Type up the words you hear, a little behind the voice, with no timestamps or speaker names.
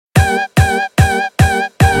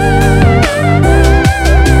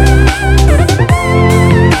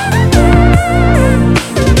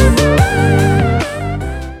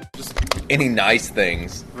any nice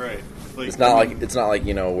things. Right. Like, It's not like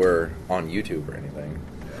we're on YouTube or anything.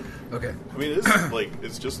 Okay. I mean,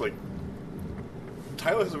 it's just like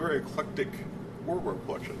Tyler has a very eclectic wardrobe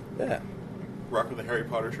collection. Yeah. Rocking the Harry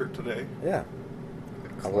Potter shirt today. Yeah.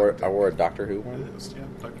 I wore a Doctor Who one. It is, yeah.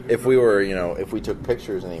 Doctor Who. If we were, if we took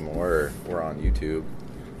pictures anymore, or we're on YouTube.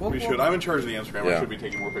 We should. I'm in charge of the Instagram. Yeah. I should be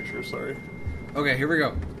taking more pictures. Sorry. Okay, here we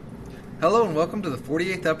go. Hello and welcome to the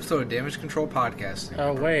 48th episode of Damage Control Podcasting.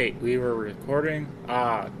 Oh, wait. We were recording?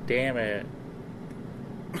 Ah, damn it.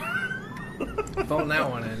 Phone that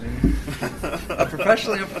one in. A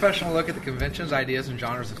professionally unprofessional look at the conventions, ideas, and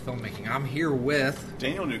genres of filmmaking. I'm here with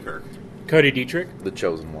Daniel Newkirk. Cody Dietrich? The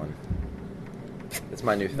Chosen One. It's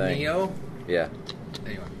my new thing. Neo. Yeah.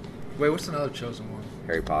 Anyway. Wait, what's another chosen one?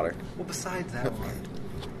 Harry Potter. Well, besides that one.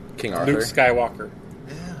 King Arthur. Luke Skywalker.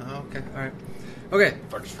 Yeah, okay, alright. Okay,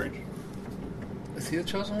 Doctor Strange. is he the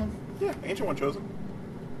chosen one? Yeah, Ancient One chosen.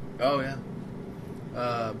 Oh,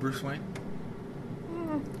 yeah. Bruce Wayne? I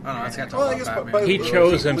don't know, that's got to Well, I talk guess about by Batman. He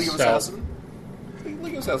chose League of himself. Assassins.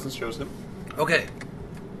 League of Assassins chose him. Okay.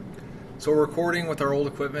 So we're recording with our old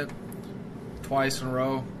equipment twice in a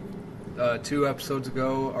row. 2 episodes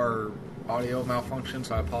ago, our audio malfunctioned,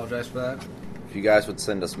 so I apologize for that. If you guys would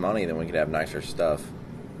send us money, then we could have nicer stuff.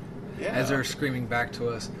 Yeah. As they're screaming back to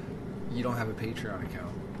us, you don't have a Patreon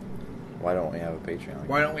account. Why don't we have a Patreon?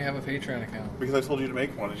 Why don't we have a Patreon account? Because I told you to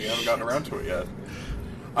make one and you haven't gotten around to it yet.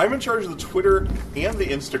 I'm in charge of the Twitter and the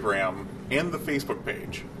Instagram and the Facebook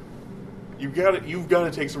page. You've got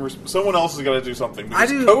to take some. Someone else has got to do something.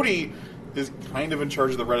 Because I do. Cody is kind of in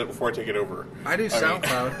charge of the Reddit before I take it over. I do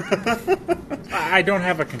SoundCloud. I don't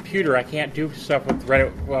have a computer. I can't do stuff with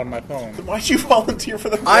Reddit on my phone. Why'd you volunteer for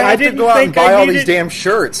the? I have to didn't go out and think I buy all needed- these damn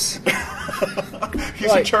shirts.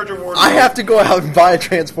 He's in charge of wardrobe. I have to go out and buy a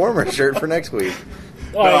Transformer shirt for next week.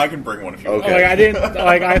 No, I can bring one if you want. Okay. Like I didn't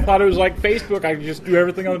like. I thought it was like Facebook. I could just do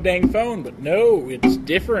everything on the dang phone, but no, it's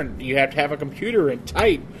different. You have to have a computer and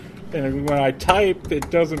type. And when I type, it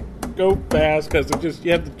doesn't go fast because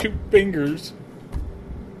you have the 2 fingers.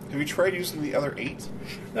 Have you tried using the other 8?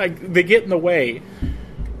 Like they get in the way.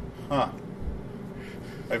 Huh.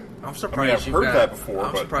 I'm surprised I've heard that before.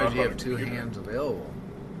 I'm but surprised not you on have a 2 computer. hands available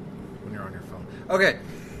when you're on your phone. Okay.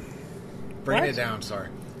 Bringing What? it down, sorry.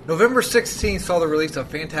 November 16th saw the release of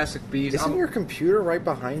Fantastic Beasts. Isn't your computer right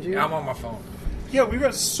behind you? I'm on my phone. Yeah, we've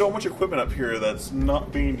got so much equipment up here that's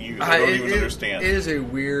not being used. I don't even understand. It is a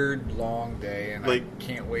weird, long day, and I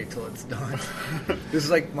can't wait till it's done. This is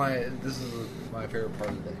my favorite part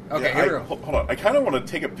of the day. Okay, Yeah, here we go. Hold on. I kind of want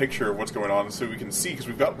to take a picture of what's going on so we can see, because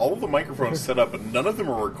we've got all of the microphones set up, but none of them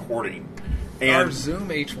are recording. And Our Zoom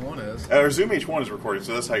H1 is. our Zoom H1 is recording,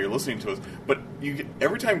 so that's how you're listening to us. But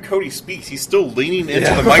every time Cody speaks, he's still leaning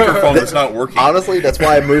into the microphone that's not working. Honestly, that's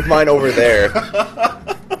why I moved mine over there.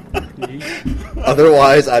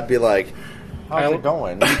 Otherwise, I'd be like, how's it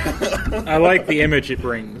going? I like the image it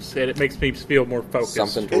brings. It makes me feel more focused.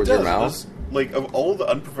 Something It towards does. your mouth. It's- Like, of all the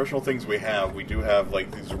unprofessional things we have, we do have,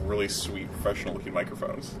 like, these really sweet, professional-looking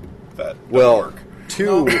microphones that don't Well, work.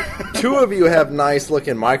 two of you have nice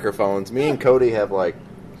looking microphones. Me and Cody have like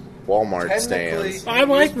Walmart Technically- stands. I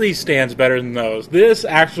like these stands better than those. This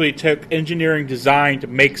actually took engineering design to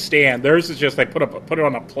make stand. Theirs is just like put it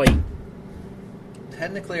on a plate.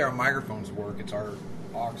 Technically, our microphones work. It's our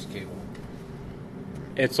aux cable.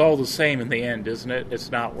 It's all the same in the end, isn't it? It's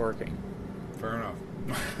not working. Fair enough.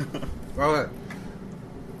 Well,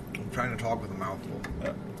 I'm trying to talk with a mouthful.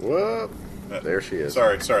 What? There she is.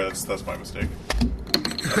 Sorry, that's my mistake.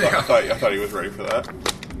 I thought he was ready for that.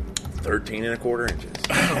 13 and a quarter inches.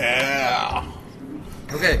 Yeah.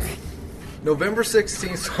 Okay. November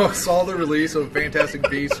 16th saw the release of Fantastic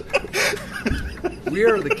Beasts. We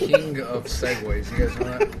are the king of segues. You guys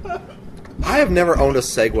know that? I have never owned a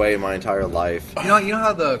Segway in my entire life. You know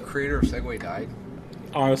how the creator of Segway died?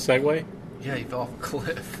 On a Segway? Yeah, he fell off a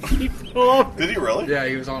cliff. Did he really? Yeah,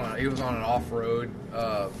 he was on an off-road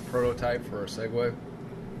prototype for a Segway,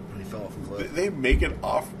 and he fell off a cliff. They make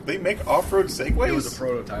off-road segways. It was a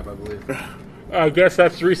prototype, I believe. I guess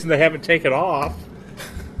that's the reason they haven't taken off.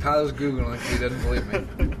 Tyler's Googling it. He doesn't believe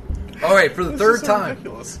me. All right, for the third is so time,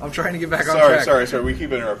 ridiculous. I'm trying to get back on track. Sorry. We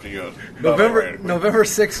keep interrupting you. November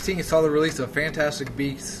 16th saw the release of Fantastic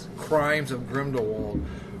Beasts: Crimes of Grindelwald,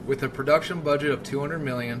 with a production budget of $200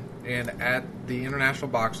 million, and at the international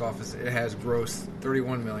box office, it has grossed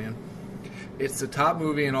 $31 million. It's the top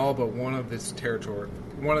movie in all but one of the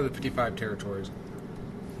 55 territories,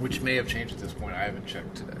 which may have changed at this point. I haven't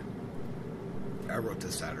checked today. I wrote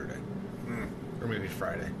this Saturday, or maybe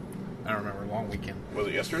Friday. I don't remember. Long weekend. Was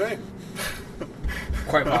it yesterday?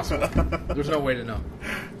 Quite possible. There's no way to know.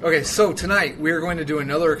 Okay, so tonight we are going to do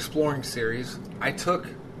another exploring series. I took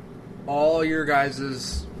all your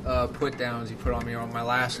guys' put downs you put on me on my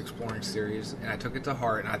last exploring series, and I took it to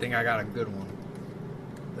heart, and I think I got a good one.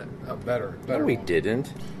 A better No, we one.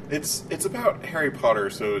 didn't. It's about Harry Potter,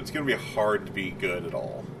 so it's going to be hard to be good at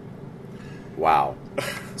all. Wow.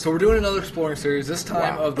 So we're doing another exploring series, this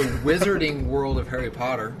time Wow. of the wizarding world of Harry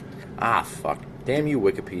Potter. Ah, fuck. Damn you,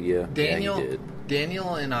 Wikipedia. Daniel, Yeah, you did.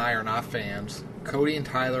 Daniel and I are not fans. Cody and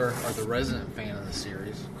Tyler are the resident fan of the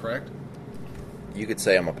series, correct? You could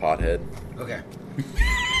say I'm a pothead. Okay.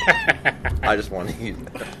 I just want to use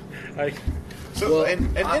that. So, Well,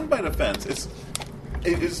 and in my defense,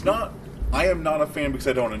 it is not. I am not a fan because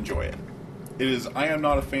I don't enjoy it. It is. I am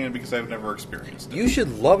not a fan because I've never experienced it. You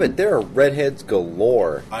should love it. There are redheads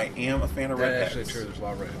galore. I am a fan of That's redheads. actually true. There's a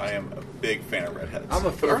lot of redheads. I am a big fan of redheads. I'm a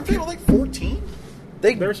But aren't they like 14?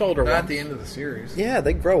 There's older Not ones. at the end of the series. Yeah,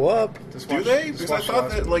 they grow up. Just Do watch- they? just Because I watch thought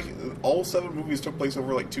the that last like all 7 movies took place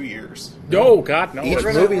over like 2 years. No, God, no. Each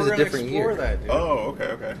We're movie is we're a different explore year. That, dude. Oh,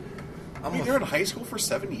 okay. I'm Wait, a- they're in high school for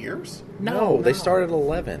 7 years? No, they start at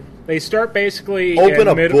 11. They start basically Open in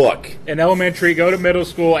a book. in elementary, go to middle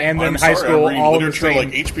school, and then I'm high sorry, school, I'm reading all in the literature same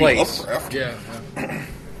like H.P. place. Lovecraft. Yeah.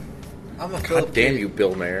 I'm a God Philip damn K. you,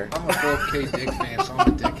 Bill Mayer. I'm a Philip K. Dick fan, so I'm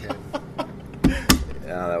a dickhead.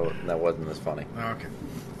 Yeah, that wasn't as funny. Okay.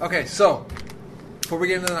 Okay, so before we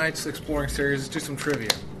get into tonight's exploring series, let's do some trivia.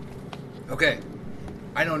 Okay.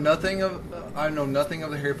 I know nothing of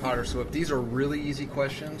the Harry Potter, so if these are really easy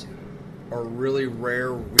questions or really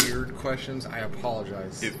rare, weird questions, I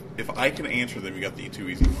apologize. If I can answer them, you got the 2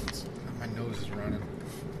 easy ones. My nose is running.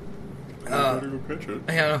 I gotta go catch it.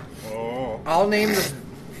 Yeah. Oh. I'll name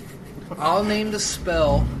the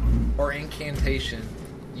spell or incantation.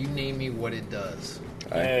 You name me what it does.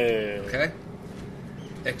 Hey. Okay?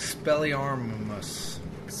 Expelliarmus.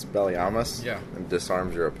 Expelliarmus? Yeah. And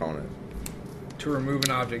disarms your opponent. To remove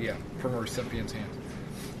an object, from a recipient's hand.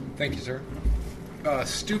 Thank you, sir.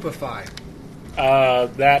 Stupefy.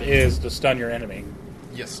 That is to stun your enemy.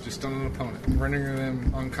 Yes, to stun an opponent, rendering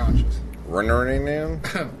them unconscious. Rendering him?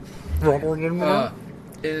 Now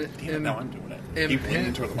I'm doing it. Keep leaning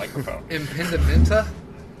Impin- toward the microphone. Impedimenta.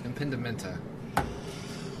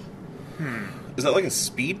 Is that like a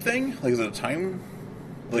speed thing? Like, is it a time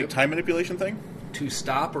manipulation thing? To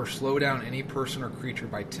stop or slow down any person or creature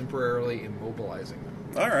by temporarily immobilizing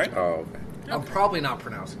them. All right. Oh, okay. I'm probably not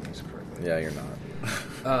pronouncing these correctly. Yeah, you're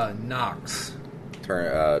not. Nox.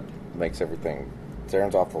 Makes everything...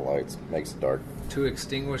 Turns off the lights. Makes it dark. To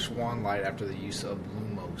extinguish wand light after the use of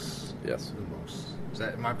Lumos. Yes. Lumos.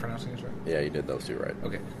 Am I pronouncing this right? Yeah, you did those 2 right.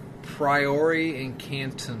 Okay. Priori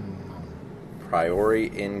incantum. Priori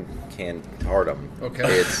incantatum.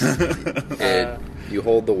 Okay. You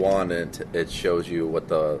hold the wand and it shows you what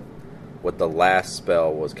the last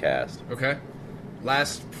spell was cast. Okay.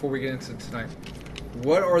 Last, before we get into tonight,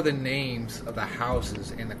 what are the names of the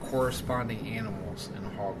houses and the corresponding animals in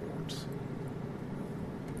Hogwarts?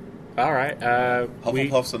 All right.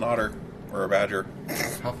 Hufflepuff's an otter or a badger.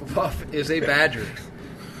 Hufflepuff is a badger.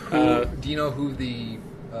 Do you know who the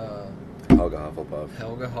Helga Hufflepuff.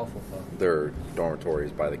 Helga Hufflepuff? Their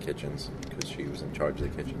dormitories by the kitchens because she was in charge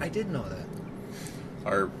of the kitchen. I did know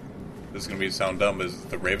that. This is going to sound dumb. Is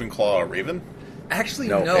the Ravenclaw a raven? Actually,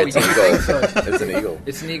 No, no, it's you an don't eagle. think so. It's an eagle.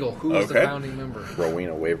 It's an eagle. Who was the Okay. founding member?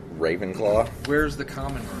 Rowena Ravenclaw. Where's the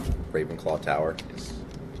common room? Ravenclaw Tower. Yes.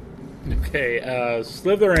 Okay.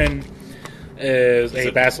 Slytherin is a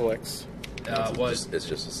it- basilisk. Was It's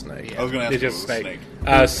just a snake. I was going to ask It's if just it a was a snake.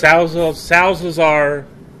 snake. Salazar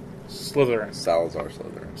Slytherin. Salazar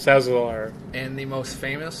Slytherin. Salazar and the most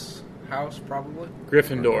famous house, probably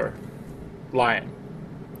Gryffindor. Lion.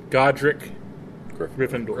 Godric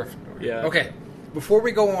Gryffindor. Gryffindor. Yeah. Okay. Before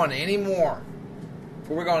we go on anymore,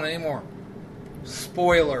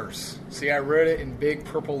 spoilers. See, I wrote it in big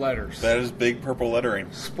purple letters. That is big purple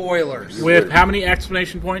lettering. Spoilers. With how many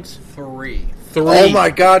exclamation points? 3. 3. Oh my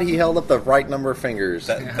god, he held up the right number of fingers.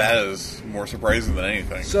 That is more surprising than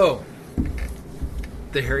anything. So,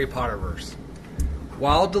 the Harry Potter verse.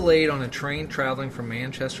 While delayed on a train traveling from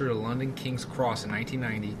Manchester to London King's Cross in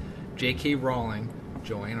 1990, J.K. Rowling,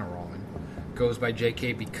 Joanna Rowling, goes by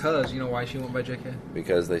J.K. because, you know why she went by J.K.?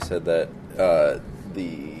 Because they said that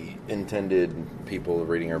the intended people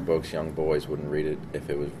reading her books, young boys, wouldn't read it if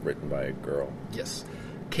it was written by a girl. Yes.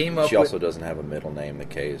 Came up She with... also doesn't have a middle name. The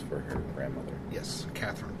K is for her grandmother. Yes,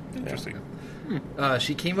 Catherine. Interesting.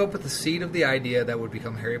 She came up with the seed of the idea that would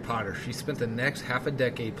become Harry Potter. She spent the next half a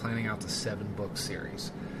decade planning out the 7-book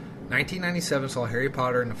series. 1997 saw Harry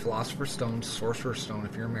Potter and the Philosopher's Stone, Sorcerer's Stone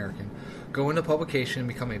if you're American, go into publication and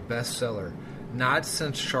become a bestseller. Not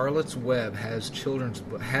since Charlotte's Web has a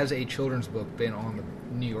children's book been on the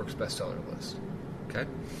New York's bestseller list. Okay?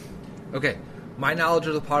 Okay. My knowledge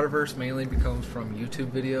of the Potterverse mainly comes from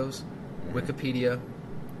YouTube videos, Wikipedia,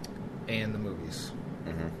 and the movies.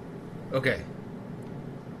 Mm-hmm. Okay.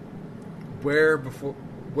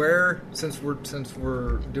 Since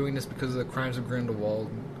we're doing this because of the Crimes of Grindelwald,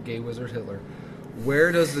 Gay Wizard Hitler,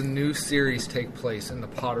 where does the new series take place in the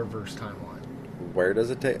Potterverse timeline? Where does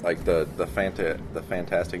it take? Like the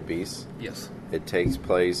Fantastic Beasts? Yes. It takes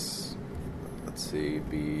place. Let's see,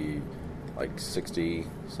 be like 60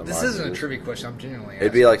 some. This odd isn't a years. trivia question. I'm genuinely asking.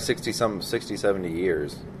 It'd be like 60 70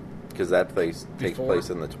 years, because that place takes Before? place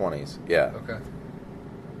in the 20s. Yeah. Okay.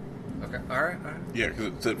 Okay. All right. Yeah,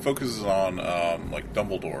 because it focuses on like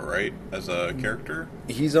Dumbledore, right, as a character.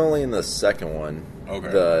 He's only in the second one. Okay.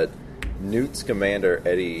 The Newt Scamander,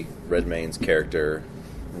 Eddie Redmayne's character,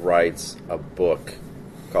 writes a book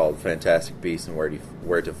called Fantastic Beasts and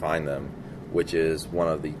Where to Find Them, which is one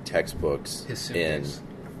of the textbooks His in. suitcase.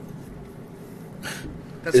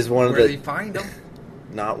 That's Is one of where the- they find them.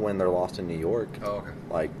 Not when they're lost in New York, Oh, okay.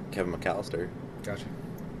 like Kevin McAllister. Gotcha.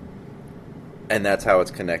 And that's how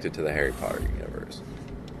it's connected to the Harry Potter universe.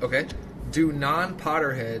 Okay. Do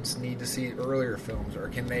non-Potterheads need to see earlier films, or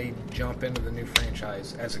can they jump into the new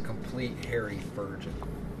franchise as a complete Harry virgin?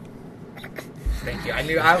 Thank you.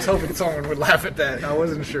 I was hoping someone would laugh at that. I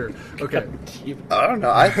wasn't sure. Okay. I don't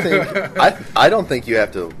know. I think I don't think you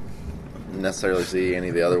have to necessarily see any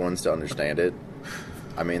of the other ones to understand it.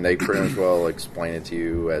 I mean, they pretty much well explain it to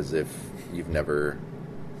you as if you've never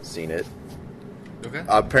seen it. Okay.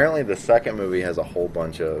 Apparently, the second movie has a whole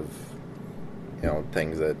bunch of,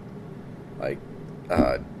 things that, like,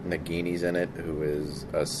 Nagini's in it, who is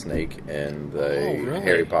a snake in the Oh, really?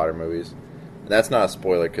 Harry Potter movies. And that's not a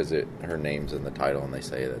spoiler because her name's in the title, and they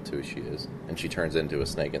say that's who she is, and she turns into a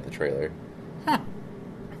snake in the trailer.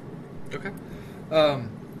 Okay.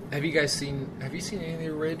 Have you seen any of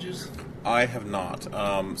the Ridges? I have not.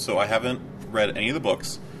 So I haven't read any of the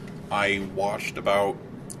books. I watched about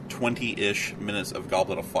 20-ish minutes of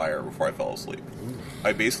Goblet of Fire before I fell asleep.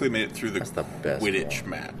 I basically made it through the That's the best Quidditch one.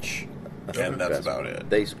 match, That's and the that's best about one. it.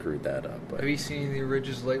 They screwed that up. But Have you seen any of the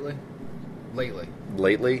Ridges lately?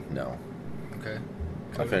 lately, no. Okay.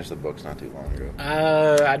 I finished the books not too long ago.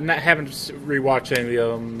 Haven't rewatched any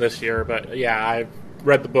of them this year, but yeah, I've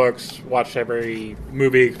read the books, watched every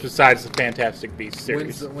movie besides the Fantastic Beasts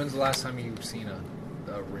series. When's the last time you've seen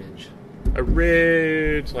a Ridge? I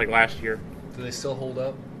read like last year. Do they still hold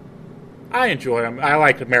up? I enjoy them. I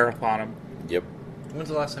like to marathon them. Yep, When's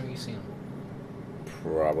the last time you've seen them?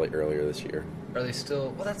 probably earlier this year. Are they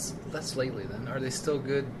still? Well, that's lately then. Are they still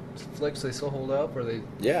good flicks? They still hold up? Or are they?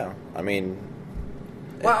 Yeah, I mean,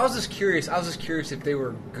 Well, I was just curious. If they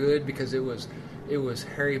were good because it was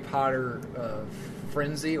Harry Potter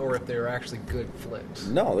frenzy, or if they were actually good flicks.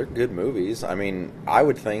 no, they're good movies. I mean, I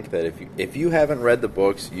would think that if you haven't read the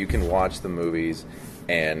books, you can watch the movies,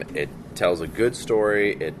 and it tells a good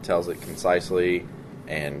story. It tells it concisely,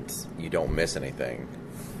 and you don't miss anything.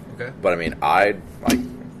 Okay. But I mean,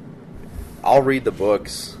 I'll read the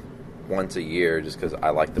books once a year just because I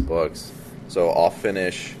like the books. So I'll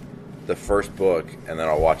finish the first book and then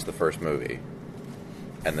I'll watch the first movie,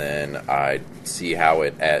 and then I see how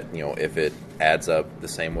if it adds up the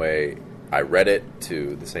same way I read it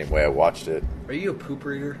to the same way I watched it. Are you a poop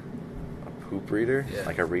reader? A poop reader? Yeah.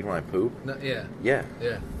 Like I read when I poop? No, yeah. Yeah.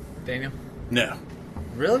 Yeah. Daniel? No,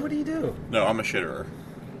 Really? What do you do? no, I'm a shitterer.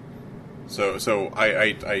 So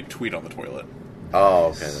I tweet on the toilet. Oh,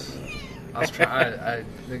 okay. I was trying.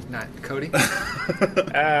 Not Cody.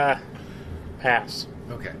 Pass.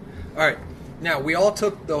 Okay. All right. Now we all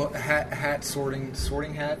took the hat sorting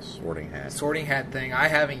hat Sorting hat. thing. I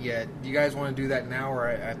haven't yet. Do you guys want to do that now or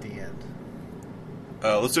at the end?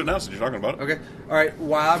 Let's do it now since you're talking about it. Okay. All right.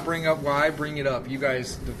 While I bring it up, you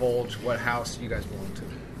guys divulge what house you guys belong to.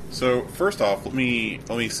 So first off, let me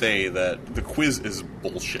say that the quiz is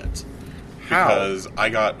bullshit. How? Because I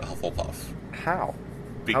got Hufflepuff. How?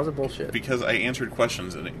 Be- How's it bullshit? Because I answered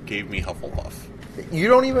questions and it gave me Hufflepuff. You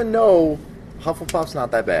don't even know Hufflepuff's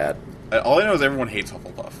not that bad. All I know is everyone hates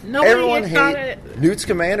Hufflepuff. No, Everyone hates Newt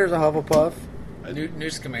Scamander's a Hufflepuff.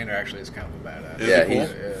 Newt Scamander actually is kind of a badass. Is Yeah, he cool?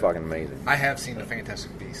 he's fucking amazing. I have seen the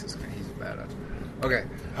Fantastic Beasts. He's a badass. Okay.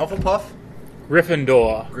 Hufflepuff.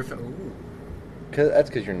 Gryffindor. Griffin. Ooh. That's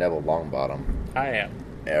because you're Neville Longbottom. I am.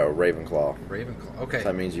 Yeah, Ravenclaw. Ravenclaw. Okay.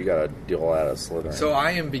 That means you gotta deal out of Slytherin. So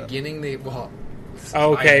I am beginning the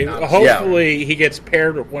Okay, I am not- hopefully he gets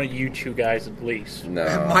paired with one of you two guys at least. No.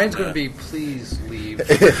 Mine's going to be, please leave.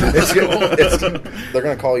 They're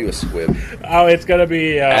gonna call you a squib. Oh, it's gonna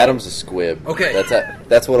be Adam's a squib. Okay.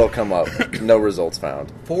 That's what'll come up. No results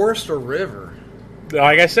found. Forest or river?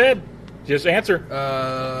 like I said. Just answer.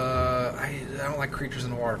 I don't like creatures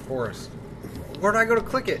in the water. Forest. Where do I go to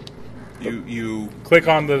click it? You Click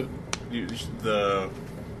on the. the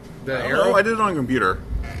The I don't arrow? know, I did it on computer.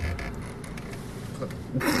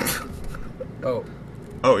 Oh,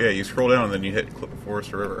 Oh yeah, you scroll down and then you hit click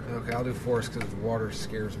forest or river. okay. I'll do forest because water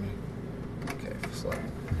scares me. Okay, select.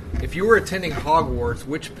 If you were attending Hogwarts,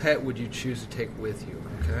 which pet would you choose to take with you?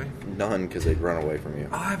 Okay. None, because they'd run away from you.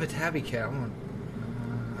 Oh, I have a tabby cat.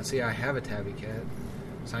 See, I have a tabby cat.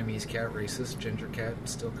 Siamese cat, racist. Ginger cat,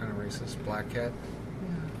 still kind of racist. Black cat,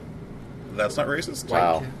 That's not racist. white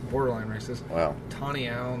Wow. cat, borderline racist. Wow. Tawny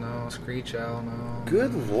owl, no. Screech owl, no.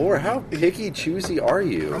 Good lord, how picky choosy are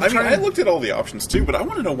you? I mean, I looked at all the options too, but I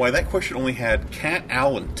want to know why that question only had cat,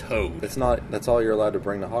 owl, and toad. That's all you're allowed to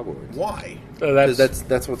bring to Hogwarts. Why? So 'Cause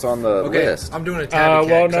that's what's on the Okay, list. I'm doing a tabby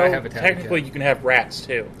cat well, 'cause I no. have a tabby Technically, cat. you can have rats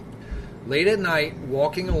too. Late at night,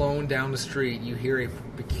 walking alone down the street, you hear a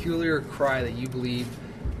peculiar cry that you believe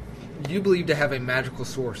to have a magical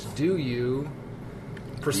source. Do you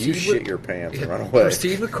proceed You with, shit your pants and run away.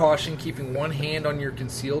 Proceed with caution, keeping one hand on your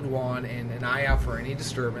concealed wand and an eye out for any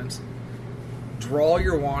disturbance. Draw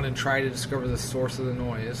your wand and try to discover the source of the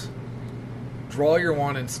noise. Draw your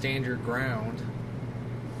wand and stand your ground.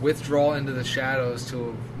 Withdraw into the shadows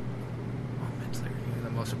to mentally reviewing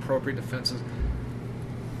the most appropriate defenses.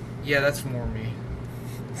 Yeah, that's more me.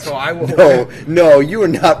 So I will. No, you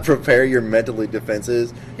would not prepare your mentally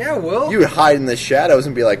defenses. Yeah, I will. You would hide in the shadows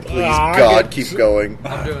and be like, please, I God, get- keep going.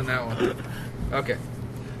 I'm doing that one. Okay.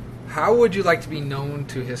 How would you like to be known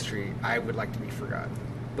to history? I would like to be forgotten.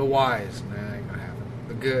 The wise. Nah, ain't gonna happen.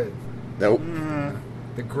 The good. Nope.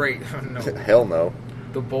 The great. No. Hell no.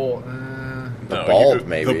 The bold. The bald,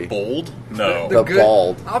 maybe. The bold? No. The good.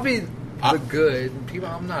 bald. I'll be the good. People,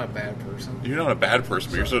 I'm not a bad person. You're not a bad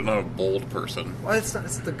person, but you're certainly not a bold person. Well, it's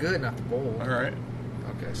the good, not the bold. All right.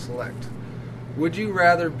 Okay, select. Would you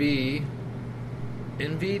rather be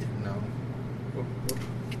envied? No. Whoop,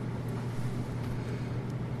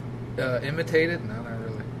 whoop. Imitated? No, not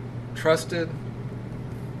really. Trusted?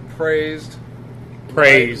 Praised?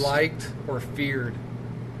 Praised. Liked? Or feared?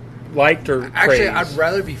 Liked or Actually, praised? I'd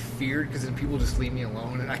rather be feared because then people just leave me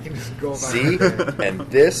alone and I can just go about See? my day. And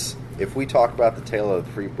this, if we talk about the tale of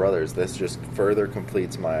the three brothers, this just further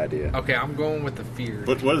completes my idea. Okay, I'm going with the feared.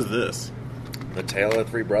 What is this? The tale of the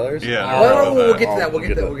three brothers? Yeah. I Oh, don't know we'll that. get to that. Oh, We'll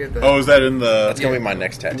get that. We'll get that. Oh, is that in the? That's going to be my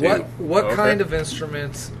next tattoo. What Okay. kind of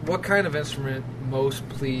instruments? What kind of instrument most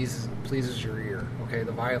pleases your ear? Okay,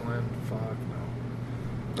 the violin. Fuck no.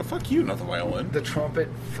 The fuck you, not the violin. The trumpet.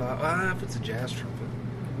 Fuck. If it's a jazz trumpet.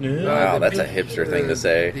 Wow, The that's a hipster thing to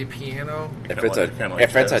say. The piano. If it's a Kinda like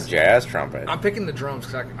if it's a jazz. jazz trumpet, I'm picking the drums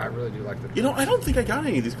because I really do like the. You know, I don't think I got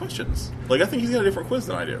any of these questions. Like, I think he's got a different quiz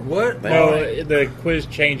than I do. What? No, the quiz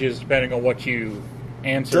changes depending on what you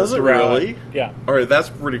answer. Does it throughout. really? Yeah. All right, that's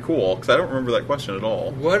pretty cool because I don't remember that question at all.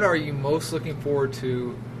 What are you most looking forward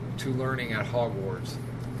to learning at Hogwarts?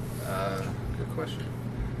 Good question.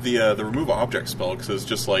 The remove object spell because it's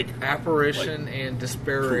just like Apparition and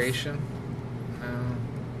disparation. No.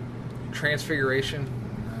 Transfiguration.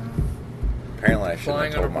 No. apparently I should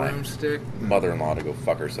Flying have on a told my broomstick. mother-in-law to go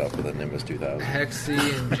fuck herself with a Nimbus 2000. Hexy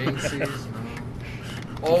and Jinxies.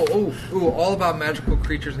 No. All about magical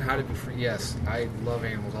creatures and how to be free. Yes, I love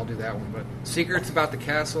animals. I'll do that one. But secrets about the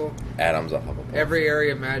castle, Adam's a Hufflepuff. every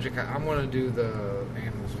area of magic. I'm going to do the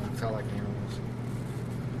animals one because I like animals.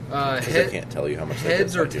 'Cause I can't tell you how much they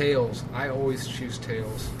heads or dislike you. tails? I always choose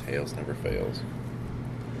tails. Tails never fails.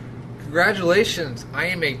 Congratulations! I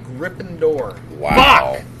am a Gryffindor.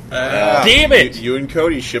 Wow. Damn it! You and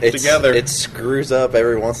Cody shipped It's, together. It screws up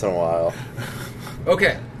every once in a while.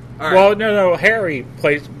 Okay. All right. Well, no. Harry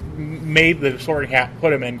made the Sorting Hat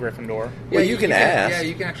put him in Gryffindor. Well, you can ask. Yeah,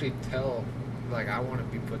 you can actually tell. Like, I want to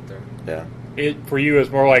be put there. Yeah. It for you is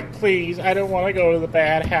more like, please, I don't want to go to the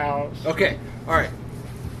bad house. Okay. All right.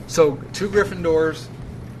 So 2 Gryffindors,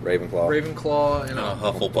 Ravenclaw. Ravenclaw, and a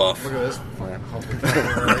Hufflepuff. Look at this fucking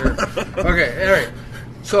Hufflepuff right here. Okay, all right.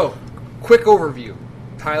 So, quick overview.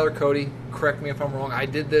 Tyler, Cody, correct me if I'm wrong. I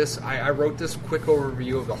did this. I wrote this quick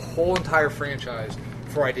overview of the whole entire franchise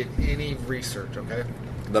before I did any research. Okay.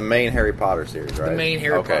 The main Harry Potter series, right? The main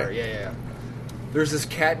Harry Okay. Potter. Yeah. There's this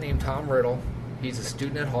cat named Tom Riddle. He's a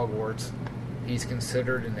student at Hogwarts. He's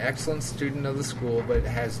considered an excellent student of the school, but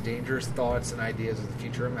has dangerous thoughts and ideas of the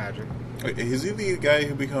future of magic. Wait, is he the guy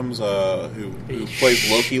who becomes who plays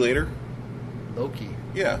Loki later? Loki.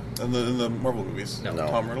 Yeah, in the Marvel movies. No.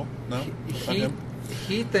 Tom Riddle. No, Not him?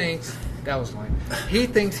 He thinks that was lame. He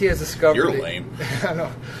thinks he has discovered. You're lame. I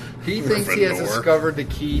know. He thinks he has Gryffindor. discovered the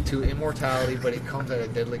key to immortality, but it comes at a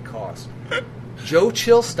deadly cost. Joe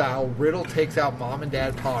Chill style, Riddle takes out Mom and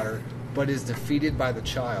Dad Potter, but is defeated by the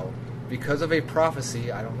child. Because of a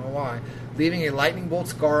prophecy, I don't know why, leaving a lightning bolt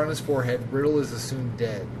scar on his forehead, Riddle is assumed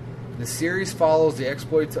dead. The series follows the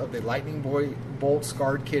exploits of the lightning bolt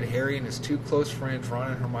scarred kid Harry and his two close friends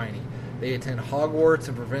Ron and Hermione. They attend Hogwarts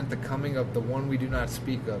and prevent the coming of the one we do not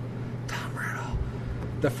speak of, Tom Riddle.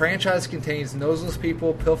 The franchise contains noseless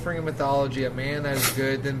people, pilfering in mythology, a man that is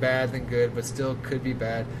good, then bad, then good, but still could be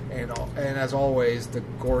bad, and as always, the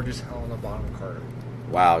gorgeous Helena Bonham Carter.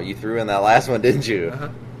 Wow, you threw in that last one, didn't you? Uh-huh.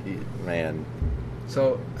 Man.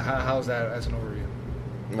 So, how's that as an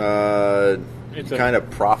overview? You kind of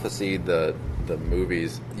prophesied the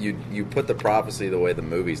movies. You put the prophecy the way the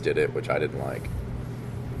movies did it, which I didn't like.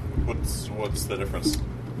 What's the difference?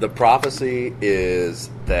 The prophecy is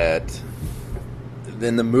that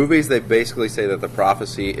in the movies they basically say that the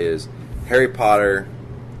prophecy is Harry Potter,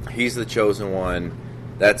 he's the chosen one,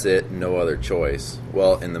 that's it, no other choice.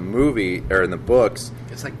 Well, in the movie or in the books,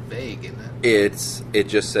 It's like vague, isn't it? it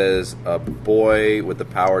just says a boy with the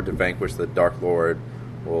power to vanquish the Dark Lord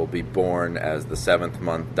will be born as the 7th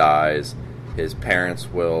month dies. His parents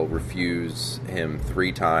will refuse him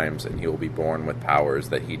 3 times, and he will be born with powers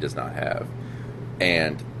that he does not have.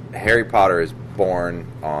 And Harry Potter is born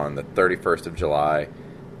on the 31st of July,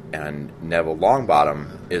 and Neville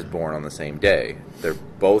Longbottom is born on the same day. They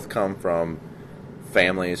both come from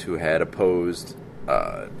families who had opposed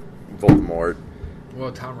Voldemort.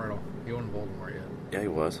 Well, Tom Riddle. He wasn't Voldemort yet. Yeah, he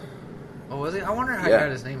was. Oh, was he? I wonder how he Yeah. got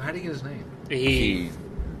his name. How did he get his name? He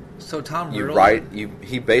So Tom you Riddle. write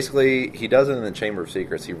he basically he does it in the Chamber of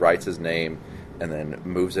Secrets. He writes his name and then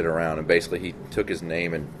moves it around, and basically he took his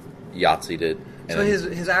name and Yahtzeed it. And So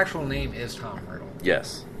his actual name is Tom Riddle.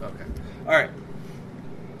 yes. Okay. All right.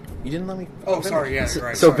 You didn't let me. Oh, sorry. Yeah, So, you're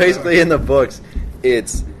right. so Sorry, basically, sorry. in the books,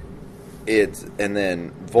 it's and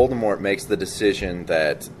then Voldemort makes the decision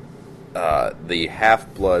that the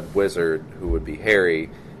half-blood wizard, who would be Harry,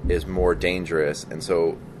 is more dangerous, and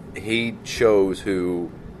so he chose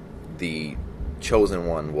who the chosen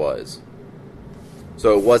one was.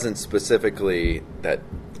 So it wasn't specifically that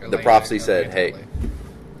the prophecy said, "Hey."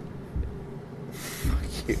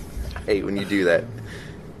 Fuck you. I hate when you do that.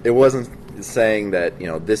 It wasn't saying that,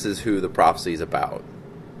 this is who the prophecy is about,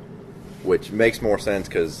 which makes more sense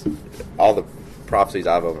because all the prophecies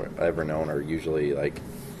I've ever known are usually like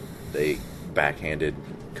they backhanded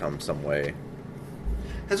come some way.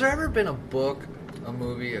 Has there ever been a book, a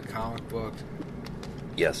movie, a comic book?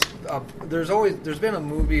 Yes. There's been a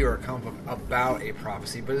movie or a comic book about a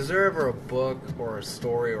prophecy, but is there ever a book or a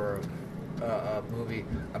story or a movie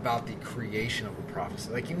about the creation of a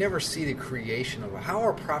prophecy? Like, you never see the creation of how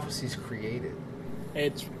are prophecies created?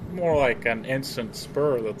 It's more like an instant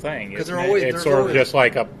spur of the thing. 'Cause isn't they're it? always- it's there's sort of always- just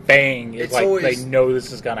like a bang. It's like always- they know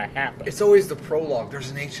this is going to happen. It's always the prologue. There's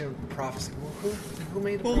an ancient prophecy. Well, who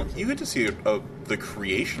made the Well, prophecy? you get to see the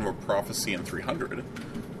creation of a prophecy in 300,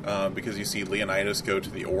 because you see Leonidas go to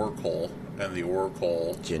the Oracle, and the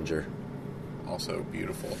Oracle, Ginger. also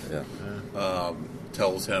beautiful, Yeah.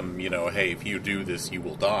 tells him, hey, if you do this, you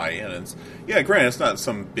will die. And it's, granted, it's not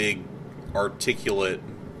some big, articulate,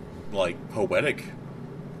 like, poetic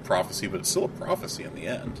prophecy, but it's still a prophecy in the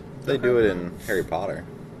end. They do it in Harry Potter.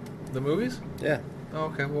 The movies? Yeah. Oh,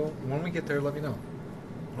 okay, well, when we get there, let me know.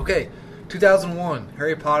 Okay, 2001,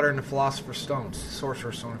 Harry Potter and the Philosopher's Stone,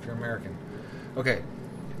 Sorcerer's Stone if you're American. Okay.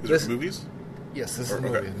 Is This- it movies? Yes, this is Or-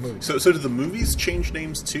 the okay. movie. So did the movies change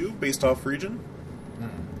names too, based off region?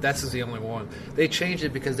 That's the only one. They changed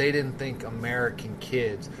it because they didn't think American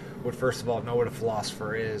kids would, first of all, know what a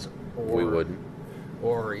philosopher is, or We wouldn't.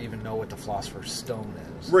 or even know what the Philosopher's Stone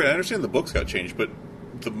is. Right, I understand the books got changed, but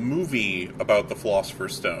the movie about the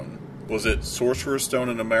Philosopher's Stone, was it Sorcerer's Stone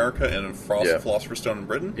in America and Yeah. Philosopher's Stone in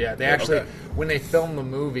Britain? Yeah, they actually, okay. when they filmed the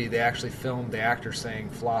movie, they actually filmed the actor saying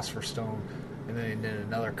Philosopher's Stone, and then they did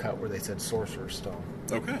another cut where they said Sorcerer's Stone.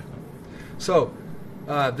 Okay. So,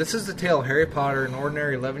 this is the tale of Harry Potter, an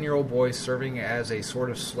ordinary 11-year-old boy serving as a sort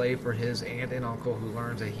of slave for his aunt and uncle, who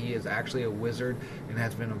learns that he is actually a wizard and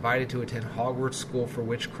has been invited to attend Hogwarts School for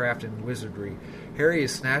Witchcraft and Wizardry. Harry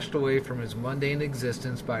is snatched away from his mundane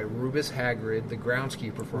existence by Rubius Hagrid, the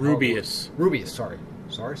groundskeeper for Rubius. Hogwarts. Rubius,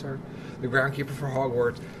 sorry. The groundskeeper for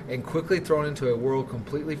Hogwarts, and quickly thrown into a world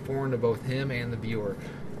completely foreign to both him and the viewer.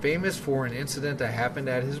 Famous for an incident that happened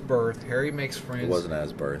at his birth, Harry makes friends... It wasn't at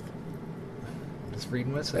his birth. Just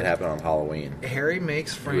reading what it It says. happened on Halloween. Harry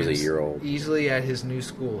makes He was friends a year old. easily at his new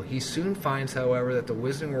school. He soon finds, however, that the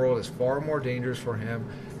wizarding world is far more dangerous for him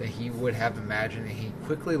than he would have imagined, and he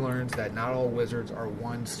quickly learns that not all wizards are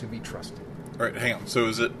ones to be trusted. All right, hang on. So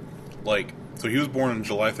is it like so? He was born on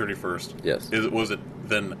July 31st. Yes. Was it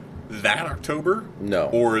then that October? No.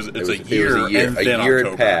 Or is it, it's It was- a year? it was a year. And A then year had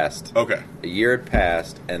October? passed. Okay. A year had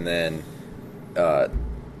passed, and then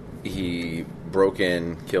he broke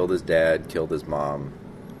in, killed his dad, killed his mom,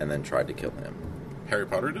 and then tried to kill him. Harry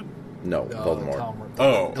Potter did. No, Voldemort.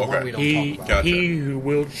 Oh, the one okay. we don't He talk about. Gotcha. he who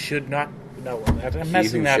will should not. No, I'm He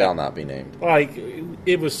messing who that shall up. not be named. Like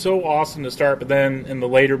it was so awesome to start, but then in the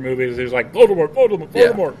later movies, there's like Voldemort, Voldemort,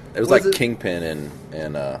 Voldemort. It was Was like it- Kingpin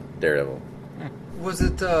and Daredevil. Was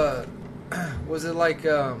it like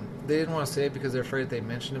they didn't want to say it because they're afraid if they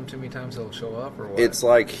mentioned him too many times he'll show up, or what? It's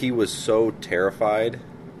like he was so terrified,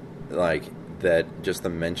 like that just the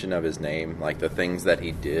mention of his name, like the things that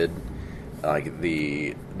he did, like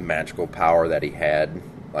the magical power that he had.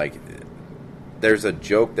 Like, there's a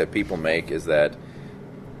joke that people make is that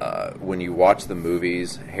when you watch the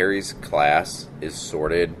movies, Harry's class is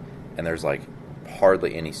sorted, and there's like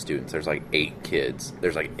hardly any students. There's like 8 kids.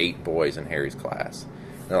 There's like 8 boys in Harry's class.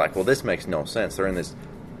 And they're like, well, this makes no sense. They're in this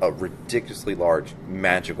ridiculously large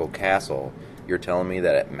magical castle. You're telling me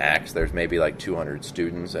that at max there's maybe like 200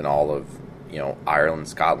 students in all of, Ireland,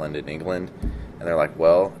 Scotland, and England. And they're like,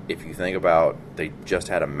 well, if you think about they just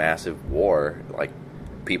had a massive war, like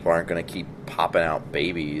people aren't going to keep popping out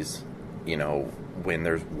babies, when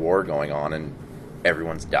there's war going on and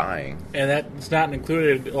everyone's dying. And that's not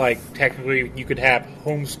included. Like technically, you could have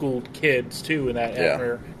homeschooled kids too in that Yeah.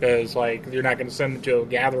 atmosphere because like you're not going to send them to a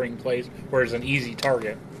gathering place where it's an easy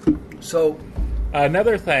target. so.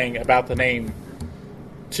 Another thing about the name,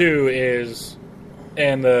 too, is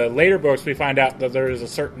in the later books we find out that there is a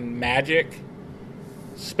certain magic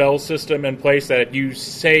spell system in place that if you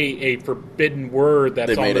say a forbidden word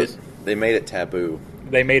that's on this, They made it taboo.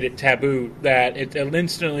 they made it taboo, that it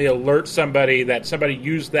instantly alerts somebody that somebody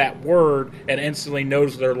used that word and instantly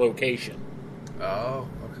knows their location. Oh,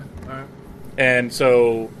 okay, all right. And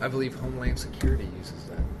so, I believe Homeland Security uses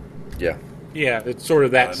that. Yeah. yeah, it's sort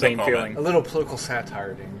of that No same comment. feeling. A little political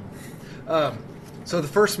satire, Daniel. So the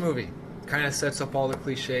first movie kind of sets up all the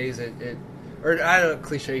cliches. Or I don't know,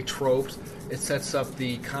 cliche tropes. It sets up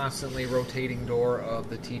the constantly rotating door of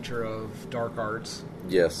the teacher of dark arts.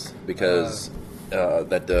 Yes, because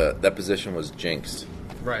that position was jinxed.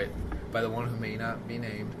 Right. By the one who may not be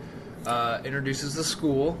named. Introduces the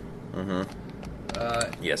school.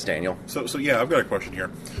 Yes, Daniel. So yeah, I've got a question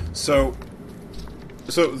here. So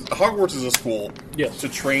Hogwarts is a school Yes. to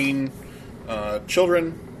train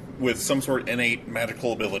children with some sort of innate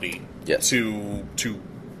magical ability Yes. to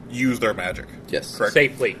use their magic. Yes. Correct?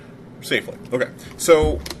 Safely. Safely. Okay.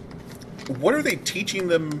 So what are they teaching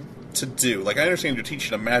them to do? Like, I understand you're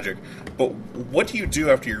teaching them magic, but what do you do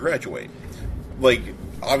after you graduate? Like,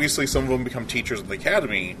 obviously some of them become teachers at the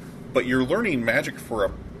academy, but you're learning magic for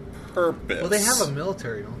a purpose. Well, they have a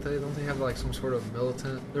military, don't they? Don't they have like some sort of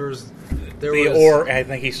militant? There was. I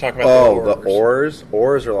think he's talking about The oars.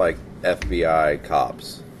 Oars are like FBI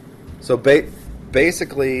cops. So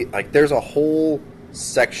basically, like, there's a whole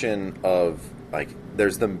section of like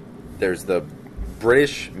there's the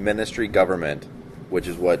British Ministry government, which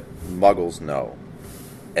is what Muggles know,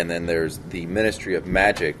 and then there's the Ministry of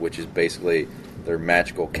Magic, which is basically their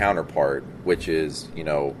magical counterpart, which is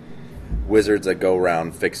wizards that go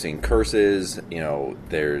around fixing curses.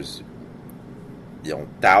 There's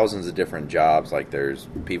thousands of different jobs. Like, there's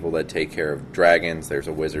people that take care of dragons. There's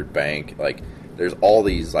a wizard bank. Like, there's all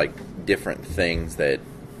these like different things that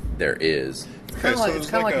there is. It's kind of like, so it's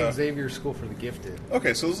it's kind of like like a- Xavier School for the Gifted.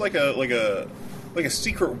 Okay, so it's like a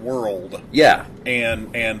secret world, Yeah,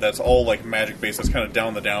 and that's all like magic based. That's kind of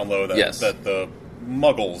down the down low that Yes. that the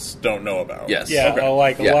Muggles don't know about. Yes. Yeah, Okay.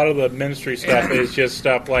 like a Yeah. lot of the ministry stuff is just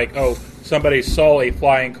stuff like, oh, somebody saw a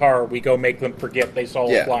flying car, we go make them forget they saw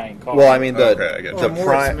a yeah. flying car. Well, I mean Okay, I get Or the more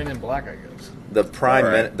prime Men in Black, I guess. the prime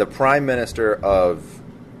All right. the prime minister of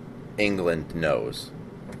England knows,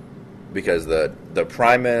 because the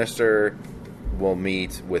prime minister will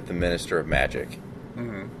meet with the minister of magic,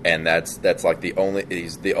 and that's like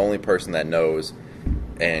he's the only person that knows.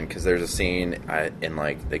 And because there's a scene in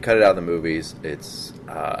like they cut it out of the movies, it's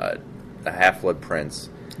a Half-Blood Prince.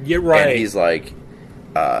 You're right. And he's like,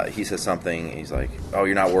 he says something. He's like, "Oh,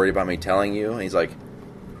 you're not worried about me telling you?" And he's like,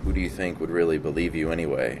 "Who do you think would really believe you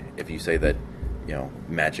anyway if you say that,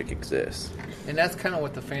 magic exists?" And that's kind of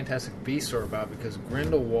what the Fantastic Beasts are about, because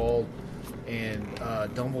Grindelwald and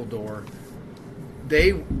Dumbledore,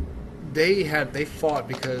 they fought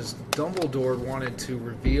because Dumbledore wanted to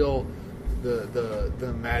reveal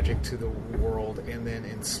the magic to the world and then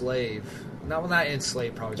enslave. Not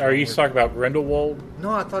enslave, probably. Are you talking about Grindelwald? No,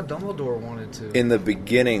 I thought Dumbledore wanted to. In the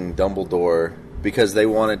beginning, Dumbledore, because they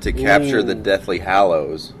wanted to capture the Deathly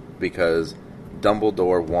Hallows, because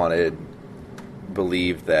Dumbledore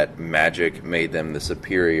believed that magic made them the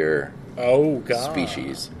superior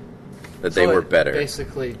species. That they were better.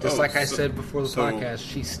 Basically, just like I said before the podcast,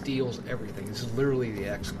 she steals everything. This is literally the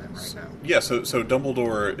X-Men right now. Yeah, so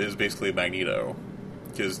Dumbledore is basically Magneto.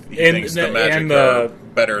 Because he thinks the magic are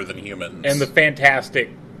better than humans. And the Fantastic.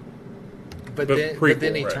 But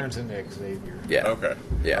then he turns into Xavier. Yeah. Okay.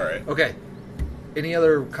 Yeah. All right. Okay. Any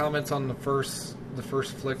other comments on the first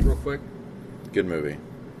flick, real quick? Good movie.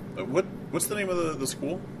 What's the name of the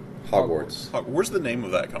school? Hogwarts. Where's the name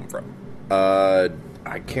of that come from?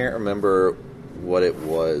 I can't remember what it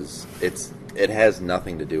was. It has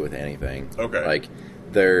nothing to do with anything. Okay. Like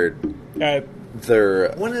they're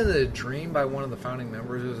Wasn't it a dream by one of the founding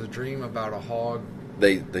members? It was a dream about a hog.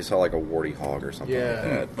 They saw like a warty hog or something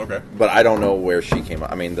like that. Okay. But I don't know where she came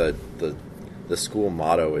up. I mean the school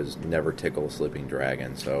motto is never tickle a sleeping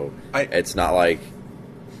dragon, so it's not like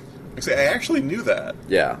I actually knew that.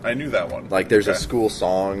 Yeah. I knew that one. Like there's a school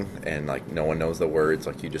song and like no one knows the words,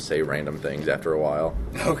 like you just say random things after a while.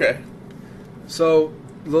 Okay. So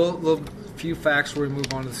little few facts before we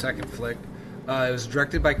move on to the second flick. It was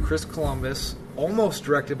directed by Chris Columbus, almost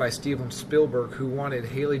directed by Steven Spielberg, who wanted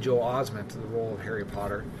Haley Joel Osment to the role of Harry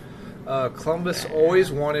Potter. Columbus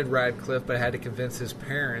always wanted Radcliffe, but had to convince his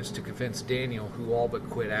parents to convince Daniel, who all but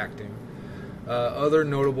quit acting. Other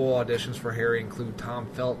notable auditions for Harry include Tom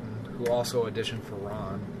Felton, who also auditioned for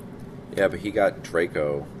Ron. Yeah, but he got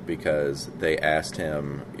Draco because they asked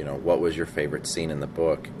him, what was your favorite scene in the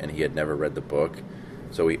book? And he had never read the book.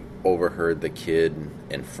 So he overheard the kid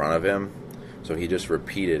in front of him. So he just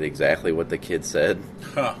repeated exactly what the kid said.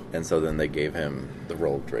 Huh. And so then they gave him the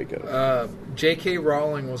role of Draco. J.K.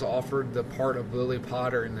 Rowling was offered the part of Lily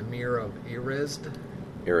Potter in the Mirror of Erised.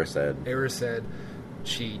 Erised.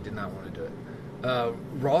 She did not want to do it.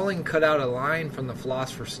 Rowling cut out a line from the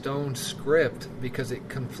Philosopher's Stone script because it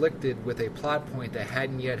conflicted with a plot point that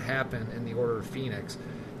hadn't yet happened in the Order of Phoenix.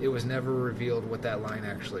 It was never revealed what that line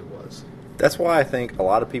actually was. That's why I think a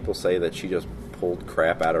lot of people say that she just pulled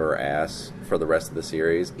crap out of her ass for the rest of the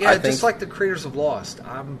series. Yeah, just like the creators of Lost.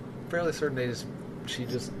 I'm fairly certain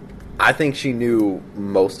I think she knew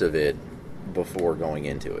most of it before going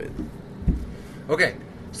into it. Okay,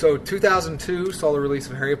 so 2002 saw the release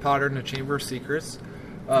of Harry Potter and the Chamber of Secrets.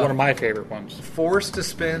 One of my favorite ones. Forced to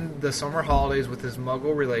spend the summer holidays with his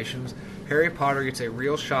Muggle relations, Harry Potter gets a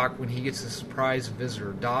real shock when he gets a surprise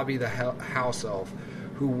visitor, Dobby the house elf,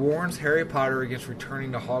 who warns Harry Potter against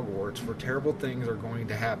returning to Hogwarts, for terrible things are going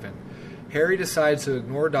to happen. Harry decides to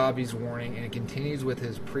ignore Dobby's warning and continues with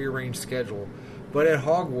his prearranged schedule. But at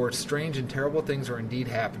Hogwarts, strange and terrible things are indeed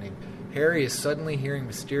happening. Harry is suddenly hearing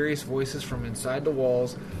mysterious voices from inside the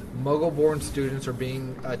walls, Muggle-born students are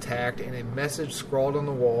being attacked, and a message scrawled on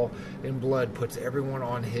the wall in blood puts everyone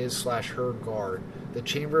on his/her guard. The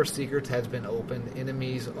Chamber of Secrets has been opened.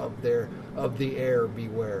 Enemies of the air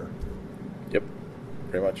beware. Yep,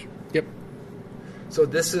 pretty much. Yep. So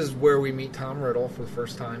this is where we meet Tom Riddle for the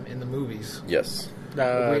first time in the movies. Yes.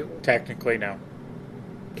 Technically, no.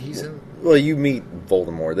 He's in... Well, you meet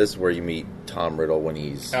Voldemort. This is where you meet Tom Riddle when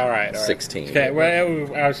he's 16. Okay,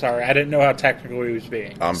 well, I'm sorry. I didn't know how technical he was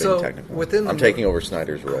being. I'm being technical. I'm taking over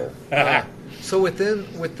Snyder's role. So within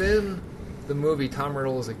the movie, Tom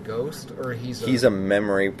Riddle is a ghost, or he's a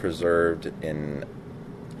memory preserved in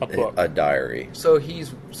a book, a diary. So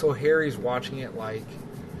Harry's watching it like,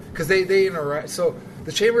 because they interact. So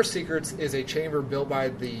the Chamber of Secrets is a chamber built by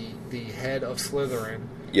the head of Slytherin.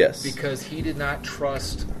 Yes, because he did not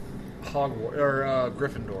trust Hogwarts or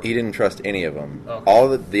Gryffindor. He didn't trust any of them. Okay. All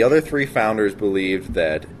the other three founders believed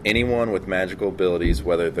that anyone with magical abilities,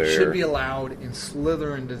 whether they're should be allowed in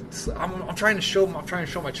Slytherin. I'm trying to show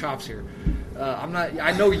my chops here. I'm not.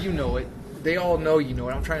 I know you know it. They all know you know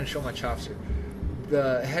it. I'm trying to show my chops here.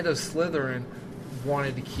 The head of Slytherin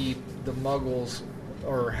wanted to keep the Muggles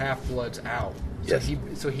or Half-Bloods out. Yes.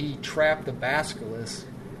 So he trapped the Basilisk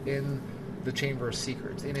in the Chamber of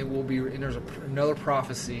Secrets, and it will be. And there's another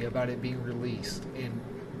prophecy about it being released and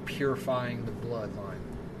purifying the bloodline.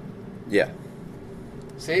 Yeah.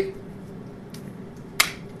 See?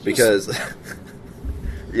 Because,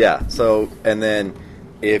 yeah. So, and then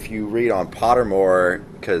if you read on Pottermore,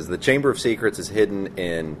 because the Chamber of Secrets is hidden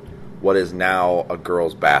in what is now a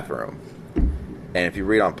girl's bathroom, and if you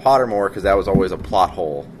read on Pottermore, because that was always a plot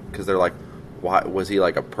hole, because they're like, why was he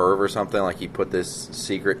like a perv or something? Like he put this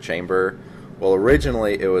secret chamber. Well,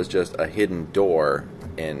 originally it was just a hidden door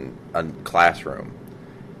in a classroom,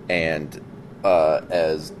 and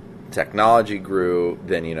as technology grew,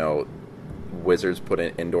 then wizards put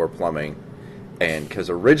in indoor plumbing, and because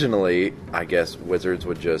originally I guess wizards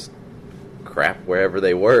would just crap wherever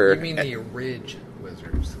they were. You mean the Ridge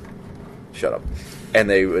Wizards? Shut up. And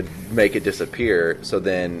they would make it disappear. So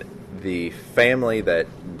then the family that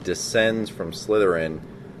descends from Slytherin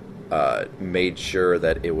made sure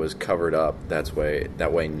that it was covered up. That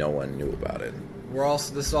way no one knew about it.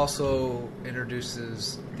 This also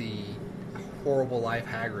introduces the horrible life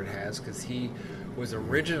Hagrid has, because he was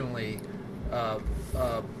originally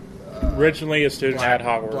Originally a student at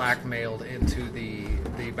Hogwarts. blackmailed into the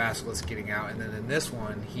Basilisk getting out, and then in this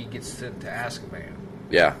one he gets sent to Azkaban.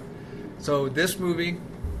 Yeah. So this movie,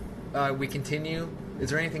 we continue. Is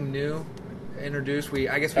there anything new introduced?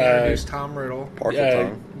 I guess we introduced Tom Riddle. Partial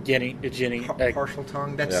tongue. Ginny. Partial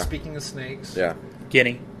tongue. That's Yeah. speaking of snakes. Yeah.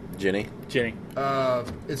 Ginny. Ginny.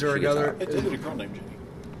 Is there She gets another? out. It's a girl named Ginny.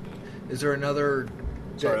 Is there another?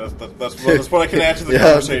 Sorry, that's what I can add to the Yeah.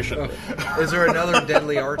 conversation. Is there another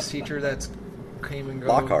deadly arts teacher that's came and goes?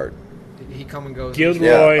 Lockhart. He come and goes.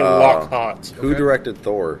 Gilderoy Yeah, Lockhart. Who Okay. directed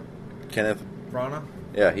Thor? Kenneth. Rana.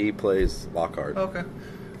 Yeah, he plays Lockhart. Okay.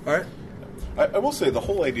 All right. I will say the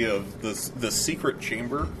whole idea of the secret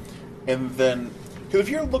chamber, and then because if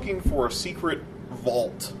you're looking for a secret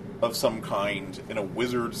vault of some kind in a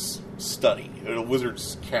wizard's study, in a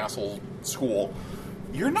wizard's castle school,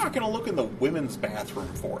 you're not going to look in the women's bathroom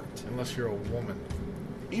for it. Unless you're a woman.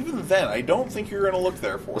 Even then, I don't think you're going to look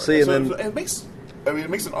there for it. see, and So then- it makes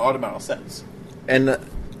an odd amount of sense. And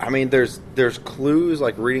I mean, there's clues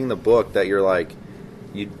like reading the book that you're like,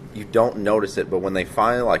 you don't notice it, but when they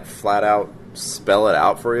finally like flat out spell it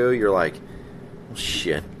out for you, you're like, well,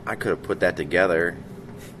 shit, I could have put that together.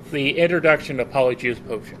 The introduction of Polyjuice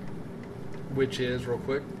Potion. Which is, real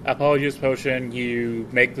quick, A Polyjuice Potion, you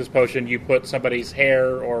make this potion, you put somebody's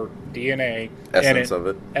hair or DNA Essence in of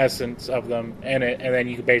it. Essence of them in it, and then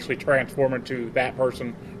you can basically transform into that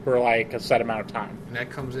person for like a set amount of time. and that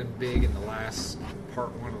comes in big in the last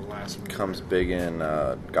part one of the last movie. Comes big in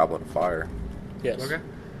Goblet of Fire. Yes. Okay.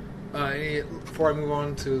 Before I move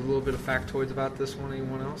on to a little bit of factoids about this one,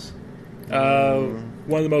 anyone else?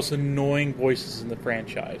 One of the most annoying voices in the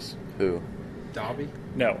franchise. Who Dobby?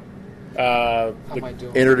 No. How am I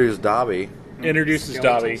doing? introduced Dobby? Introduces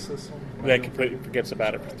Skeletal Dobby, system? then completely forgets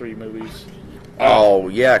about it for 3 movies. Oh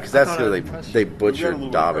yeah, because that's thought who I they impressed they you. We've got a butchered little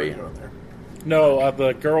Dobby. bit of cardio there. No,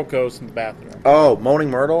 the girl goes in the bathroom. Oh, Moaning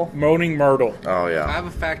Myrtle. Moaning Myrtle. Oh I yeah, have a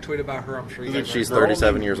factoid about her. I'm sure you guys She's already-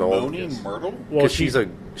 37 years old. Moaning Yes. Myrtle? Well, Because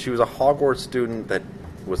she was a Hogwarts student that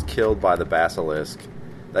was killed by the Basilisk,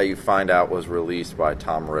 that you find out was released by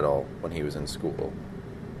Tom Riddle when he was in school.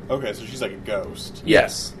 Okay, so she's like a ghost.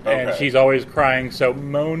 Yes. And Okay. she's always crying, so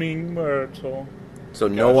Moaning Myrtle. So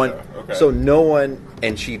no one, Okay.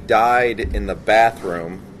 and she died in the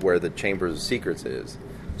bathroom where the Chambers of Secrets is.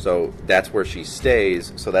 So that's where she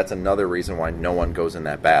stays. So that's another reason why no one goes in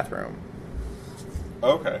that bathroom.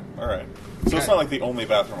 Okay, all right. So it's not like the only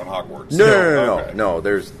bathroom in Hogwarts. No. Okay.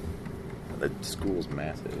 There's the school's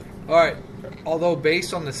massive. All right. Although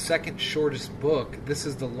based on the second shortest book, this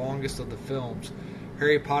is the longest of the films.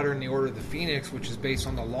 Harry Potter and the Order of the Phoenix, which is based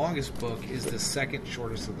on the longest book, is the second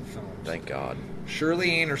shortest of the films. Thank God. Shirley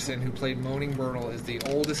Anderson, who played Moaning Myrtle, is the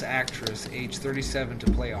oldest actress, age 37, to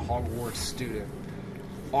play a Hogwarts student.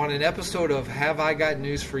 On an episode of Have I Got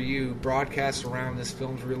News for You, broadcast around this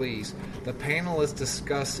film's release, the panelists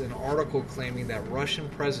discussed an article claiming that Russian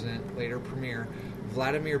President, later Premier,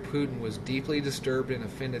 Vladimir Putin was deeply disturbed and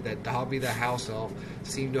offended that Dobby the house elf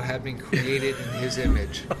seemed to have been created in his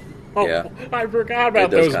image. Oh, Yeah. I forgot It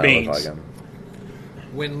about does those kind of beans. look like him.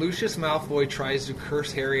 When Lucius Malfoy tries to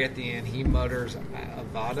curse Harry at the end, he mutters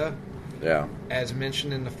Avada. Yeah. As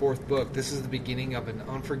mentioned in the fourth book, this is the beginning of an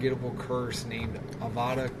unforgettable curse named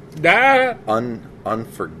Avada. Ah!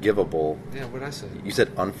 Unforgivable. Yeah, what did I say? You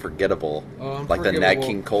said unforgettable. Oh, like the Nat unforgivable.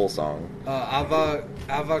 King Cole song. Avada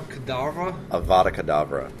Avada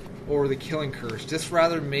Kedavra. or the Killing Curse. This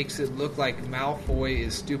rather makes it look like Malfoy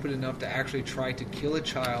is stupid enough to actually try to kill a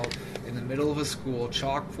child in the middle of a school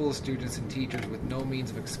chock full of students and teachers with no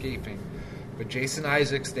means of escaping. But Jason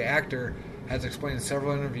Isaacs, the actor, has explained in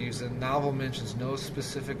several interviews that the novel mentions no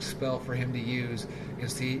specific spell for him to use,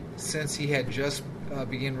 and since he had just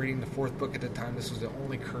began reading the fourth book at the time, this was the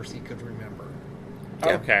only curse he could remember.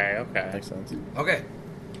 Yeah. Okay. Makes sense. Okay.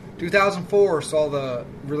 2004 saw the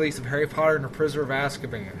release of Harry Potter and the Prisoner of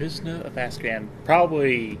Azkaban. Prisoner of Azkaban.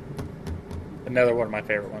 Probably Another one of my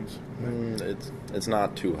favorite ones. It's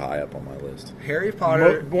not too high up on my list. Harry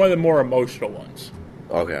Potter. One of the more emotional ones.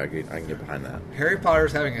 Okay, I can get behind that. Harry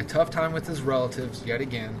Potter's having a tough time with his relatives yet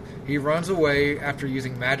again. He runs away after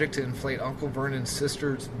using magic to inflate Uncle Vernon's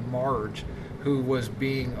sister Marge, who was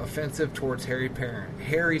being offensive towards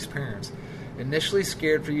Harry's parents. Initially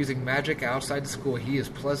scared for using magic outside the school, he is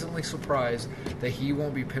pleasantly surprised that he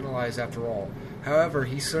won't be penalized after all. However,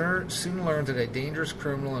 he soon learns that a dangerous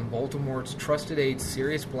criminal in Voldemort's trusted aide,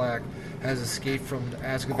 Sirius Black, has escaped from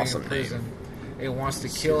Azkaban Awesome prison and wants to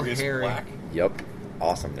kill Sirius Harry. Black? Yep.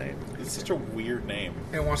 Awesome name. It's such a weird name.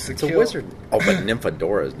 And wants to It's kill a wizard. Oh, but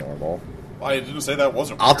Nymphadora is normal. I didn't say that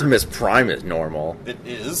wasn't weird. Optimus Prime is normal. It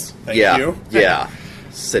is. Thank yeah. you. Yeah.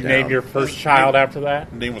 Sit down. Name your first child after that?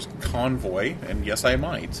 His name was Convoy, and yes, I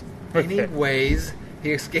might. Anyways,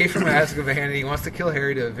 he escaped from Azkaban and he wants to kill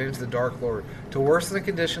Harry to avenge the Dark Lord. To worsen the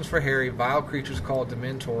conditions for Harry, vile creatures called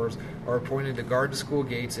Dementors are appointed to guard the school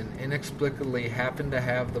gates and inexplicably happen to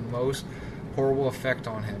have the most horrible effect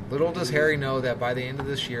on him. Little does Harry know that by the end of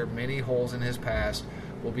this year, many holes in his past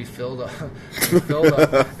will be filled up,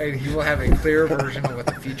 and he will have a clearer version of what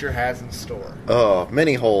the future has in store. Oh,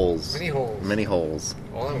 many holes. Many holes. Many holes.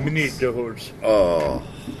 All at Mini once. doors. Oh.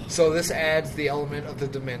 So this adds the element of the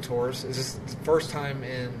Dementors. Is this the first time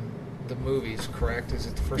in the movies, correct? Is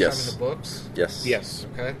it the first Yes. time in the books? Yes. Yes.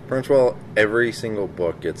 Okay. Pretty well, every single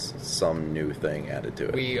book gets some new thing added to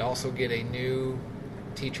it. We also get a new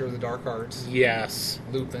teacher of the dark arts, Yes.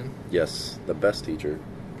 Lupin. Yes, the best teacher.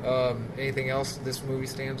 Anything else this movie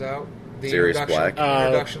stands out? The Sirius introduction, Black.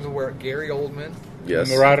 introductions of where Gary Oldman. Yes.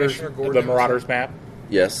 Marauders. Commissioner Gordon The Marauders map.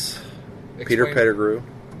 Yes. Peter Explain- Pettigrew.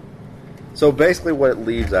 So basically, what it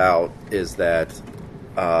leaves out is that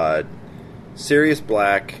Sirius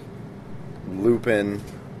Black, Lupin,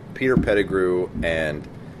 Peter Pettigrew, and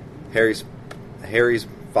Harry's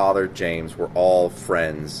father James were all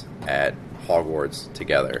friends at Hogwarts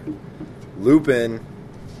together. Lupin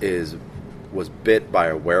was bit by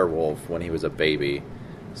a werewolf when he was a baby,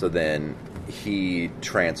 so then he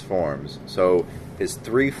transforms. So his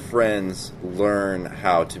three friends learn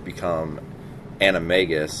how to become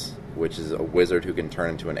Animagus, which is a wizard who can turn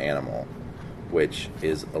into an animal, which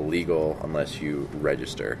is illegal unless you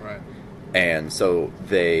register. Right. And so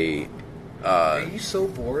they... Are you so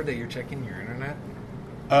bored that you're checking your internet?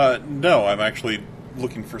 No, I'm actually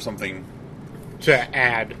looking for something. To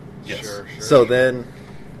add. Yes. Sure. So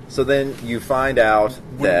then you find out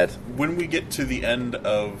that... When we get to the end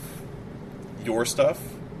of your stuff,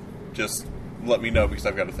 just let me know because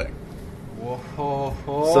I've got a thing. Whoa.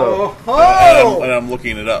 So- And I'm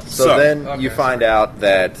looking it up. So then Okay, you find out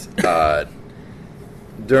that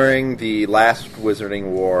during the last Wizarding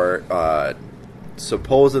War,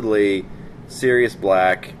 supposedly Sirius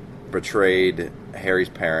Black betrayed Harry's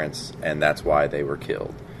parents, and that's why they were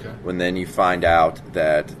killed. Okay. When then you find out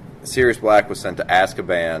that Sirius Black was sent to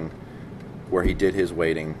Azkaban, where he did his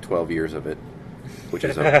waiting, 12 years of it, which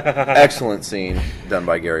is an excellent scene done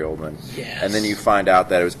by Gary Oldman. Yes. And then you find out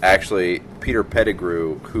that it was actually Peter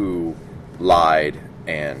Pettigrew who lied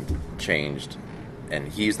and changed, and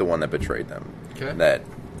he's the one that betrayed them. Okay. That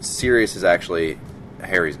Sirius is actually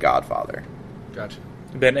Harry's godfather. Gotcha.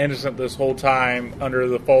 Been innocent this whole time under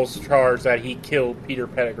the false charge that he killed Peter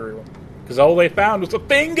Pettigrew. Because all they found was a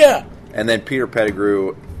finger! And then Peter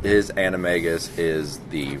Pettigrew, his Animagus, is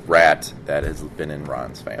the rat that has been in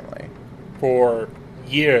Ron's family. For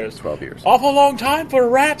years. 12 years. Awful long time for a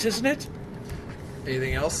rat, isn't it?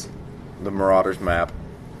 Anything else? The Marauders map,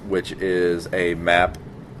 which is a map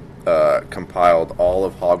compiled all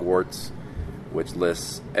of Hogwarts, which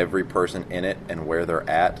lists every person in it and where they're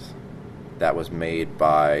at. That was made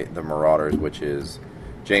by the Marauders, which is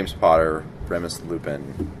James Potter, Remus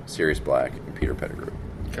Lupin, Sirius Black, and Peter Pettigrew.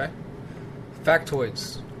 Okay.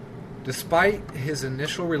 Factoids. Despite his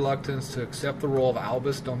initial reluctance to accept the role of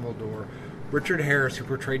Albus Dumbledore, Richard Harris, who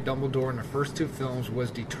portrayed Dumbledore in the first two films, was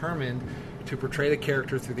determined to portray the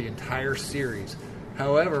character through the entire series.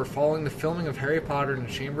 However, following the filming of Harry Potter and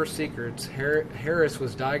the Chamber of Secrets, Harris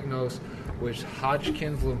was diagnosed with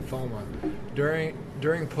Hodgkin's lymphoma.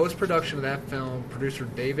 During post-production of that film, producer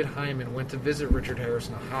David Hyman went to visit Richard Harris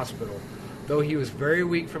in a hospital. Though he was very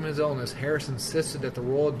weak from his illness, Harris insisted that the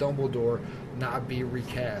role of Dumbledore not be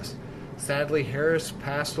recast. Sadly, Harris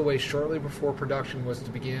passed away shortly before production was to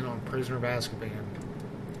begin on Prisoner of Azkaban,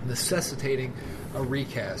 necessitating a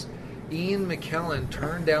recast. Ian McKellen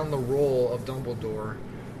turned down the role of Dumbledore,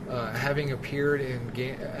 having appeared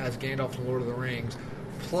as Gandalf in Lord of the Rings.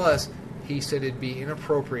 Plus, he said it'd be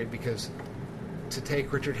inappropriate to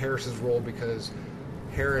take Richard Harris's role because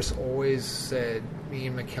Harris always said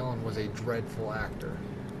Ian McKellen was a dreadful actor.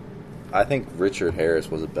 I think Richard Harris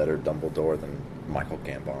was a better Dumbledore than Michael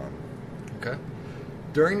Gambon. Okay.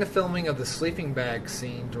 During the filming of the sleeping bag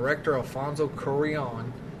scene, director Alfonso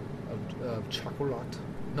Cuarón of Chocolat,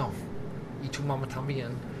 no, Y Tu Mama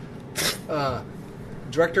Tambien,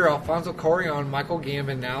 director Alfonso Cuarón, Michael Gambon,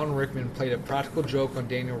 and Alan Rickman played a practical joke on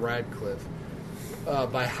Daniel Radcliffe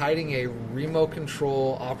by hiding a remote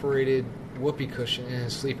control operated whoopee cushion in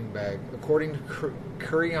his sleeping bag. According to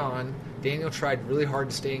Cuarón, Daniel tried really hard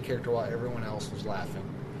to stay in character while everyone else was laughing.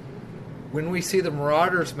 When we see the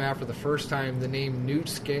Marauders map for the first time, the name Newt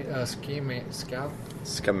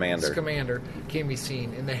Scamander can be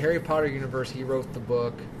seen. In the Harry Potter universe, he wrote the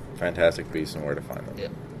book Fantastic Beasts and Where to Find Them. Yeah.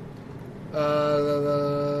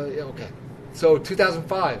 Okay. So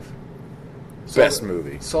 2005. Best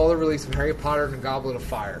movie. Saw the release of Harry Potter and the Goblet of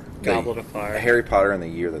Fire. Goblet of Fire. Harry Potter in the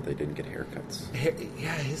year that they didn't get haircuts.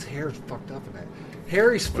 Yeah, his hair is fucked up in that.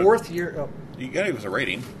 Harry's fourth year. Oh, You gotta give us a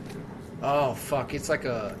rating. oh fuck! It's like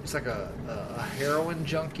a heroin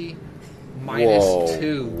junkie Whoa,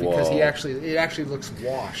 -2 because whoa. it actually looks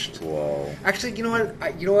washed. Whoa. Actually, you know what?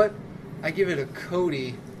 I give it a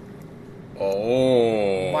Cody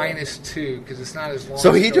Oh. -2 because it's not as long.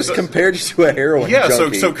 So as he just Cody's. compared you to a heroin Yeah,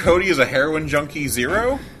 junkie. so Cody is a heroin junkie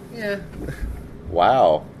 0? Yeah.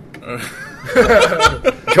 Wow. I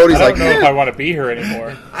Cody's like, don't know if I want to be here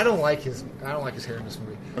anymore. I don't like his hair in this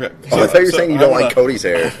movie. Okay. oh, I thought you were saying you I don't wanna- like Cody's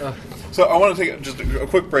hair. So I want to take just a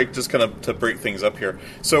quick break, just kind of to break things up here.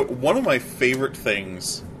 So one of my favorite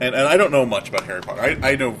things, and I don't know much about Harry Potter.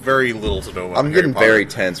 I know very little to know about I'm Harry getting Potter. very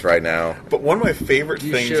tense right now. But one of my favorite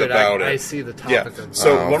You things should. about I it... see the topic Yeah, of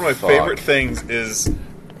so Oh, one of my fuck. favorite things is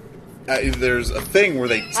there's a thing where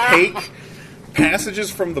they take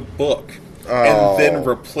passages from the book and then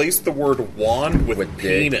replace the word wand with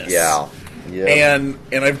dick. penis. Yeah. And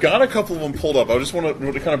I've got a couple of them pulled up. I just want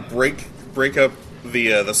to kind of break up the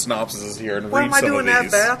synopsises here and Why read am I some doing of that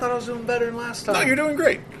these. bad? I thought I was doing better than last time. No, you're doing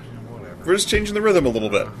great. Whatever. We're just changing the rhythm a little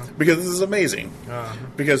bit because this is amazing.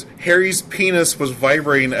 Because Harry's penis was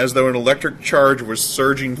vibrating as though an electric charge was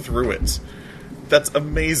surging through it. That's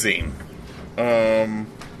amazing.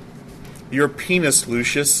 Your penis,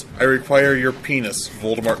 Lucius. I require your penis.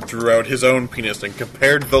 Voldemort drew out his own penis and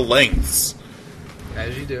compared the lengths.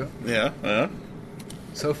 As you do. Yeah.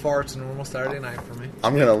 So far, it's a normal Saturday night for me.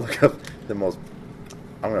 I'm going to look up the most...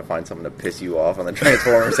 I'm going to find something to piss you off on the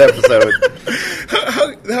Transformers episode.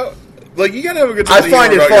 How, like, you gotta have a good time. I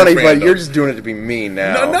find it about funny, your but fandom. you're just doing it to be mean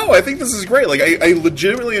now. No, I think this is great. Like, I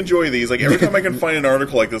legitimately enjoy these. Like, every time I can find an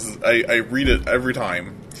article like this, I read it every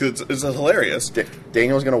time. It's hilarious.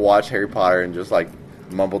 Daniel's going to watch Harry Potter and just, like,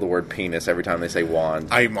 mumble the word penis every time they say wand.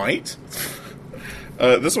 I might.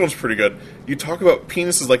 This one's pretty good. You talk about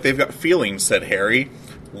penises like they've got feelings, said Harry.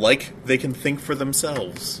 Like they can think for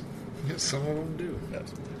themselves. Some of them do.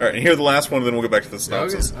 Yes. All right, and here's the last one, then we'll go back to the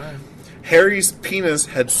synopsis. Okay. All right. Harry's penis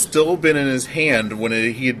had still been in his hand when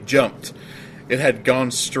he had jumped. It had gone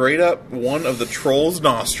straight up one of the troll's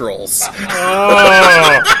nostrils.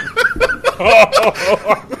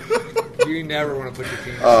 You never want to put your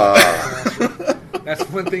penis in. That's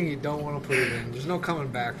one thing you don't want to put it in. There's no coming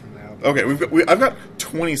back from that. Okay, I've got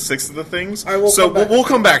 26 of the things, All right, we'll so come back. we'll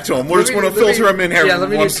come back to them. We're just going to filter them in here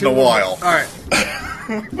once in a while. All right.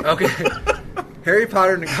 Okay. Harry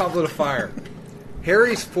Potter and the Goblet of Fire.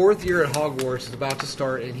 Harry's fourth year at Hogwarts is about to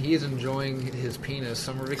start, and he is enjoying his penis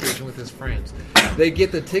summer vacation with his friends. They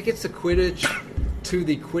get the tickets to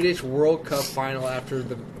the Quidditch World Cup final after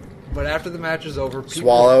the match is over.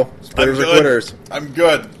 Swallow. I'm Splitters or good. quitters. I'm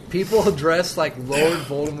good. People dressed like Lord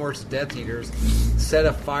Voldemort's Death Eaters set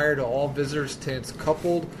a fire to all visitors' tents,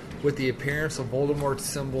 coupled with the appearance of Voldemort's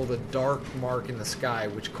symbol, the dark mark in the sky,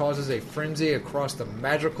 which causes a frenzy across the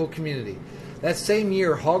magical community. That same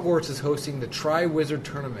year, Hogwarts is hosting the Tri-Wizard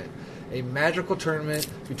Tournament, a magical tournament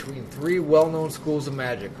between three well-known schools of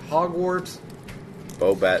magic: Hogwarts,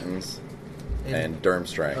 Beauxbatons and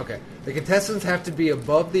Durmstrang. Okay. The contestants have to be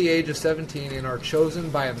above the age of 17 and are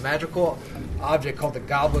chosen by a magical object called the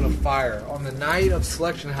Goblet of Fire. On the night of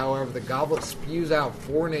selection, however, the goblet spews out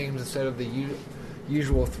 4 names instead of the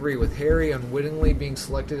usual 3, with Harry unwittingly being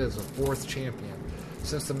selected as the 4th champion.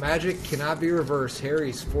 Since the magic cannot be reversed, Harry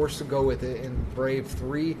is forced to go with it and brave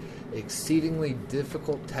 3 exceedingly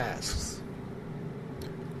difficult tasks.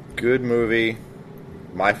 Good movie.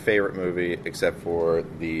 My favorite movie, except for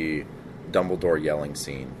the Dumbledore yelling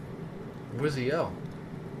scene. What does he yell?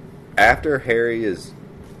 After Harry is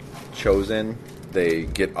chosen, they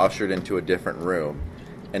get ushered into a different room.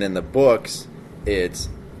 And in the books, it's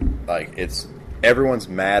everyone's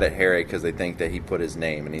mad at Harry because they think that he put his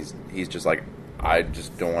name, and he's just like, I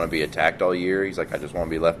just don't want to be attacked all year. He's like, I just want to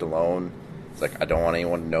be left alone. It's like, I don't want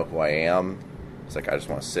anyone to know who I am. It's like, I just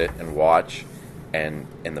want to sit and watch. And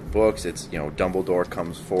in the books, it's, Dumbledore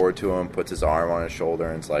comes forward to him, puts his arm on his shoulder,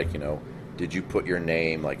 and it's like, did you put your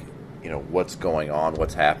name? Like, what's going on?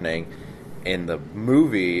 What's happening? In the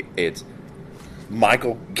movie, it's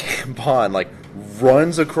Michael Gambon, like,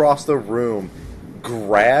 runs across the room,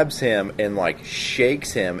 grabs him, and, like,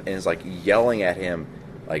 shakes him, and is, like, yelling at him,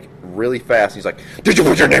 like, really fast. He's like, did you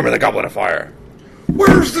put your name in the Goblet of Fire?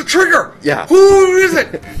 Where's the trigger? Yeah. Who is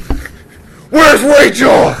it? Where's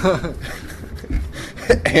Rachel?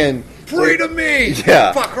 And Pray to me.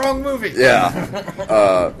 Yeah. Fuck, wrong movie.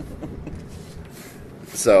 yeah.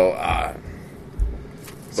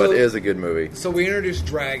 But it is a good movie. So we introduced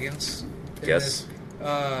dragons. in Yes. this,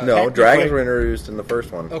 No, dragons were introduced in the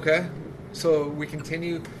first one. Okay. So we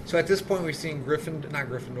continue. So at this point, we've seen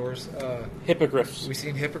Hippogriffs. we've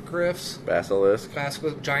seen hippogriffs, Basilisk,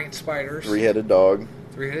 giant spiders, three-headed dog,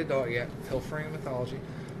 three-headed dog. Yeah, pilfering mythology.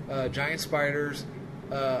 Giant spiders,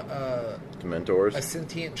 Dementors, a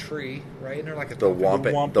sentient tree, right? And they're like a the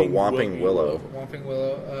Whomping Willow. Whomping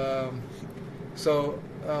Willow.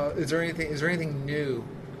 Is there anything new?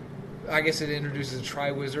 I guess it introduces a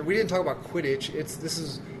Triwizard. We didn't talk about Quidditch.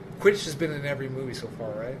 Quidditch has been in every movie so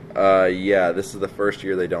far, right? Yeah, this is the first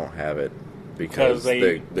year they don't have it because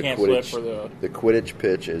they the cancel it Quidditch for the Quidditch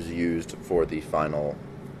pitch is used for the final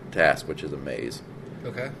task, which is a maze.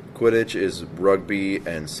 Okay. Quidditch is rugby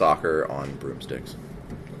and soccer on broomsticks.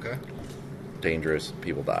 Okay. Dangerous.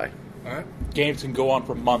 People die. All right. Games can go on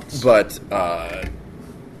for months. But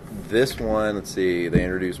this one, let's see, they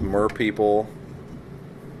introduced merpeople,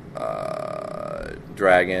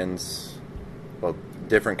 dragons, well,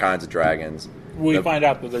 different kinds of dragons. We find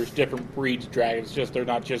out that there's different breeds of dragons, just they're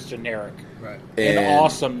not just generic. Right. And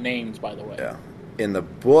awesome names, by the way. Yeah. In the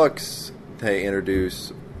books, they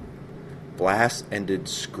introduce blast-ended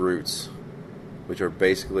scroots, which are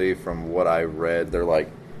basically, from what I read, they're like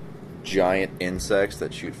giant insects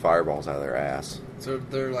that shoot fireballs out of their ass. So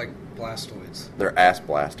they're like blastoids. They're ass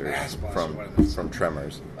blasters, Ass blasters, from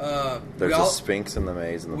Tremors. We There's a sphinx in the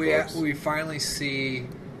maze in the books. We finally see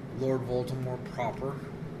Lord Voldemort proper,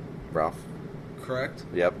 Ralph. correct?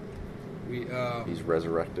 Yep. We He's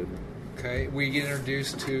resurrected. okay. We get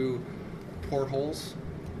introduced to portholes,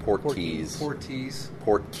 Port keys. port keys.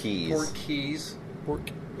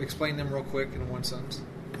 Explain them real quick in one sentence.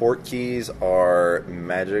 Port keys are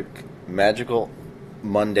magical,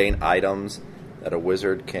 mundane items that a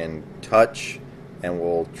wizard can touch and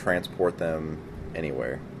will transport them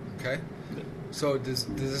anywhere. Okay. So does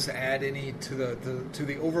this add any to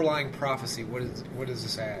the overlying prophecy? What does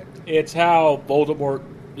this add? It's how Voldemort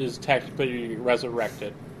is technically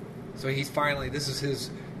resurrected. So he's finally this is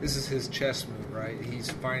his chess move, right? He's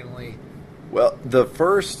finally Well, the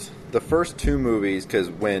first two movies, because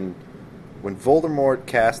when Voldemort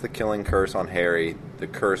cast the killing curse on Harry, the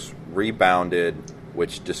curse rebounded,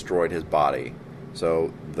 which destroyed his body.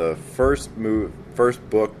 So the first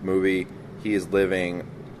book movie, he is living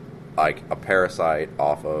like a parasite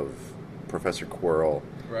off of Professor Quirrell,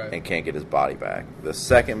 right, and can't get his body back. The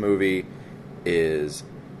second movie is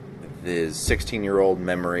his 16-year-old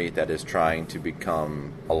memory that is trying to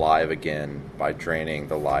become alive again by draining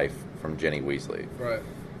the life from Ginny Weasley. right.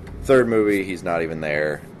 Third movie, he's not even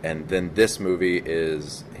there. And then this movie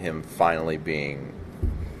is him finally being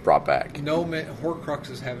brought back. No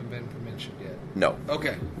Horcruxes haven't been mentioned yet. No.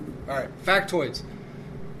 Okay. All right. Factoids.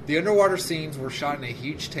 The underwater scenes were shot in a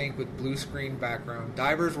huge tank with blue screen background.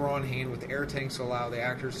 Divers were on hand with air tanks to allow the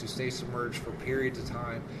actors to stay submerged for periods of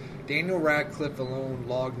time. Daniel Radcliffe alone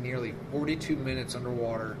logged nearly 42 minutes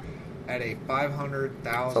underwater at a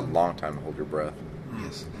 500,000... It's a long time to hold your breath.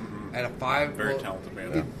 Yes. Mm-hmm. At a Very talented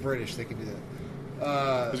man. Yeah. British, they can do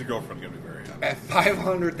that. His girlfriend's going to be very happy. At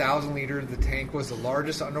 500,000 liters, the tank was the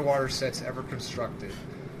largest underwater sets ever constructed.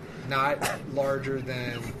 Not larger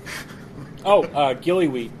than... Oh,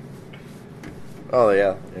 Gillyweed. Oh,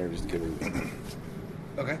 yeah. You're just kidding.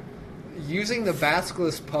 Okay. Using the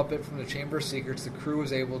basilisk puppet from the Chamber of Secrets, the crew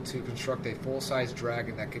was able to construct a full-size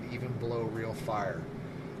dragon that could even blow real fire.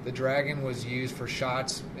 The dragon was used for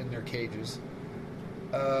shots in their cages.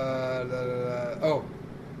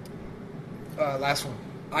 Last one.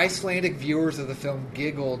 Icelandic viewers of the film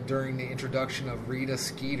giggled during the introduction of Rita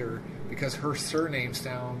Skeeter because her surname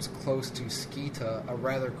sounds close to Skeeta, a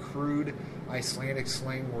rather crude Icelandic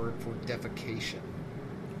slang word for defecation.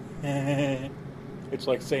 It's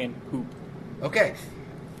like saying poop. Okay.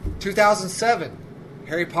 2007.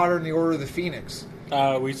 Harry Potter and the Order of the Phoenix.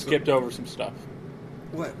 We skipped over some stuff.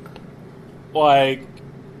 What? Like,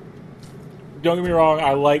 don't get me wrong,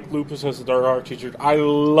 I like Lupus as the Dark Art teacher. I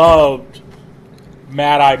loved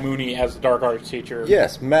Mad Eye Mooney as the dark arts teacher.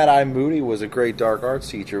 Yes, Mad Eye Moody was a great dark arts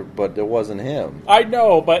teacher, but it wasn't him. I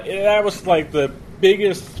know, but that was like the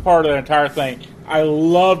biggest part of the entire thing. I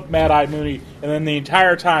loved Mad Eye Mooney, and then the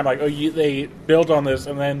entire time, like, they built on this,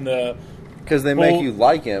 and then Because they make you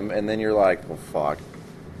like him, and then you're like, well, fuck.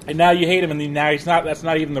 and now you hate him, and then now he's not. That's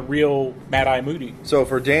not even the real Mad Eye Moody. So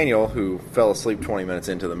for Daniel, who fell asleep 20 minutes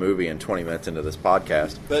into the movie and 20 minutes into this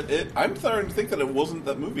podcast, I'm starting to think that it wasn't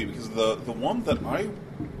that movie because the one that I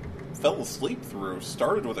fell asleep through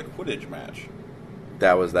started with a Quidditch match.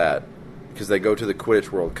 that was that. Because they go to the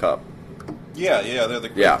Quidditch World Cup. Yeah, they're the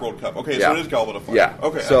Quidditch Yeah. World Cup. Okay, Yeah. so it is Goblet of Fire. Yeah.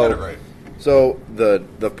 Okay, So- I had it right. So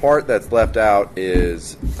the part that's left out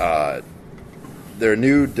is their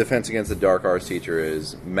new Defense Against the Dark Arts teacher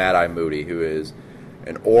is Mad Eye Moody, who is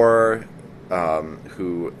an Auror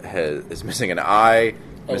who is missing an eye,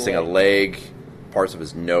 missing a leg, parts of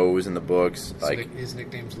his nose in the books. Like, His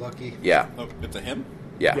nickname's Lucky. yeah, Oh, it's a him?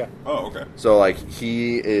 Yeah. Oh, okay. So like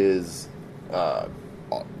he is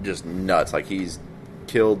just nuts. Like he's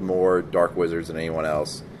killed more dark wizards than anyone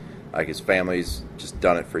else. Like his family's just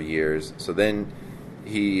done it for years. So then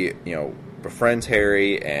he, befriends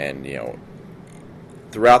Harry, and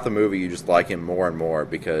throughout the movie you just like him more and more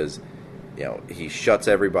because he shuts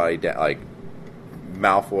everybody down. Like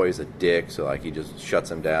Malfoy's a dick, so like he just shuts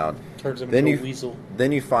him down. Turns him Then into you a weasel.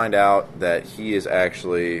 Then you find out that he is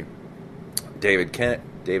actually David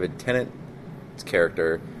Tennant's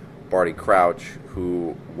character, Barty Crouch,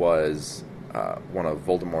 who was one of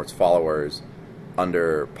Voldemort's followers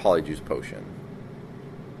under Polyjuice Potion.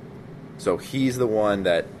 So he's the one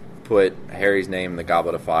that put Harry's name in the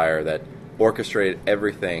Goblet of Fire, that orchestrated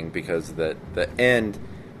everything, because the end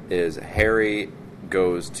is Harry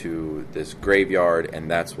goes to this graveyard, and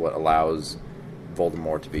that's what allows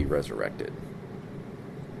Voldemort to be resurrected.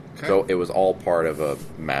 Okay. So it was all part of a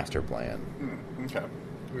master plan. Okay. Are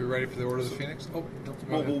we ready for the Order of the Phoenix? Oh, no, go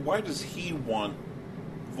Well, ahead. why does he want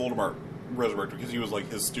Voldemort resurrected? Because he was like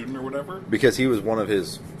his student or whatever? Because he was one of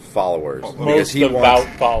his followers. Oh, Because Most he devout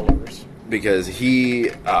wants, followers. because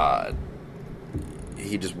he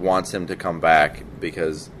just wants him to come back,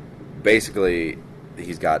 because basically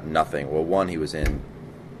he's got nothing. Well, one, he was in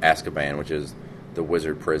Azkaban, which is the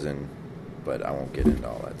wizard prison, but I won't get into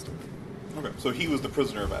all that stuff. Okay, so he was the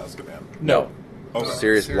prisoner of Azkaban. No. Okay.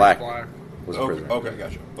 Sirius Black was a Okay, prisoner. okay,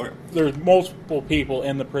 gotcha. Okay. There's multiple people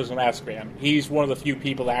in the prison of Azkaban. He's one of the few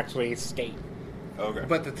people that actually escape. Okay.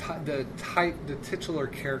 But the titular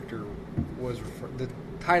character the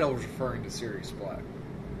title was referring to Sirius Black.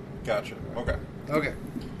 Gotcha. Okay. Okay.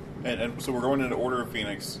 And so we're going into Order of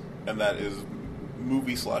Phoenix, and that is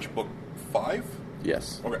movie/book 5?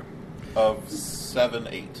 Yes. Okay. Of 7,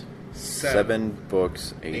 8. 7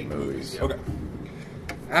 books, 8 8 movies. Okay.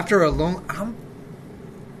 After a long,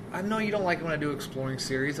 I know you don't like when I do exploring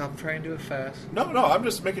series. I'm trying to do it fast. No, I'm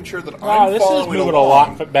just making sure that Oh, I'm this is following moving a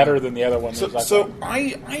along. lot better than the other ones. So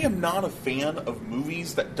I am not a fan of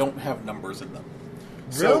movies that don't have numbers in them.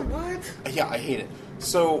 Really? What? Yeah, I hate it.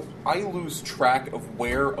 So I lose track of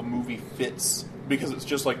where a movie fits because it's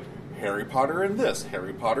just like Harry Potter and this,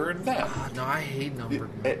 Harry Potter and that. No, I hate numbered.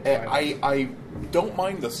 I don't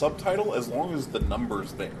mind the subtitle as long as the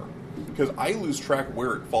number's there, because I lose track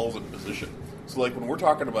where it falls in position. So like when we're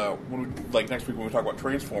talking about like next week when we talk about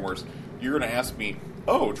Transformers, you're going to ask me,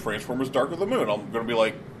 "Oh, Transformers: Dark of the Moon." I'm going to be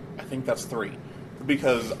like, "I think that's 3."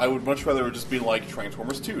 Because I would much rather it just be like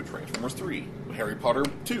Transformers 2, Transformers 3, Harry Potter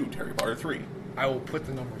 2, Harry Potter 3. I will put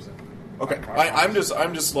the numbers in. Okay, I'm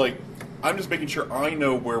just making sure I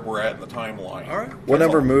know where we're at in the timeline. All right. What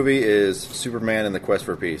number movie is Superman and the Quest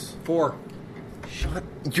for Peace? 4. Shut.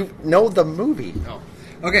 You know the movie. Oh.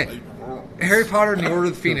 Okay. Harry Potter and the Order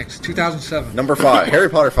of the Phoenix, 2007. Number 5. Harry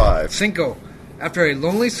Potter 5. Cinco. After a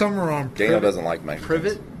lonely summer on Daniel doesn't like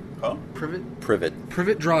Mexicans. Huh?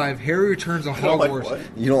 Privet Drive, Harry returns to I don't like Hogwarts. what?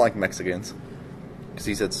 You don't like Mexicans? Because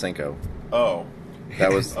he said Cinco. Oh,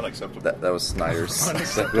 That was unacceptable. That was Snyder's.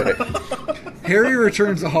 Harry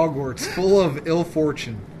returns to Hogwarts, full of ill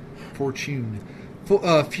fortune.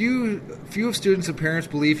 Few of students and parents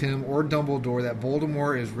believe him or Dumbledore that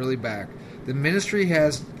Voldemort is really back. The Ministry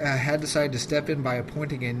has had decided to step in by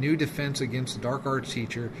appointing a new defense against the dark arts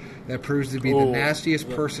teacher that proves to be the nastiest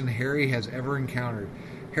person Harry has ever encountered.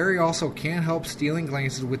 Harry also can't help stealing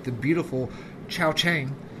glances with the beautiful Cho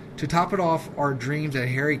Chang. To top it off are dreams that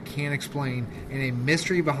Harry can't explain and a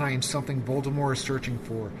mystery behind something Voldemort is searching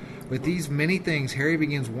for. With these many things, Harry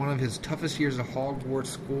begins one of his toughest years at Hogwarts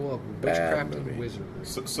School of Witchcraft and Wizardry.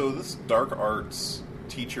 So this dark arts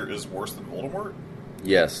teacher is worse than Voldemort?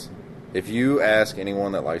 Yes. If you ask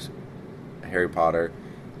anyone that likes Harry Potter,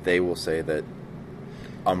 they will say that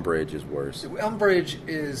Umbridge is worse. Umbridge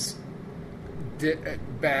is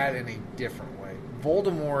bad in a different way.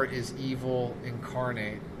 Voldemort is evil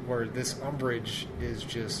incarnate, where this Umbridge is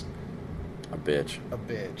just A bitch. a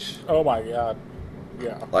bitch. Oh my god.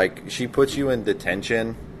 Yeah. Like, she puts you in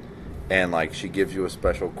detention, and, like, she gives you a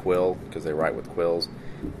special quill, because they write with quills,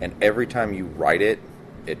 and every time you write it,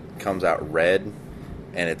 it comes out red,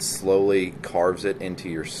 and it slowly carves it into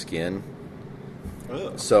your skin.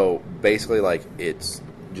 Ugh. So, basically, like, it's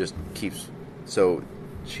just keeps... So,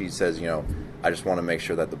 she says, you know, I just want to make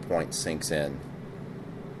sure that the point sinks in.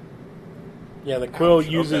 Yeah, the quill Ouch,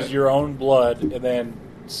 uses okay. your own blood and then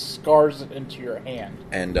scars it into your hand.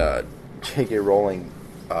 And J.K. Rowling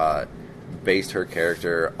based her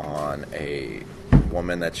character on a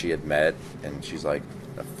woman that she had met, and she's like,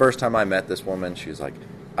 the first time I met this woman, she was like,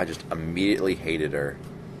 I just immediately hated her,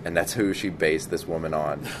 and that's who she based this woman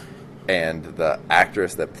on. And the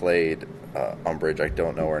actress that played Umbridge, I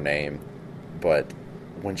don't know her name, but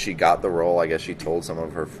when she got the role, I guess she told some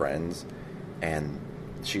of her friends, and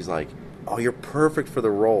she's like, oh, you're perfect for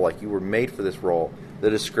the role, like, you were made for this role. The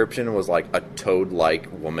description was like a toad-like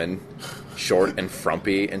woman, short and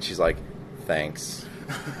frumpy, and she's like, thanks.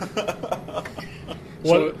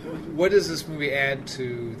 So, what does this movie add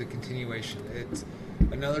to the continuation? It's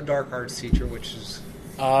another dark arts teacher, which is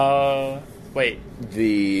Wait.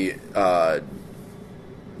 The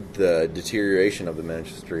deterioration of the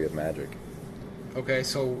Ministry of Magic. okay.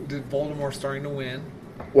 So, did Voldemort starting to win?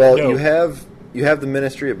 Well, No. you have the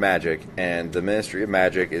Ministry of Magic, and the Ministry of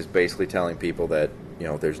Magic is basically telling people that, you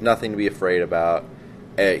know, there's nothing to be afraid about.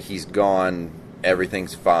 He's gone.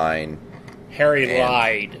 Everything's fine. Harry And-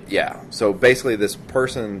 lied. Yeah. So basically, this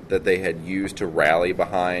person that they had used to rally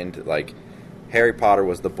behind, like, Harry Potter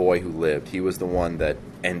was the boy who lived. He was the one that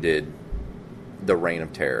ended the Reign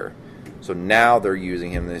of Terror. So now they're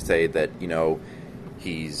using him to say that, you know,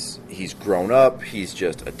 he's grown up. He's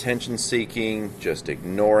just attention seeking. Just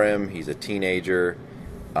ignore him. He's a teenager.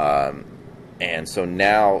 And so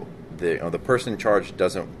now the person in charge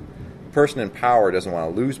person in power doesn't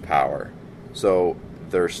want to lose power. So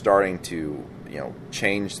they're starting to, you know,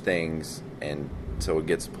 change things, and so it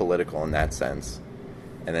gets political in that sense.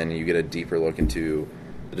 And then you get a deeper look into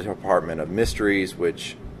the Department of Mysteries,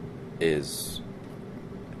 which it's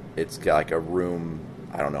got like a room,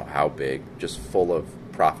 I don't know how big, just full of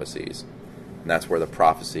prophecies. And that's where the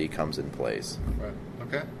prophecy comes in place. Right.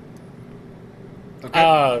 Okay.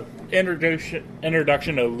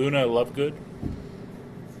 Introduction to Luna Lovegood.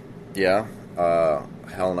 Yeah,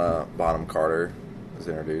 Helena Bonham Carter was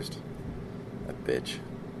introduced. That bitch.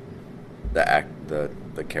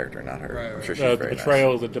 The character, not her. Right, I'm right. sure she's The very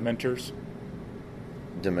betrayal of the Dementors. nice.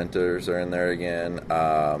 Dementors are in there again.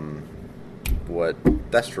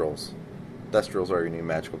 Thestrals. Thestrals are your new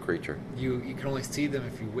magical creature. You can only see them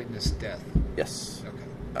if you witness death. Yes.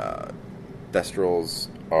 Okay. Thestrals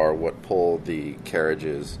are what pull the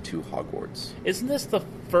carriages to Hogwarts. Isn't this the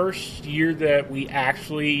first year that we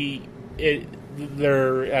actually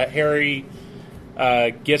Harry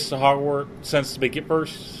gets to Hogwarts since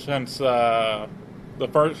the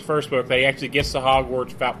first book? They actually gets to Hogwarts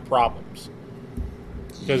without problems.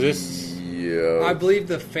 Because this, Yeah. I believe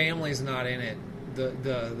the family's not in it.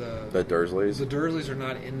 The Dursleys? The Dursleys are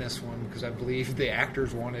not in this one because I believe the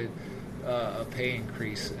actors wanted a pay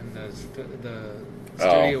increase, and the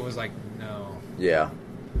studio was like, no. Yeah.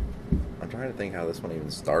 I'm trying to think how this one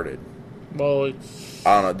even started. well, it's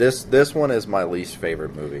I don't know. This one is my least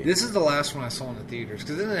favorite movie. This is the last one I saw in the theaters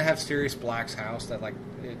because didn't it have Sirius Black's house that like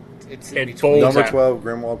it's in It between. folds Number out. 12,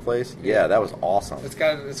 Grimwald Place. Yeah, that was awesome. It's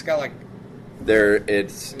got like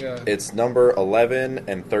It's number 11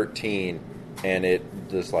 and 13, and it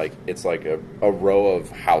just like it's like a row of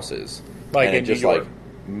houses, Like and in it just New York. like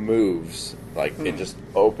moves, like it just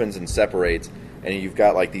opens and separates, and you've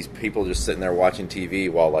got like these people just sitting there watching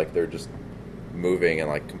TV while like they're just moving and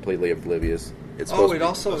like completely oblivious. It's supposed it to be,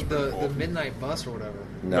 also that's pretty the cool. Midnight Bus or whatever.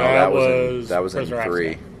 no, That that was in Prisoner of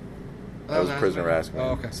 3. Azkaban. That was Oh, Prisoner of Azkaban. Oh,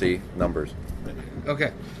 okay. See, numbers.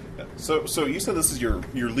 Okay. So you said this is your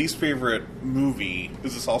least favorite movie.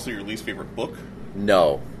 Is this also your least favorite book?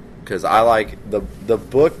 No, because I like the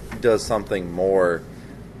book does something more.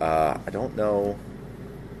 I don't know.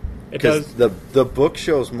 it Because does. the book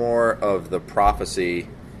shows more of the prophecy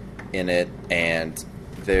in it, and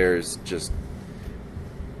there's just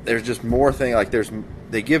more thing. Like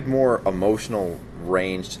they give more emotional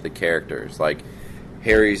range to the characters. Like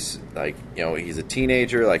Harry's like, you know, he's a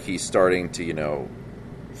teenager. Like he's starting to, you know,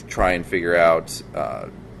 try and figure out.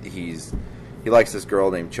 He likes this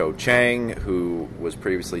girl named Cho Chang, who was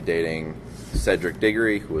previously dating Cedric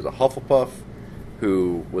Diggory, who was a Hufflepuff,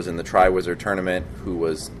 who was in the Triwizard Tournament, who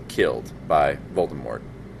was killed by Voldemort.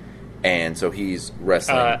 And so he's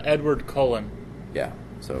wrestling. Edward Cullen. Yeah,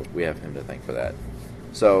 so we have him to thank for that.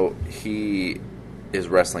 So he is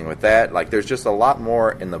wrestling with that. Like, there's just a lot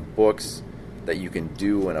more in the books that you can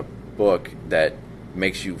do in a book that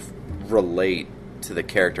makes you relate to the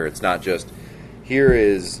character. It's not just,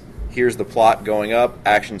 here's the plot going up,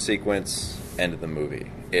 action sequence, end of the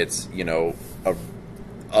movie. It's,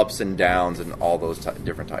 ups and downs and all those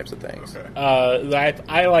different types of things. Okay.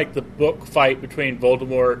 I like the book fight between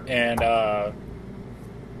Voldemort and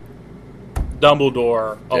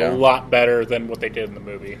Dumbledore a lot better than what they did in the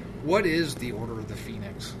movie. What is the Order of the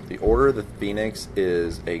Phoenix? The Order of the Phoenix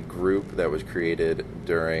is a group that was created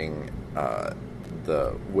during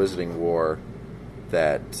the Wizarding War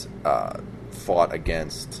that fought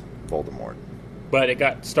against Voldemort. But it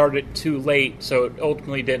got started too late, so it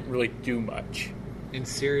ultimately didn't really do much. And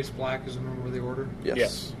Sirius Black is a member of the Order?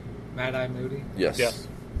 Yes. Mad-Eye Moody? Yes. Yes.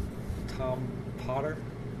 Tom Potter?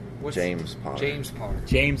 James Potter. James Potter.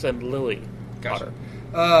 James and Lily Gotcha.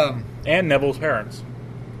 Potter. And Neville's parents.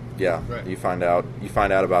 Yeah. Right. You find out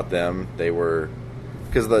about them. They were,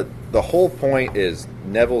 because the whole point is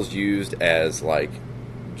Neville's used as like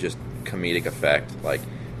just comedic effect. Like,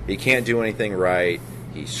 he can't do anything right.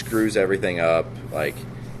 He screws everything up. Like,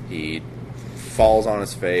 he falls on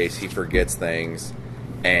his face. He forgets things.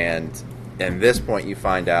 And at this point, you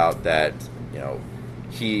find out that,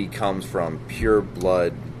 he comes from pure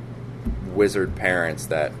blood wizard parents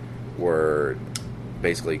that were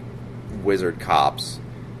basically wizard cops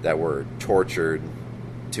that were tortured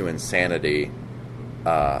to insanity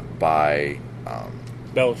by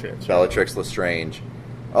Bellatrix Lestrange.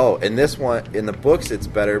 Oh, in this one, in the books, it's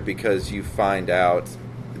better because you find out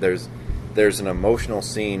there's an emotional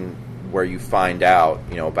scene where you find out,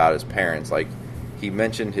 about his parents. Like, he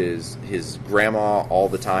mentioned his grandma all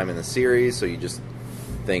the time in the series, so you just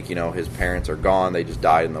think, his parents are gone. They just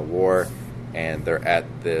died in the war, and they're at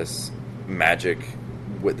this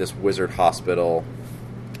this wizard hospital,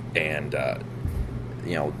 and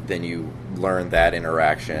then you learn that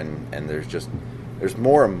interaction, and there's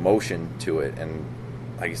more emotion to it. And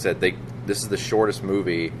like I said, this is the shortest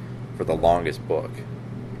movie for the longest book,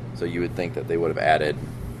 so you would think that they would have added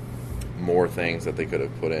more things that they could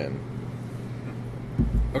have put in.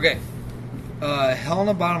 Okay.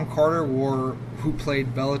 Helena Bonham Carter, who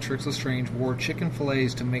played Bellatrix Lestrange, wore chicken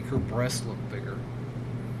fillets to make her breasts look bigger.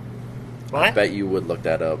 What? I bet you would look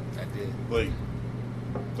that up. I did.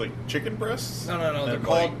 Like chicken breasts? No.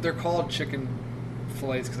 And They're called chicken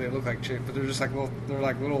fillets because they look like chicken, but they're just like little. They're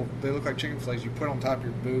like little. They look like chicken fillets. You put on top of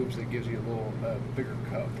your boobs. It gives you a little bigger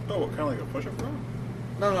cup. Oh, kind of like a push-up bra?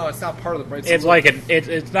 No, it's not part of the bread. It's like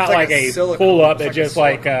it's not like a silicone- pull up. it's It's like a just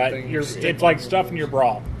like silicone thing you stick it's on like your stuff in your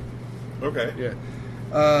bra. Okay. Yeah.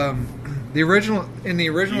 The original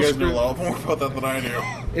You guys know a script, lot more about that than I do.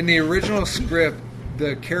 in the original script,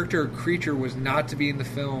 the character Creature was not to be in the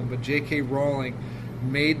film, but J.K. Rowling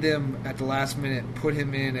made them at the last minute put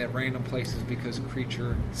him in at random places because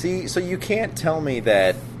Creature. See, so you can't tell me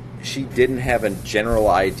that she didn't have a general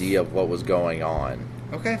idea of what was going on.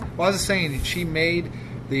 Okay. Well, I was just saying she made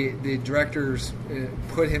the directors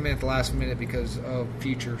put him in at the last minute because of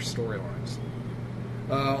future storylines.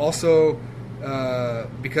 Also,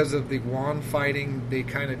 because of the wand fighting, they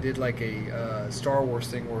kind of did like a Star Wars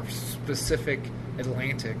thing where specific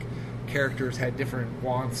Atlantic characters had different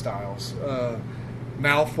wand styles.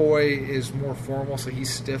 Malfoy is more formal, so he's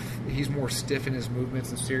stiff. He's more stiff in his movements,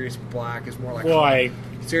 and Sirius Black is more like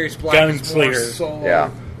Sirius Black is more Gunslinger. Solo, Yeah.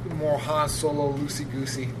 more Han Solo, loosey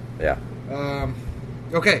goosey. Yeah.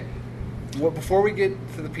 Okay. Well, before we get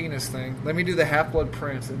to the penis thing, let me do the Half-Blood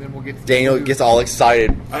Prince, and then we'll get to Daniel gets all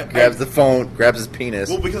excited, I- grabs the phone, grabs his penis.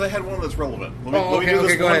 Well, because I had one that's relevant. Let me okay, do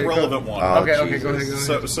this go one ahead, go. relevant one. Oh, Okay, Jesus.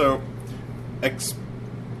 go ahead. So,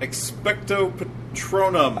 Expecto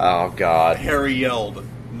Patronum, Oh, God. Harry yelled.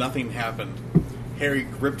 Nothing happened. Harry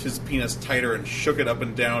gripped his penis tighter and shook it up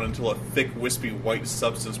and down until a thick, wispy white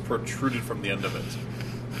substance protruded from the end of it.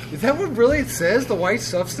 Is that what really it says? The white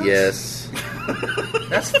substance? Yes.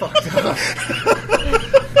 That's fucked up.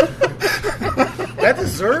 That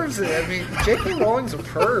deserves it. I mean, J.K. Rowling's a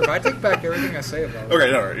perv. I take back everything I say about her.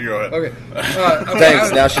 Okay, all right, you go ahead. Okay.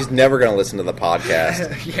 Thanks. Now she's never going to listen to the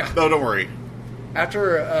podcast. Yeah. No, don't worry.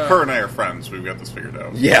 After Her and I are friends. We've got this figured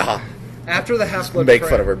out. Yeah. after the Half-Blood Make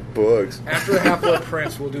Prince, fun of her books. after the Half-Blood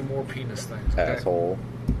Prince, we'll do more penis things. Okay? Asshole.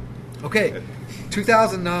 Okay,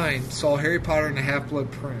 2009 saw Harry Potter and the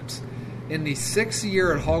Half-Blood Prince. In the 6th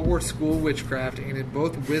year at Hogwarts School of Witchcraft and in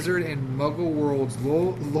both Wizard and Muggle worlds,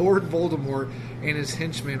 Lord Voldemort and his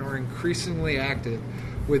henchmen are increasingly active.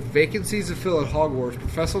 With vacancies to fill at Hogwarts,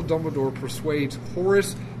 Professor Dumbledore persuades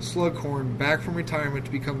Horace Slughorn back from retirement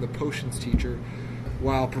to become the potions teacher,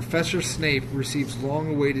 while Professor Snape receives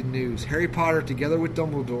long-awaited news. Harry Potter, together with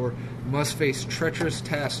Dumbledore, must face treacherous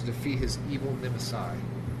tasks to defeat his evil nemesis.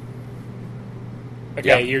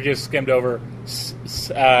 Okay, Yep. you're just skimmed over.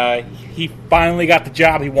 He finally got the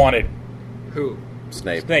job he wanted. Who?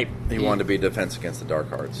 Snape. Snape. He wanted to be Defense Against the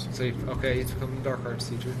Dark Arts. So, he's become the Dark Arts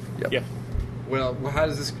teacher. Yep. Yeah. Well, how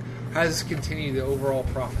does this continue the overall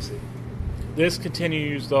prophecy? This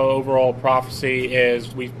continues the overall prophecy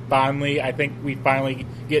as we finally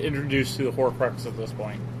get introduced to the Horcrux at this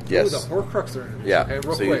point. Yes. Ooh, the Horcrux are introduced. Yeah,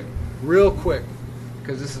 Okay, so real quick,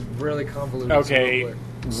 because this is really convoluted. Okay. So real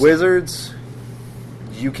quick. Wizards,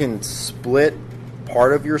 you can split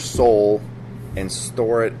part of your soul and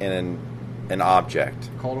store it in an object.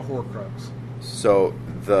 Called a Horcrux. So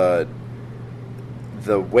the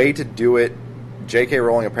way to do it, J.K.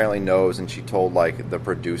 Rowling apparently knows, and she told like the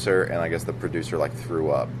producer, and I guess the producer like threw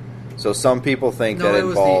up. So some people think No, that it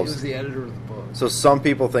involves. was the editor of the book. So some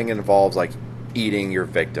people think it involves like eating your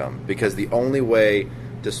victim, because the only way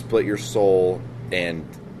to split your soul and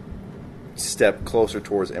step closer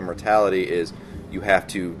towards immortality is you have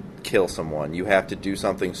to kill someone. You have to do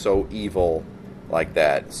something so evil like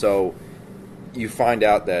that. So you find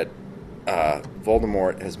out that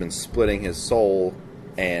Voldemort has been splitting his soul,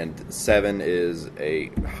 and 7 is a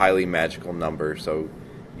highly magical number. So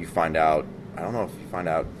you find out, I don't know if you find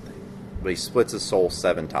out, but he splits his soul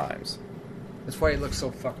 7 times. That's why he looks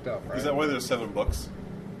so fucked up, right? Is that why there's 7 books?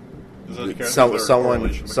 Is that is there a Someone,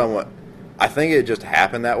 correlation between- I think it just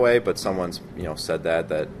happened that way, but someone's said that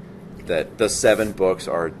the 7 books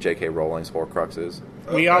are J.K. Rowling's Horcruxes.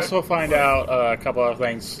 We Okay. also find out a couple of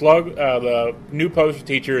things. The new potion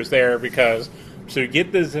teacher is there because to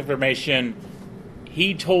get this information,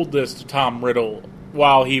 he told this to Tom Riddle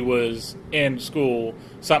while he was in school,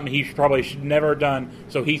 something he probably should never have done.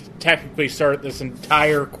 So he technically started this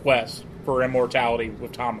entire quest for immortality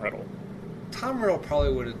with Tom Riddle. Tom Riddle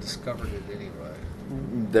probably would have discovered it anyway.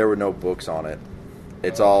 There were no books on it.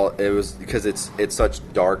 It was because it's such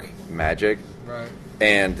dark magic, Right.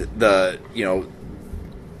 and the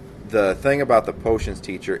thing about the potions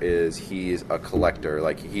teacher is he's a collector.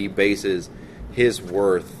 Like, he bases his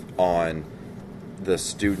worth on the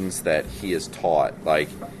students that he has taught. Like,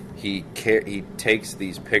 he takes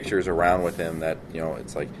these pictures around with him that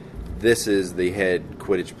it's like, this is the head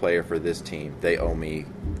Quidditch player for this team. They owe me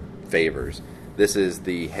favors. This is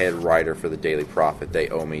the head writer for the Daily Prophet. They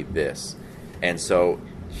owe me this. And so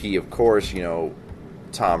he, of course,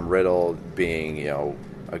 Tom Riddle being,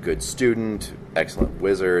 a good student, excellent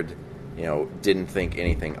wizard, didn't think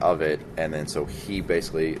anything of it. And then so he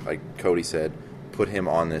basically, like Cody said, put him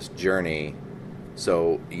on this journey.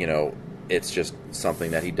 So, it's just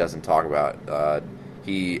something that he doesn't talk about.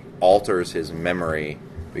 He alters his memory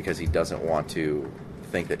because he doesn't want to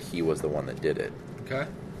think that he was the one that did it. Okay.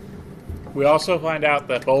 We also find out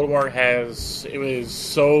that Voldemort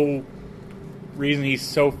reason he's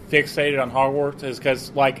so fixated on Hogwarts is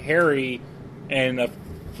because, like Harry, in a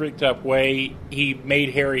freaked up way, he made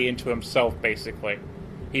Harry into himself, basically.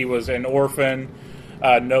 He was an orphan.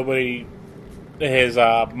 His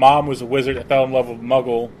mom was a wizard that fell in love with a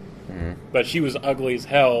Muggle, but she was ugly as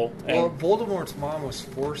hell. Well, And Voldemort's mom was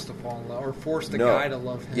forced to fall in love, or forced the No. guy to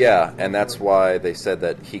love him. Yeah, and that's why they said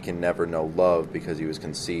that he can never know love, because he was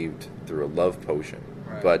conceived through a love potion.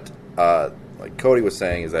 Right. But like Cody was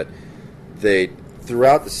saying, is that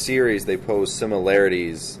throughout the series they pose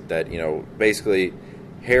similarities that basically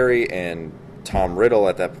Harry and Tom Riddle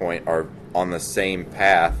at that point are on the same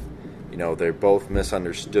path. They're both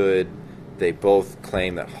misunderstood. They both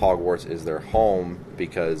claim that Hogwarts is their home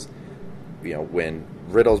because when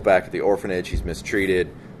Riddle's back at the orphanage, he's mistreated.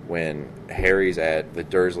 When Harry's at the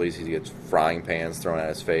Dursleys, he gets frying pans thrown at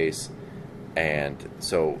his face. And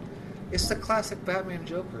so... It's the classic Batman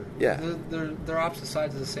Joker. Yeah. They're opposite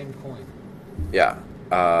sides of the same coin. Yeah.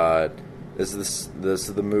 This is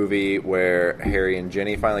the movie where Harry and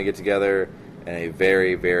Ginny finally get together, and a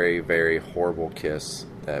very, very, very horrible kiss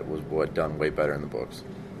that was done way better in the books.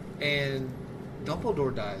 And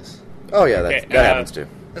Dumbledore dies. Oh, yeah, Okay, that happens too.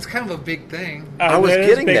 That's kind of a big thing. I was that is a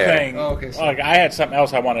getting big there. thing. Oh, okay, sorry. Like, I had something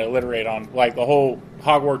else I wanted to alliterate on. Like, the whole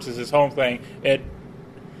Hogwarts is his home thing.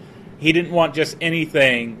 He didn't want just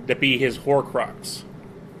anything to be his Horcrux.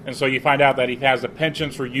 And so you find out that he has a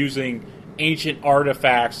penchant for using ancient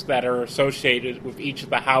artifacts that are associated with each of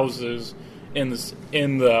the houses in I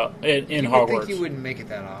Hogwarts. think he wouldn't make it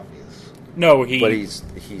that obvious. No, But he's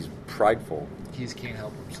prideful. He just can't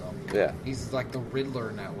help himself. Yeah. He's like the Riddler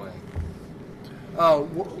in that way.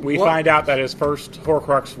 We find out that his first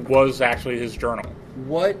Horcrux was actually his journal.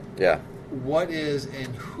 What Yeah, is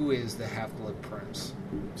and who is the Half-Blood Prince?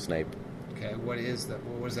 Snape. Okay, what is that?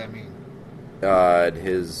 What does that mean?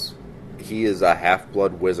 He is a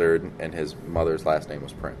half-blood wizard, and his mother's last name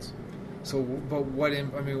was Prince. So, but what? I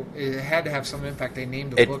mean, it had to have some impact. They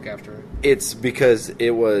named the book after it. It's because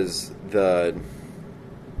it was the.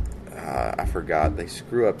 I forgot. They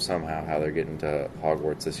screw up somehow how they're getting to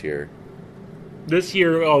Hogwarts this year. This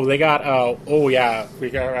year, they got. We got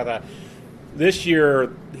about that. This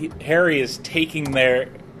year, Harry is taking their.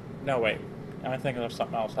 No, wait. I'm thinking of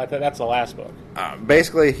something else. That's the last book.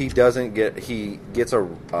 Basically, he gets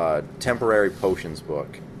a temporary potions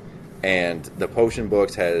book, and the potion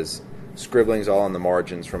books has scribblings all on the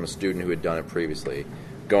margins from a student who had done it previously,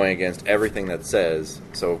 going against everything that says.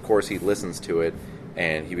 So of course he listens to it,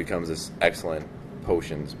 and he becomes this excellent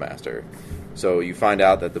potions master. So you find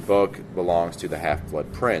out that the book belongs to the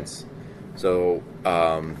Half-Blood Prince. So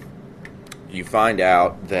you find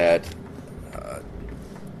out that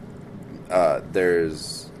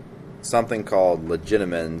there's something called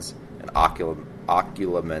legitimens and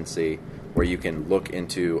occlumency, where you can look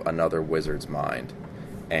into another wizard's mind.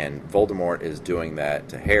 And Voldemort is doing that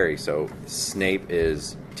to Harry, so Snape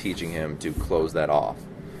is teaching him to close that off.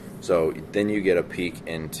 So then you get a peek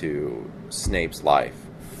into Snape's life.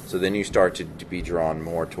 So then you start to be drawn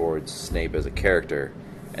more towards Snape as a character,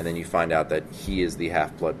 and then you find out that he is the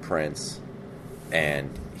Half-Blood Prince, and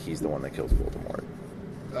he's the one that kills Voldemort.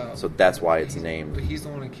 So that's why it's named But he's the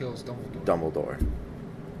one that kills Dumbledore. Dumbledore.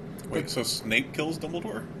 Wait, so Snape kills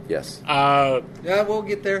Dumbledore? Yes. Yeah, we'll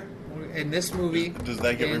get there. In this movie... Does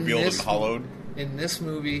that get revealed in Hollowed? In this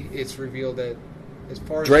movie, it's revealed that as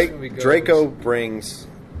far as this movie goes... Draco brings...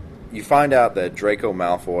 You find out that Draco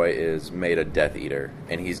Malfoy is made a Death Eater,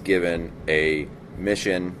 and he's given a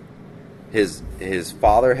mission. His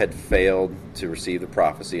father had failed to receive the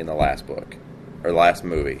prophecy in the last book, or last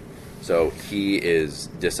movie, so he is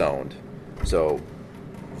disowned. So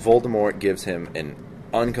Voldemort gives him an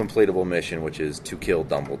uncompletable mission, which is to kill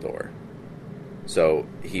Dumbledore. So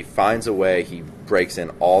he finds a way, he breaks in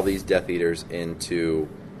all these Death Eaters into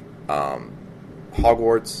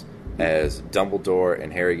Hogwarts, as Dumbledore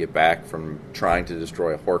and Harry get back from trying to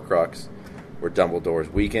destroy a Horcrux, where Dumbledore is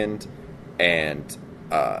weakened, and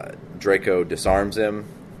Draco disarms him,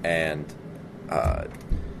 and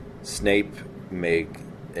Snape made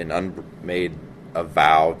a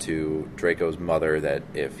vow to Draco's mother that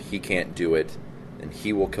if he can't do it, then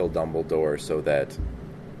he will kill Dumbledore so that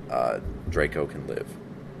Draco can live.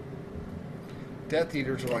 Death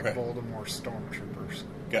Eaters are like Okay. Voldemort stormtroopers.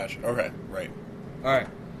 Gotcha. Okay, right. All right.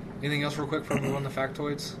 Anything else real quick before we move on to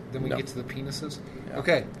factoids? Then we No. get to the penises? Yeah.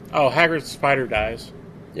 Okay. Oh, Hagrid's spider dies.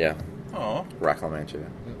 Yeah, Oh, Racklemantia.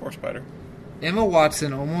 poor spider. Emma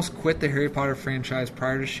Watson almost quit the Harry Potter franchise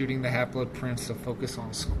prior to shooting the Half-Blood Prince to focus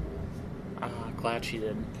on school. Glad she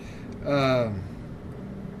didn't.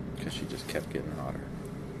 Because she just kept getting hotter.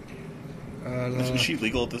 Is she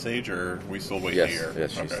legal at this age, or are we still waiting Yes, a year?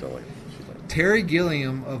 yes, she's Okay. still like. Terry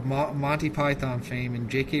Gilliam of Monty Python fame and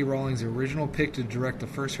J.K. Rowling's original pick to direct the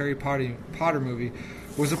first Harry Potter movie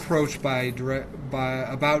was approached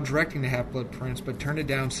about directing the Half-Blood Prince, but turned it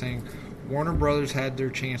down, saying Warner Brothers had their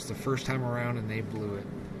chance the first time around and they blew it.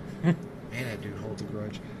 Man, that dude holds a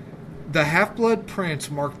grudge. The Half-Blood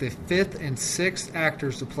Prince marked the fifth and sixth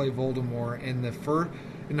actors to play Voldemort. In the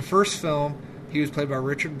first film, he was played by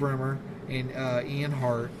Richard Brimmer and Ian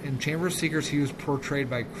Hart. In Chamber of Secrets, he was portrayed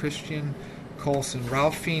by Christian Coulson.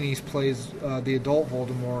 Ralph Fiennes plays the adult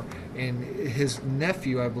Voldemort, and his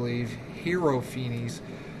nephew, I believe, Hero Fiennes,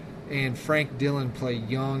 and Frank Dillon play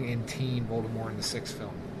young and teen Voldemort in the sixth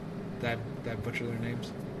film. That butcher their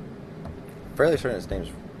names? Fairly certain his name's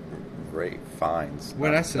Ray Fiennes.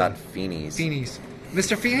 What'd I say? Not Fiennes. Fiennes.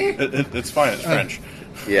 Mr. Fiennes? It's fine. It's French.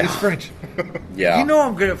 Yeah. It's French. Yeah. You know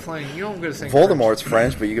I'm good at playing. You know I'm good at saying Voldemort's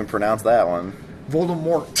French, but you can pronounce that one.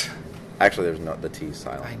 Voldemort. Actually, there's no the T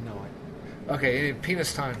silent. I know it. Okay,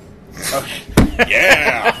 penis time.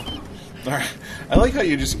 Yeah. All right. I like how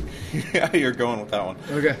you're going with that one.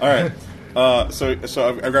 Okay. All right.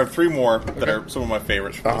 So I grabbed three more that are some of my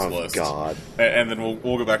favorites from this Oh, list. God. And then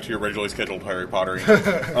we'll go back to your originally scheduled Harry Potter.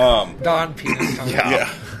 Don penis time.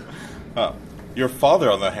 Yeah. Your father,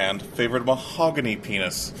 on the hand, favored mahogany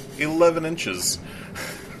penis, 11 inches.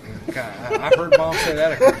 God, I've heard Mom say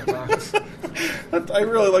that a couple times. I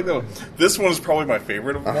really like that one. This one is probably my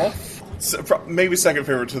favorite of them all. Maybe second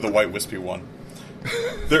favorite to the white wispy one.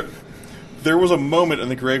 There was a moment in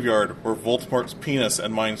the graveyard where Voldemort's penis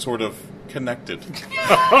and mine sort of connected. Me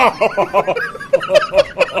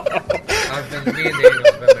and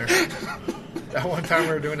Daniel's been there. That one time we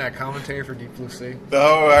were doing that commentary for Deep Blue Sea.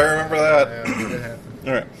 Oh, I remember that. Yeah, it happened.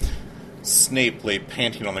 All right. Snape lay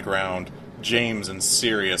panting on the ground. James and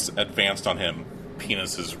Sirius advanced on him.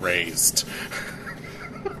 Penises raised.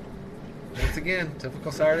 Once again,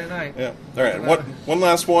 typical Saturday night. Yeah. All right. One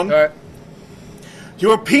last one. All right.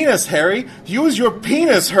 Your penis, Harry. Use your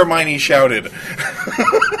penis, Hermione shouted.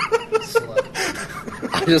 Slut.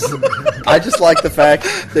 I just like the fact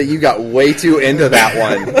that you got way too into that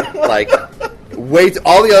one. Like,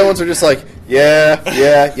 all the other ones are just like,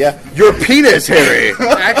 yeah. Your penis, Harry.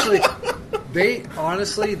 Actually, they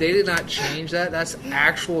did not change that. That's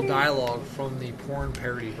actual dialogue from the porn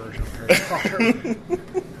parody version of Harry Potter.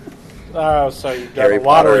 Oh, so you've done Harry a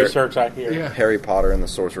lot of Potter. research, I hear. Yeah. Harry Potter and the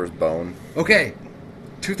Sorcerer's Bone. Okay,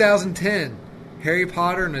 2010, Harry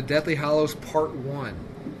Potter and the Deathly Hallows Part 1.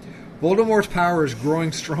 Voldemort's power is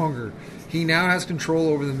growing stronger. He now has control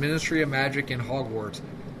over the Ministry of Magic in Hogwarts.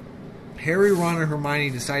 Harry, Ron, and Hermione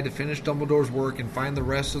decide to finish Dumbledore's work and find the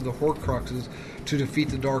rest of the Horcruxes to defeat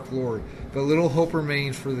the Dark Lord. But little hope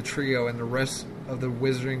remains for the trio and the rest of the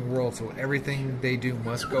Wizarding world, so everything they do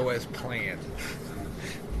must go as planned.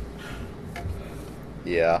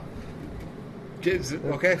 Yeah.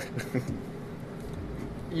 Okay.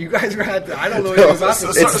 You guys are going to have to... I don't know anything about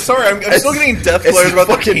this. Sorry, I'm still getting death glares about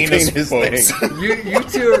the fucking penis penis folks. You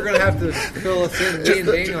two are going to have to fill us in. Me and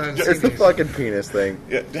Daniel haven't It's seen the these. fucking penis thing.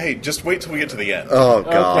 Yeah, hey, just wait till we get to the end. Oh,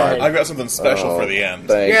 God. Okay. I've got something special Oh, for the end.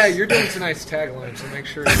 Thanks. Yeah, you're doing tonight's tagline, so make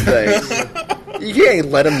sure... Thanks. You can't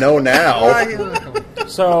let him know now.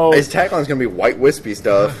 So, His tagline's going to be white wispy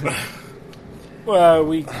stuff.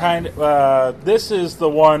 this is the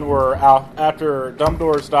one where after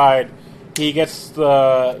Dumbledore's died, this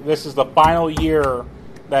is the final year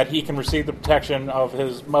that he can receive the protection of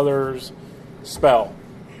his mother's spell.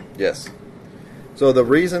 Yes. So the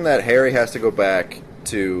reason that Harry has to go back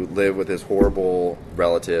to live with his horrible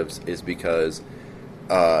relatives is because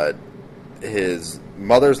his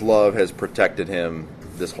mother's love has protected him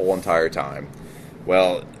this whole entire time.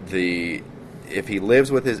 Well, if he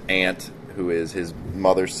lives with his aunt, who is his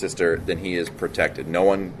mother's sister, then he is protected. No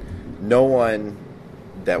one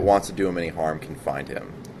that wants to do him any harm can find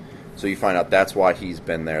him. So you find out that's why he's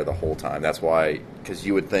been there the whole time. That's why, because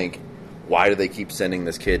you would think, why do they keep sending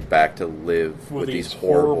this kid back to live with these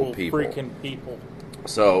horrible people? Freaking people.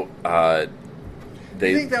 So, Do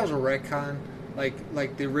you think that was a retcon?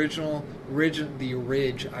 Like the original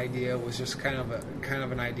idea was just kind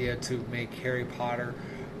of an idea to make Harry Potter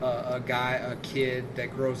a kid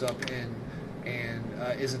that grows up and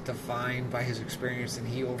isn't defined by his experience, and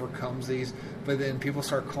he overcomes these. But then people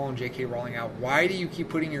start calling J.K. Rowling out. Why do you keep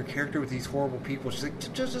putting your character with these horrible people? She's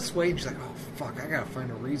like, just wait. She's like, oh fuck, I gotta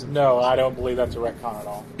find a reason. No, I don't believe that's a retcon at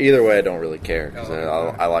all. either way, I don't really care 'cause Oh,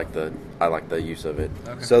 okay. I like the use of it.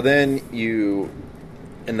 Okay. So then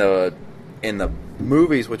in the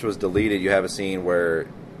movies, which was deleted, you have a scene where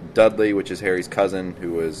Dudley, which is Harry's cousin,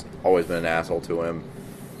 who has always been an asshole to him,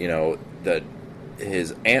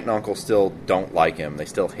 his aunt and uncle still don't like him. They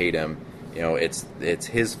still hate him. It's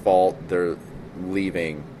his fault. They're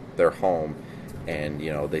leaving their home, and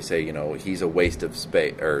they say he's a waste of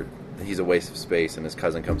space, and his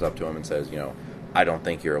cousin comes up to him and says, I don't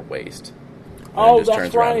think you're a waste. And Oh, just that's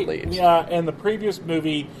turns around and right. leaves. Yeah, in the previous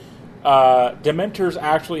movie, Dementors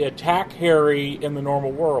actually attack Harry in the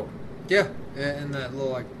normal world. Yeah, in that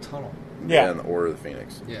little tunnel. Yeah, in the Order of the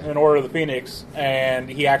Phoenix. Yeah. in Order of the Phoenix, and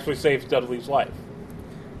he actually saves Dudley's life.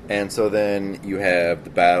 And so then you have the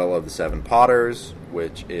Battle of the Seven Potters,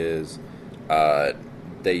 which is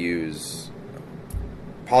they use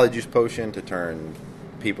Polyjuice Potion to turn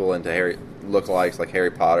people into lookalikes like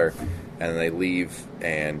Harry Potter, and they leave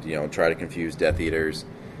and try to confuse Death Eaters.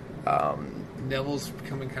 Neville's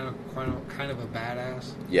becoming kind of a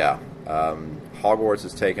badass. Yeah, Hogwarts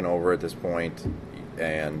is taken over at this point,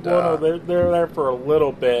 and Well, no, they're there for a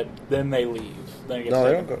little bit, then they leave. Then it gets no,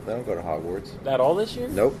 they taken. don't go to Hogwarts. That all this year?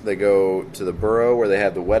 Nope, they go to the Burrow where they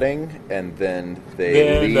have the wedding, and then they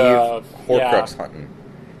Then, leave Horcrux hunting.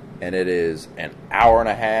 And it is an hour and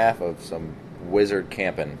a half of some wizard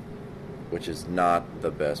camping, which is not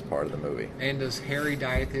the best part of the movie. And does Harry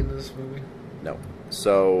die at the end of this movie? No.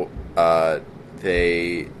 So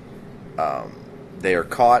they are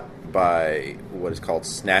caught by what is called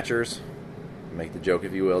snatchers. Make the joke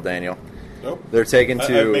if you will, Daniel. Nope. They're taken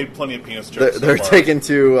to. I've made plenty of penis jokes. They're so far. taken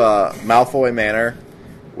to Malfoy Manor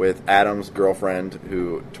with Adam's girlfriend,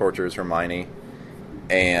 who tortures Hermione,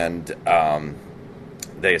 and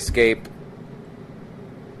they escape.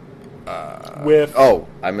 With Oh,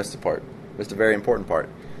 I missed a part. Missed a very important part.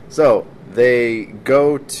 So they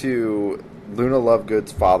go to Luna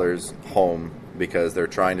Lovegood's father's home because they're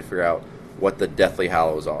trying to figure out what the Deathly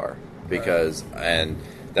Hallows are, because and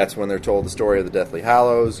that's when they're told the story of the Deathly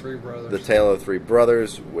Hallows, Three brothers. the Tale of Three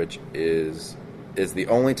Brothers, which is the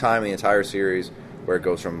only time in the entire series where it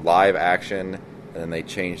goes from live action and then they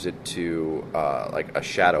changed it to like a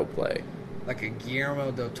shadow play. Like a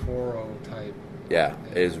Guillermo del Toro type. Yeah,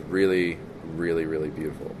 it is really, really, really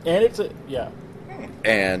beautiful. And it's a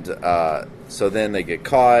And so then they get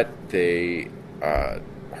caught.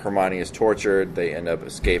 Hermione is tortured. They end up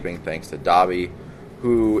escaping thanks to Dobby,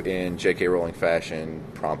 who, in J.K. Rowling fashion,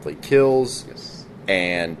 promptly kills. Yes.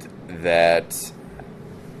 And that's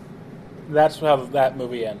how that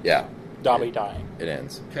movie ends. yeah, Dobby dying. it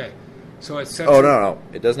ends. Okay. So it's Oh no,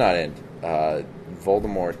 it does not end.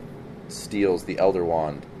 Voldemort steals the Elder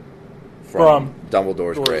Wand from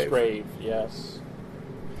Dumbledore's Dora's grave. Yes.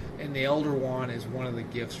 And the Elder Wand is one of the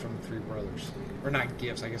gifts from Three Brothers. Or not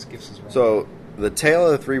gifts, I guess gifts is wrong. So the Tale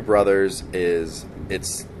of the Three Brothers is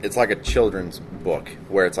it's like a children's book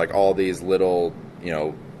where it's like all these little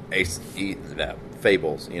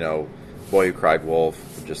fables. Boy Who Cried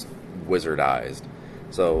Wolf, just wizardized.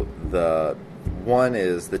 So the one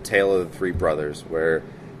is the Tale of the Three Brothers, where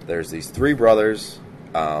there's these three brothers.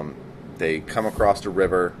 They come across a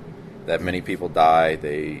river that many people die.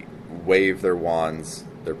 They wave their wands,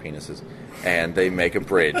 their penises, and they make a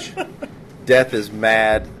bridge. Death is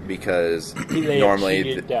mad because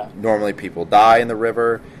normally people die in the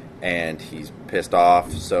river, and he's pissed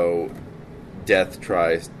off. So Death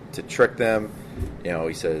tries to trick them.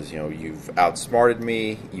 He says, you've outsmarted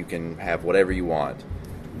me. You can have whatever you want.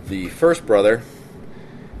 The first brother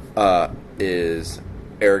is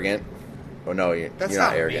arrogant. Oh no, you're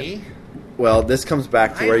not arrogant. Me. Well, this comes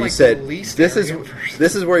back to I where am you like said the least this is arrogant person.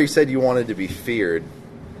 this is where you said you wanted to be feared.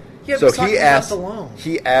 Yeah, So but he asked alone.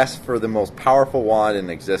 he asked for the most powerful wand in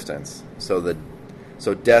existence. So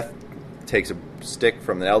Death takes a stick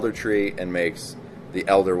from the Elder Tree and makes the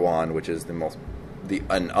Elder Wand, which is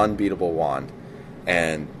an unbeatable wand,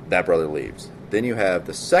 and that brother leaves. Then you have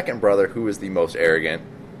the second brother, who is the most arrogant.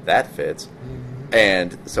 That fits. Mm-hmm.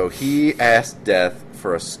 And so he asked Death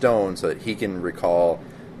for a stone so that he can recall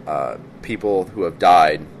people who have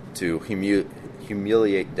died to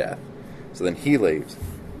humiliate Death. So then he leaves.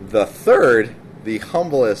 The third, the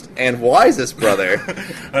humblest and wisest brother.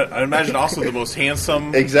 I imagine also the most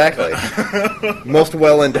handsome. Exactly. Most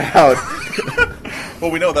well endowed.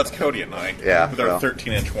 Well, we know that's Cody and I. Yeah, With our well,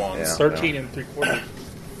 13-inch wands. yeah. 13 and 3/4.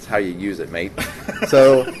 That's how you use it, mate.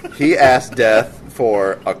 So he asked Death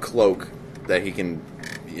for a cloak that he can,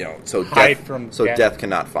 Hide from Death. Death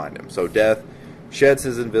cannot find him. So Death sheds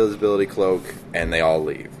his invisibility cloak, and they all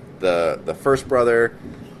leave. The first brother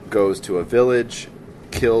goes to a village,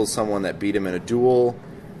 kills someone that beat him in a duel,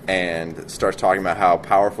 and starts talking about how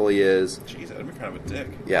powerful he is. Jeez, that'd be kind of a dick.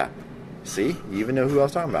 Yeah. See? You even know who I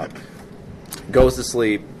was talking about. Goes to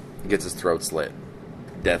sleep, gets his throat slit.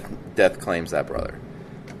 Death claims that brother.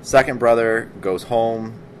 Second brother goes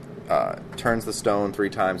home, turns the stone 3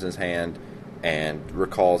 times in his hand, and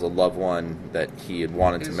recalls a loved one that he had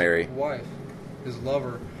wanted to marry. His wife, his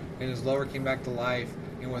lover, and his lover came back to life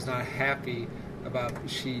and was not happy about.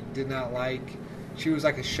 She was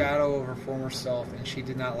like a shadow of her former self, and she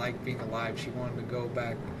did not like being alive. She wanted to go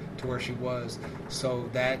back to where she was. So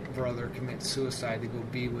that brother commits suicide to go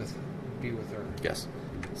be with her. Yes.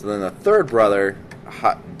 So then the third brother,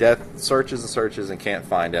 Death searches and searches and can't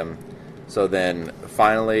find him. So then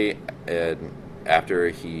finally, after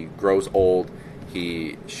he grows old,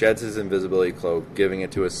 he sheds his invisibility cloak, giving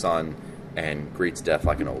it to his son, and greets Death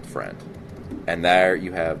like an old friend. And there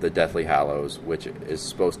you have the Deathly Hallows, which is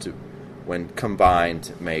supposed to, when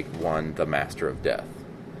combined, make one the Master of Death.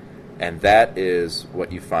 And that is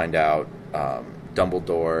what you find out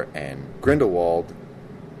Dumbledore and Grindelwald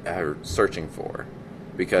are searching for.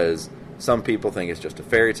 Because some people think it's just a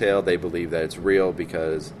fairy tale. They believe that it's real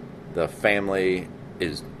because the family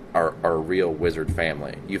are a real wizard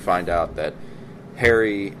family. You find out that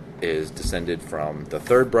Harry is descended from the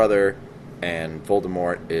third brother, and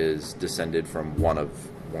Voldemort is descended from one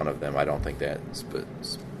of them. I don't think that's, but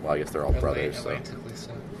I guess they're all brothers. So. Atlantically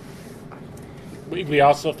so. We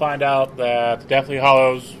also find out that Deathly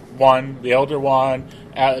Hallows won, the Elder Wand,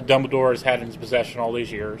 Dumbledore has had in his possession all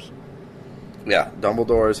these years. Yeah,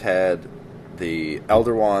 Dumbledore's had the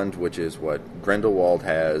Elder Wand, which is what Grindelwald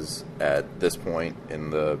has at this point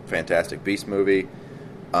in the Fantastic Beasts movie.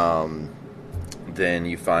 Then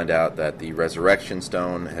you find out that the Resurrection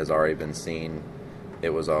Stone has already been seen. It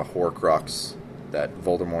was a Horcrux that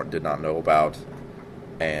Voldemort did not know about.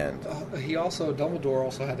 And Dumbledore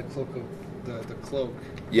also had the cloak of the cloak.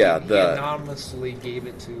 Yeah, he anonymously gave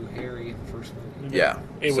it to Harry in the first movie. Yeah.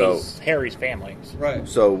 It was Harry's family. Right.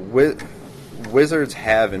 So wizards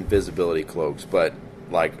have invisibility cloaks, but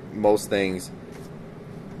like most things,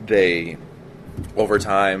 they over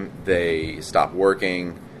time they stop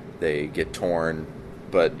working, they get torn.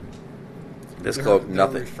 But this cloak, Their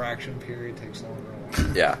nothing. refraction period takes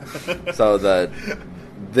longer. Yeah. So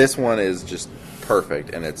this one is just perfect,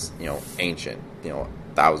 and it's ancient,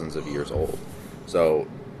 thousands of years old. So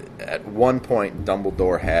at one point,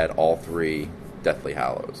 Dumbledore had all 3 Deathly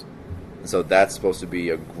Hallows. And so that's supposed to be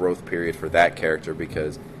a growth period for that character,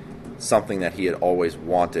 because something that he had always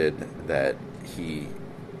wanted that he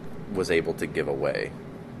was able to give away,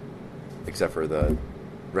 except for the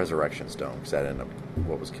Resurrection Stone, because that ended up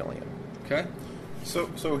what was killing him. Okay. So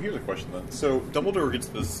here's a question then. So Dumbledore gets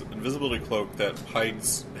this invisibility cloak that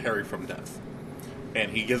hides Harry from death,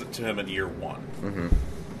 and he gives it to him in year 1. Mm-hmm.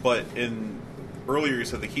 But earlier you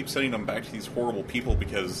said they keep sending him back to these horrible people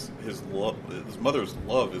because his mother's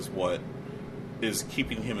love is what is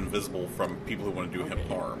keeping him invisible from people who want to do him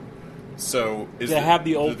harm. So do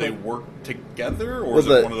they work together, or is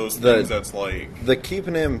it one of those things that's like the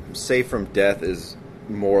keeping him safe from death is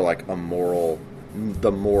more like the moral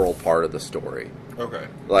part of the story. Okay.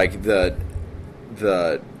 Like the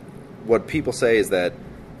what people say is that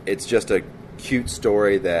it's just a cute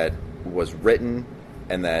story that was written,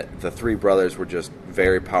 and that the 3 brothers were just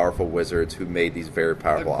very powerful wizards who made these very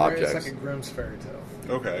powerful objects. It's like a Grimm's fairy tale.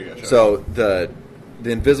 Okay, I gotcha. So the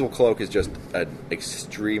invisible cloak is just an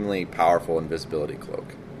extremely powerful invisibility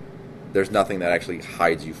cloak. There's nothing that actually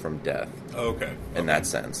hides you from death. Okay. In that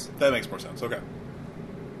sense. That makes more sense. Okay.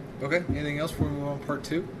 Okay. Anything else before we move on to part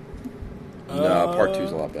 2? No, part 2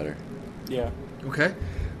 is a lot better. Yeah. Okay.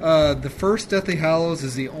 The first Deathly Hallows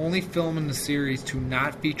is the only film in the series to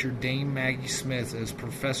not feature Dame Maggie Smith as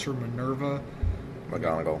Professor Minerva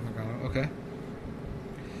McGonagall. Okay.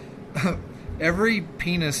 Every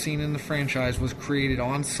penis seen in the franchise was created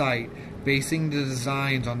on site, basing the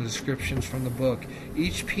designs on the descriptions from the book.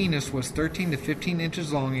 Each penis was 13 to 15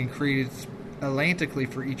 inches long and created atlantically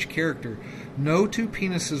for each character. No 2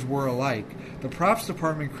 penises were alike. The props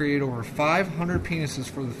department created over 500 penises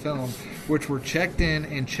for the film, which were checked in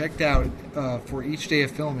and checked out for each day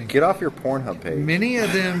of filming. Get off your Pornhub page. Many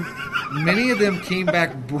of them came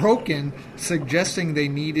back broken, suggesting they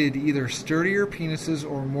needed either sturdier penises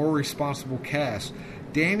or more responsible cast.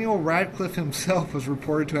 Daniel Radcliffe himself was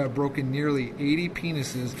reported to have broken nearly 80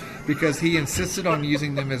 penises because he insisted on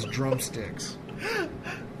using them as drumsticks.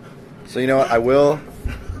 So you know what? I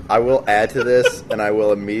will add to this, and I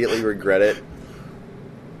will immediately regret it.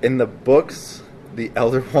 In the books, the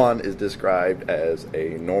Elder Wand is described as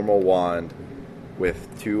a normal wand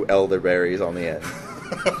with 2 elderberries on the end.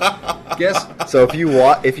 Guess So if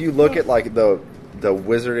you look at like the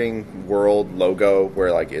Wizarding World logo,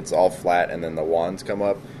 where like it's all flat and then the wands come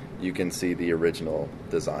up, you can see the original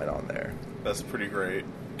design on there. That's pretty great.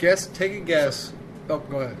 take a guess. Oh,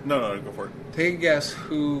 go ahead. No, go for it. Take a guess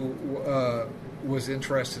who was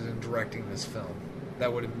interested in directing this film.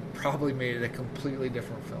 That would have probably made it a completely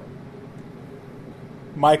different film.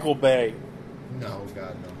 Michael Bay. No,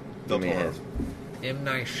 God, no. Del Give me a Toro. hint. M.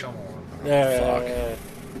 Night Shyamalan. Yeah.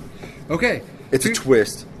 Okay. It's a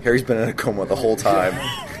twist. Harry's been in a coma the whole time.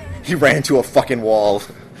 He ran into a fucking wall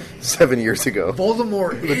 7 years ago.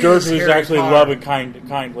 Voldemort The is Dursleys Harry actually Potter. love it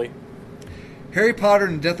kindly. Harry Potter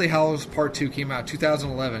and Deathly Hallows Part 2 came out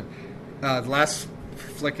 2011, the last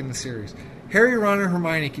flick in the series. Harry, Ron, and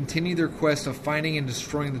Hermione continue their quest of finding and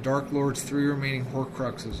destroying the Dark Lord's 3 remaining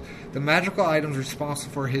Horcruxes, the magical items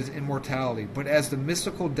responsible for his immortality. But as the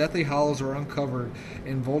mystical Deathly Hallows are uncovered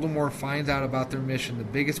and Voldemort finds out about their mission, the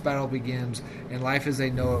biggest battle begins, and life as they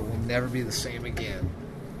know it will never be the same again.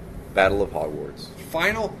 Battle of Hogwarts.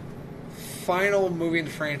 Final movie in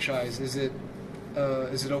the franchise. Is it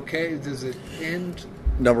okay? Does it end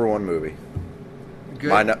Number 1 movie.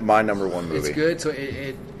 good? My number 1 movie. It's good, so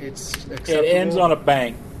it's acceptable. It ends on a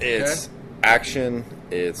bang. It's action.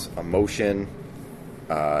 It's emotion.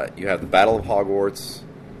 You have the Battle of Hogwarts.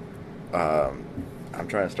 I'm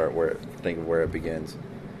trying to think of where it begins.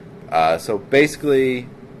 So basically,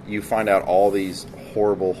 you find out all these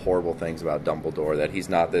horrible, horrible things about Dumbledore. That he's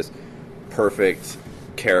not this perfect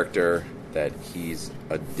character. That he's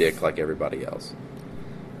a dick like everybody else.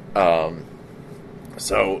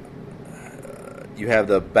 You have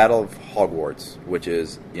the Battle of Hogwarts, which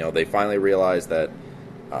is, they finally realize that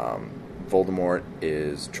Voldemort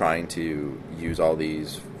is trying to use all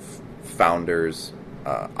these founders'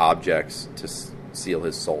 objects to seal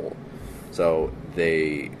his soul. So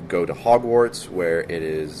they go to Hogwarts, where it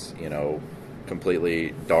is,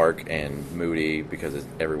 completely dark and moody because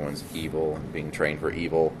everyone's evil and being trained for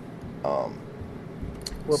evil.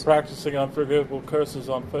 We're practicing unforgivable curses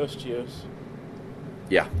on first years.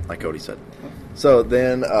 Yeah, like Cody said. So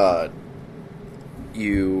then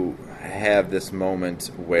you have this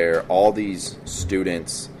moment where all these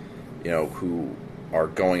students, who are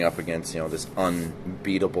going up against, this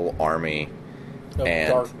unbeatable army. Of And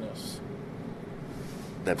darkness.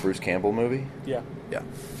 that Bruce Campbell movie? Yeah. Yeah.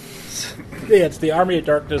 Yeah, it's the Army of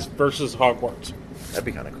Darkness versus Hogwarts. That'd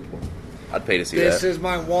be kind of cool. I'd pay to see This that. is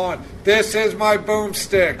my wand. This is my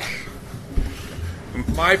boomstick.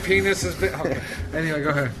 My penis has been. Okay. Anyway, go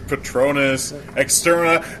ahead. Patronus,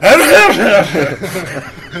 Externa.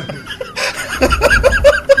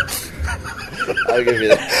 I'll give you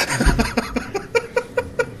that.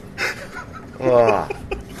 Ah.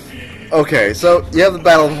 Okay, so you have the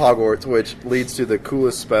Battle of Hogwarts, which leads to the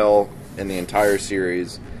coolest spell in the entire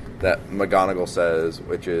series that McGonagall says,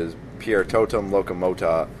 which is Pier Totem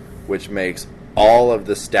Locomota, which makes all of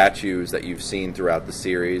the statues that you've seen throughout the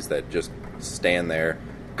series that just stand there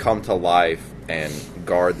come to life and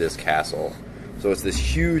guard this castle. So it's this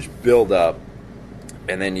huge build-up,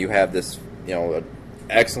 and then you have this,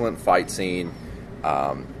 excellent fight scene.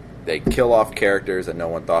 They kill off characters that no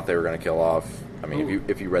one thought they were going to kill off. I mean,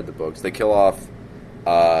 if you read the books, they kill off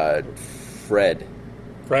Fred.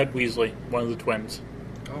 Fred Weasley, one of the twins.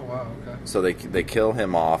 Oh wow. Okay. So they kill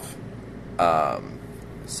him off.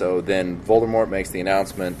 So then Voldemort makes the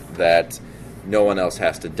announcement that no one else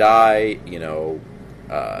has to die.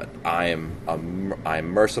 I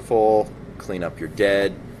am merciful. Clean up your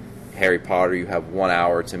dead. Harry Potter, you have 1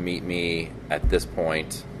 hour to meet me at this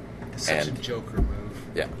point. It's such a And- Joker move.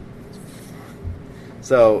 Yeah.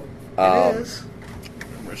 So It is.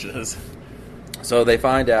 Which is So they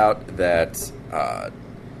find out that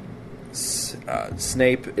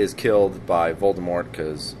Snape is killed by Voldemort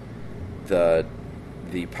because the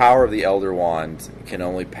power of the Elder Wand can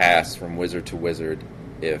only pass from wizard to wizard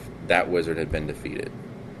if that wizard had been defeated.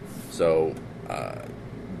 So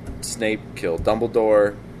Snape killed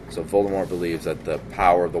Dumbledore, so Voldemort believes that the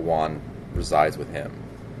power of the wand resides with him.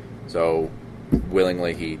 So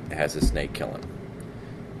willingly he has his snake kill him.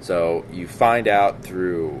 So you find out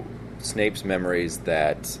through Snape's memories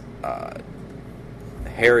that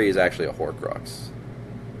Harry is actually a Horcrux.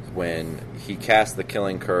 When he cast the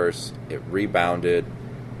killing curse, it rebounded,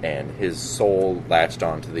 and his soul latched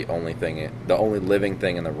onto the only living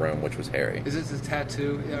thing in the room, which was Harry. Is it the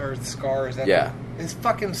tattoo or the scar? Is that Yeah. Is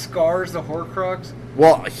fucking scars the Horcrux?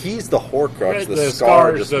 Well, he's the Horcrux. The, the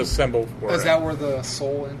scar scar is just the symbol for Is it. that where the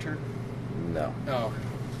soul entered? no. Oh.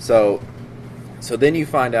 So then you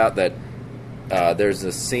find out that there's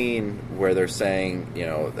a scene where they're saying,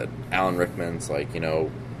 that Alan Rickman's like,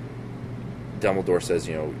 Dumbledore says,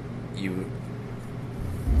 you.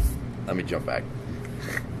 Let me jump back.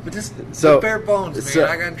 But just So- the bare bones, man. so-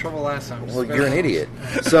 I got in trouble last time. Just Well, bare you're an bones. idiot.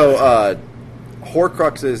 So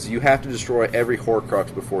Horcruxes, you have to destroy every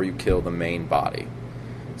Horcrux before you kill the main body. or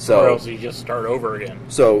So else you just start over again.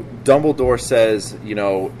 So Dumbledore says,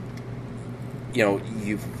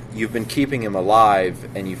 you've been keeping him alive,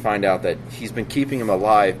 and you find out that he's been keeping him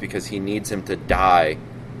alive because he needs him to die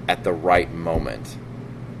at the right moment.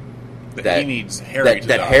 that he needs Harry to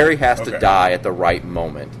that die. Harry has to Okay. die at the right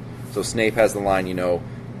moment. So Snape has the line, you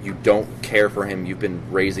don't care for him. You've been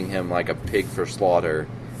raising him like a pig for slaughter.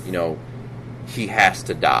 He has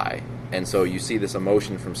to die. And so you see this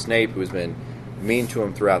emotion from Snape, who has been mean to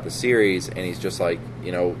him throughout the series, and he's just like,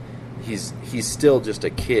 he's still just a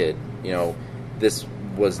kid. This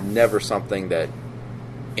was never something that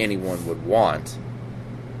anyone would want.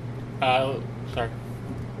 Sorry.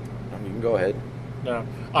 You can go ahead. No.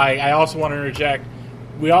 I also want to interject.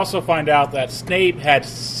 We also find out that Snape had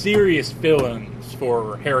serious feelings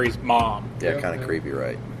for Harry's mom. Yeah, Yeah, kind of yeah. creepy,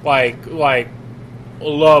 right? Like,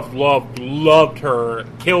 loved her,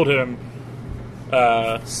 killed him.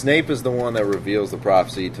 Snape is the one that reveals the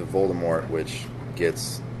prophecy to Voldemort, which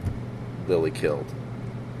gets Lily killed.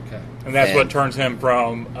 Okay. And that's what And- turns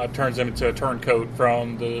him into a turncoat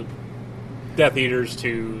from the Death Eaters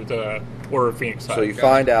to the Order of Phoenix. So you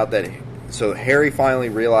find out that Harry finally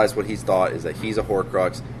realized what he's thought is that he's a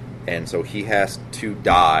Horcrux, and so he has to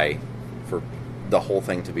die for the whole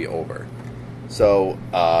thing to be over. So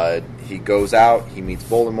he goes out, he meets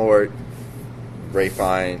Voldemort,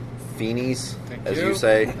 Ralph Fiennes, Thank as you. you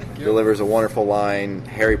say, Thank you. delivers a wonderful line,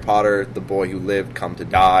 Harry Potter, the boy who lived, come to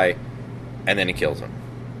die, and then he kills him.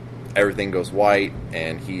 Everything goes white,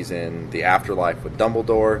 and he's in the afterlife with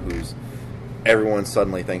Dumbledore, who's everyone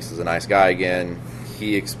suddenly thinks is a nice guy again.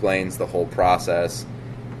 He explains the whole process,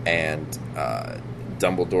 and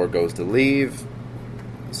Dumbledore goes to leave,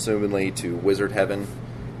 assumingly to Wizard Heaven.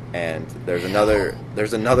 And there's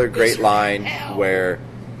another great line where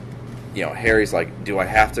Harry's like, do I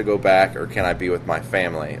have to go back or can I be with my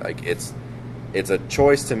family? Like, it's a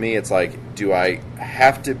choice to me. It's like, do I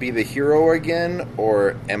have to be the hero again,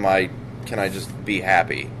 or can I just be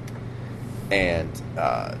happy? And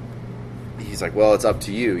he's like, well, it's up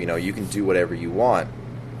to you. You can do whatever you want.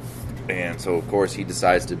 And so, of course, he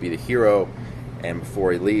decides to be the hero. And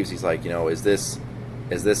before he leaves, he's like, is this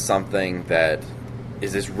something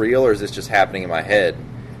is this real, or is this just happening in my head?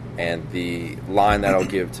 And the line that I'll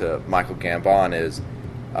give to Michael Gambon is,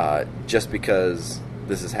 just because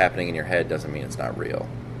this is happening in your head doesn't mean it's not real.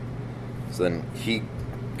 So then he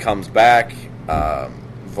comes back.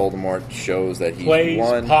 Voldemort shows that he's Plays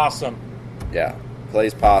won. possum. Yeah,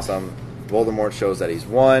 plays possum. Voldemort shows that he's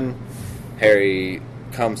won. Harry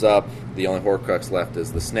comes up. The only Horcrux left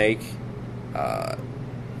is the snake.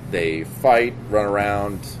 They fight, run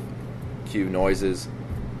around, cue noises,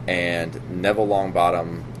 and Neville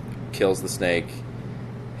Longbottom kills the snake.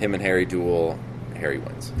 Him and Harry duel. Harry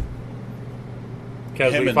wins.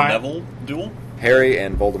 Him and Neville duel? Harry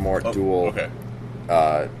and Voldemort duel. Okay.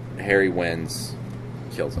 Harry wins,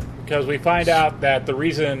 kills him. Because we find out that the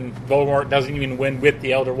reason Voldemort doesn't even win with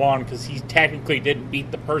the Elder Wand, because he technically didn't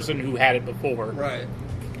beat the person who had it before. Right.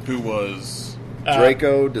 Who was...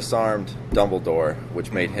 Draco disarmed Dumbledore,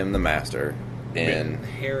 which made him the master.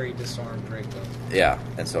 Harry disarmed Draco. Yeah,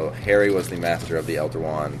 and so Harry was the master of the Elder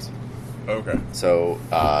Wand. Okay. So,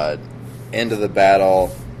 end of the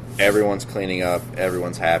battle, everyone's cleaning up,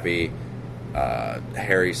 everyone's happy.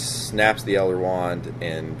 Harry snaps the Elder Wand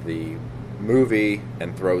in the movie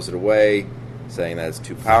and throws it away, saying that it's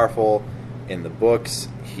too powerful. In the books,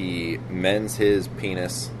 he mends his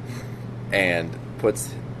penis and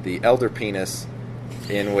puts the elder penis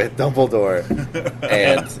in with Dumbledore.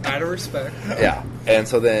 And Out of respect. yeah. And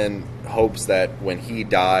so then hopes that when he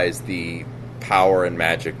dies, the power and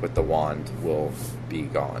magic with the wand will be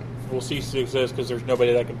gone. Will cease to exist because there's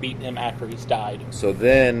nobody that can beat him after he's died. So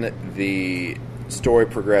then the story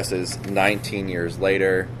progresses 19 years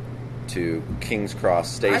later to King's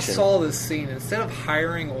Cross Station. I saw this scene. Instead of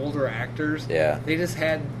hiring older actors, Yeah. they just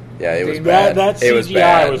had... Yeah, it was They- bad. That It was CGI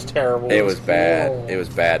bad. was terrible. It was bad. horrible. It was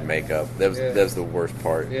bad makeup. That was the worst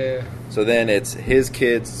part. Yeah. So then it's his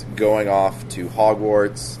kids going off to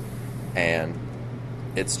Hogwarts, and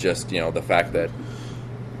it's just, the fact that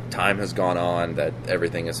time has gone on, that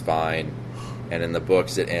everything is fine, and in the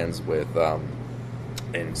books it ends with,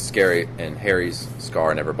 and Harry's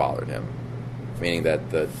scar never bothered him, meaning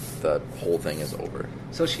that the whole thing is over.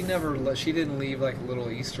 So she didn't leave like a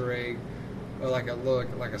little Easter egg, or like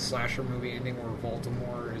a slasher movie ending where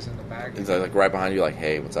Voldemort is in the back. It's like right behind you, like,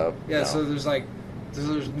 hey, what's up? Yeah. No. So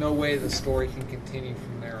there's no way the story can continue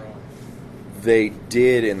from there on. They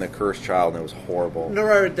did in The Cursed Child, and it was horrible. No,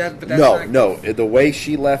 right, but that's No. The way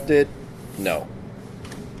she left it, no.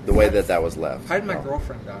 The way that was left. How did my no.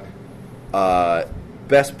 girlfriend die?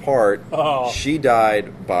 Best part, Oh. she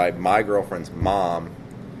died by my girlfriend's mom.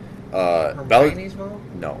 Hermione's mom?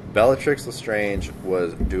 No. Bellatrix Lestrange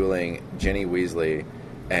was dueling Ginny Weasley,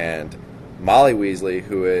 and Molly Weasley,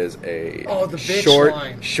 who is a the bitch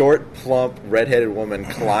line. short, plump, redheaded woman,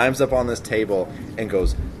 climbs up on this table and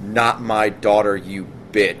goes, "Not my daughter, you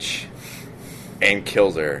bitch," and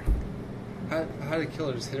kills her. How did it kill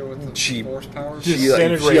her? Just hit her with the She- force power? Just- She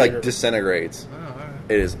Disintegrated her. disintegrates. Oh, all right.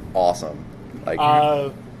 It is awesome. Like, Uh,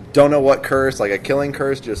 don't know what curse, like a killing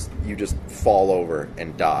curse, you just fall over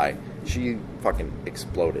and die. She fucking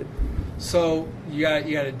exploded. So you got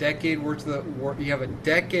a decade worth you have a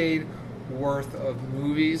decade worth of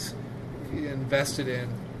movies invested in.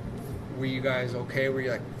 Were you guys okay? Were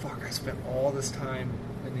you like, fuck, I spent all this time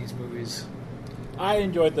in these movies? I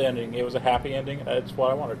enjoyed the ending. It was a happy ending. That's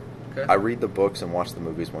what I wanted. Okay. I read the books and watch the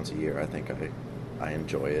movies once a year. I think I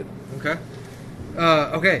enjoy it. Okay.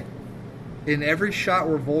 Okay. In every shot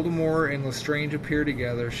where Voldemort and Lestrange appear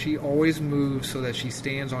together, she always moves so that she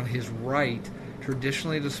stands on his right,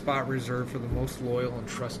 traditionally the spot reserved for the most loyal and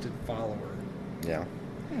trusted follower. Yeah.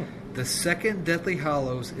 The second Deathly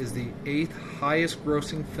Hallows is the 8th highest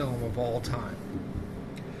grossing film of all time.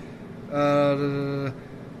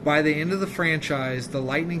 By the end of the franchise, the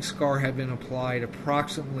lightning scar had been applied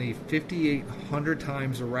approximately 5,800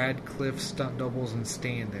 times to Radcliffe stunt doubles and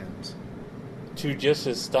stand-ins. To just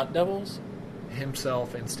his stunt doubles?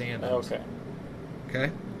 Himself and stand-ins. Okay.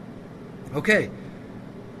 Okay? Okay.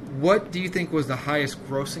 What do you think was the highest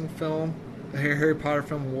grossing film? Harry Potter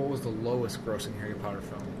film, and what was the lowest grossing Harry Potter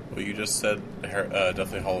film? Well, you just said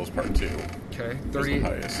Deathly Hallows Part 2. Okay. Was the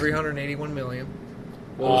highest. 381 million.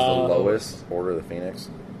 What was the lowest? Order of the Phoenix?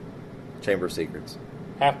 Chamber of Secrets.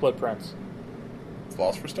 Half-Blood Prince.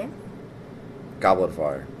 Philosopher's Stone? Goblet of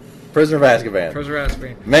Fire. Prisoner of Azkaban. Prisoner of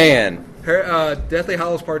Azkaban. Man, Deathly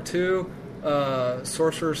Hallows Part 2,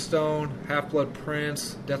 Sorcerer's Stone, Half-Blood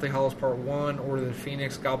Prince, Deathly Hallows Part 1, Order of the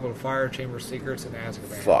Phoenix, Goblet of Fire, Chamber of Secrets, and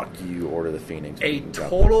Azkaban. fuck you, Order of the Phoenix. A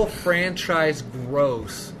total franchise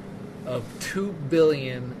gross of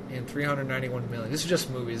 $2,391,000,000. This is just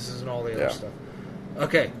movies. This isn't all the other Yeah. stuff.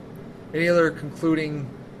 Okay. Any other concluding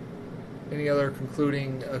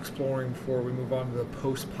exploring before we move on to the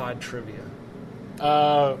post-pod trivia?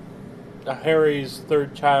 Harry's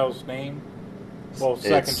third child's name. Well,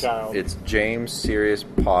 second child. It's James Sirius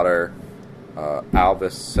Potter,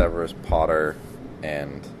 Albus Severus Potter,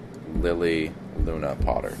 and Lily Luna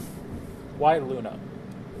Potter. Why Luna?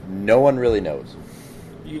 No one really knows.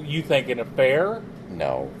 You think an affair?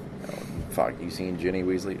 No. Fuck, you seen Ginny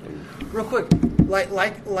Weasley? Ooh. Real quick, like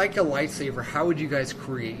a lightsaber, how would you guys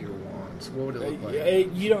create your wands? What would it look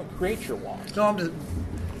like? You don't create your wand. No, I'm just.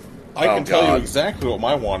 I can tell you God. exactly what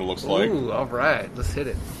my wand looks like. Ooh, all right, let's hit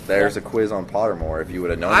it. There's a quiz on Pottermore if you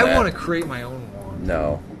would have known I that. want to create my own wand.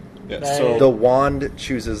 No. Yeah, Hey. so The wand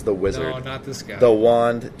chooses the wizard. No, not this guy. The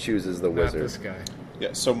wand chooses the not wizard. this guy.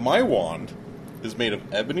 yeah, so my wand is made of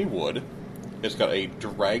ebony wood. It's got a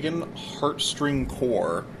dragon heartstring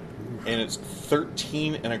core, and it's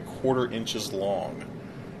 13.25 inches long.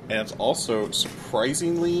 And it's also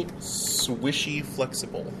surprisingly swishy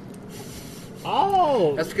flexible.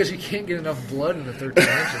 Oh! That's because you can't get enough blood in the 13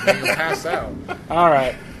 inches, and you'll pass out.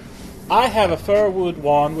 Alright. I have a firwood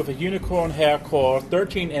wand with a unicorn hair core,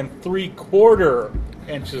 13.75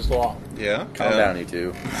 inches long. Yeah? Calm down, you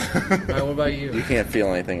two. All right, what about You you? can't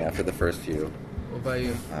feel anything after the first few. What about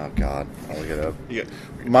you? Oh God, I'll look it up. Yeah.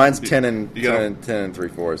 Mine's 10 and You gotta- 10 and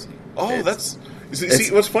 3/4. Oh, It's- that's... See,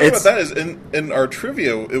 it's- what's funny about it's- that is in our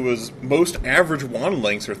trivia, it was most average wand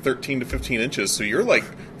lengths are 13 to 15 inches, so you're like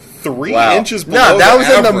 3 Wow. inches below No, that the was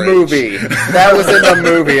in the average. movie. That was in the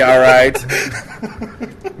movie. All right.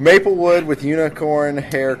 Maplewood with unicorn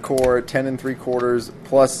hair core, 10 and 3/4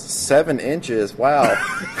 plus 7 inches. Wow.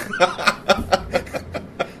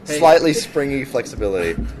 Slightly springy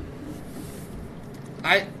flexibility.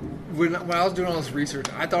 When I was doing all this research,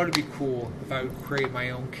 I thought it'd be cool if I would create my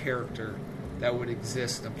own character that would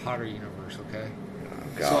exist in the Potter universe. Okay,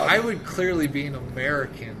 God. so I would clearly be an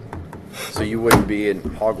American. So you wouldn't be in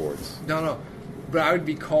Hogwarts. No, but I would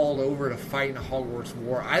be called over to fight in a Hogwarts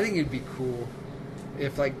war. I think it'd be cool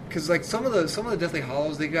if, because some of the Deathly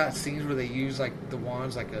Hallows, they got scenes where they use like the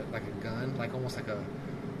wands like a gun, like almost like a.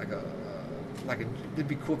 It'd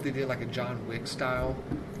be cool if they did like a John Wick style.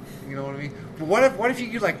 You know what I mean? But what if you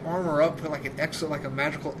could like armor up, put like a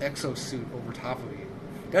magical exosuit over top of you?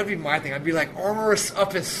 That'd be my thing. I'd be like armorous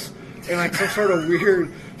upus and like some sort of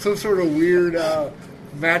weird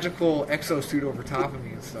magical exosuit over top of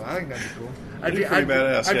me and stuff. I think that'd be cool. That'd be pretty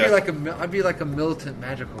badass, I'd yeah. be like a militant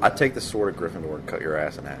magical guy. I'd take the sword of Gryffindor and cut your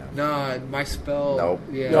ass in half. Nah, my spell. Nope.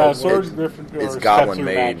 Yeah. No, Sword It's- Gryffindor It's is Goblin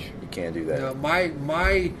Spencer Mage. Match. You can't do that. No,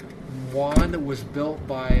 my wand was built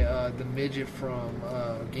by the midget from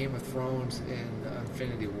Game of Thrones in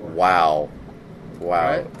Infinity War. Wow.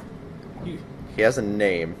 Right? He has a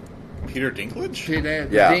name. Peter Dinklage? The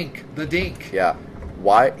Yeah. Dink. The Dink. Yeah.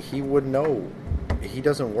 Why? He would know. He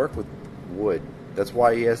doesn't work with wood. That's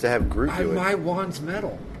why he has to have Groot do it. My wand's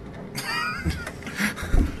metal.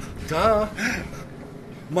 Duh.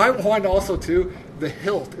 My wand also, too, the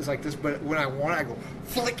hilt is like this, but when I want it, I go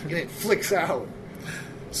flick, and it flicks out.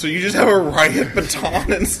 So you just have a riot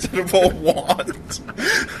baton instead of a wand?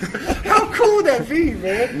 How cool would that be,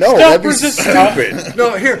 man? No, that'd be stupid.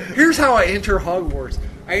 No, here's how I enter Hogwarts.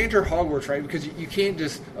 I enter Hogwarts, right? Because you can't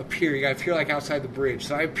just appear. You got to appear like outside the bridge.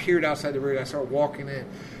 So I appeared outside the bridge. I start walking in,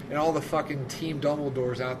 and all the fucking Team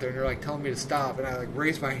Dumbledore's out there, and they're like telling me to stop. And I like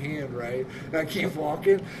raise my hand, right? And I keep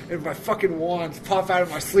walking, and my fucking wands pop out of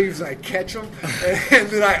my sleeves, and I catch them, and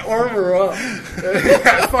then I armor up. And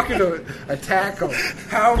I fucking attack them.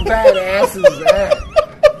 How badass is that?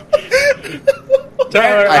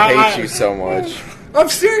 Tyler, I hate you so much. I'm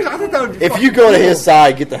serious. I think that would be If fucking you go to cool. his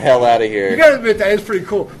side, get the hell out of You here. gotta admit that is pretty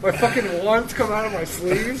cool. My fucking wands come out of my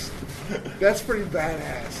sleeves. That's pretty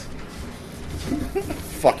badass.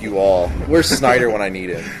 Fuck you all. Where's Snyder when I need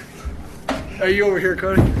him? Are you over here,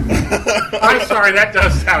 Cody? I'm sorry, that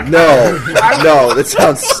does sound No. No, that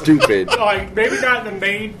sounds stupid. like maybe not the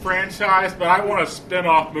main franchise, but I want a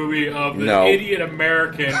spin-off movie of the No. idiot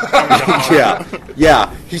American coming to Hogwarts. Yeah.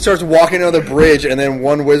 Yeah. He starts walking on the bridge, and then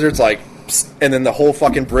one wizard's like, psst, and then the whole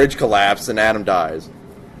fucking bridge collapses, and Adam dies.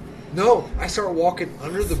 No, I start walking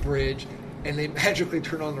under the bridge, and they magically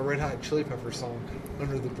turn on the Red Hot Chili Pepper song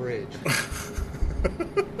under the bridge.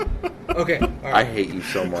 Okay. All right. I hate you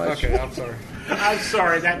so much. Okay, I'm sorry. I'm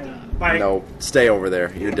sorry. That like No, stay over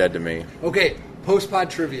there. You're dead to me. Okay, post-pod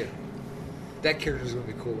trivia. That character's going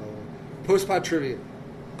to be cool, by the way. Post-pod trivia.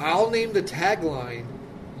 I'll name the tagline,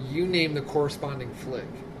 you name the corresponding flick.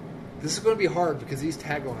 This is going to be hard because these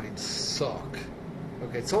taglines suck.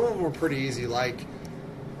 Okay, some of them were pretty easy, like,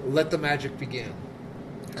 let the magic begin.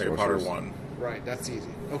 Harry Potter Sorcerers. 1. Right, that's easy.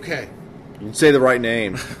 Okay. You can say the right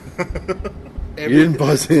name. You didn't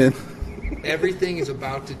buzz in. Everything is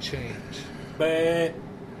about to change. but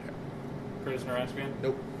Prisoner Azkaban.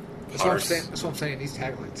 Nope. That's what I'm Hearts. saying. That's what I'm saying. These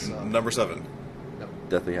taglines suck. Number 7. No.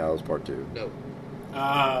 Deathly Hallows Part 2. No.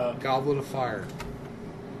 I Goblet of Fire.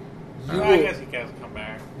 guess he can come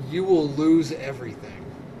back. You will lose everything.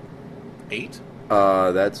 8?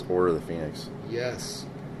 That's Order of the Phoenix. Yes.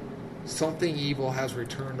 Something evil has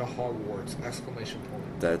returned to Hogwarts! Exclamation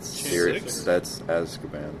point. That's Six? That's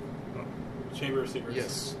Azkaban. Chamber of Secrets.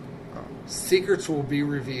 Yes. Oh. Secrets will be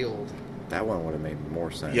revealed. That one would have made more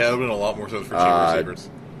sense. Yeah, it would have been a lot more sense for Chamber of Secrets.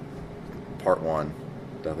 Part 1.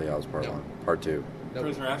 Deathly Hallows Part No. 1. Part 2. Nope.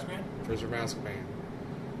 Prisoner Azkaban. Prisoner of Azkaban.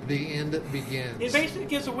 The end begins. It basically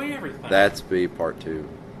gives away everything. That's be Part 2.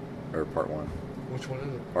 Or Part 1. Which one is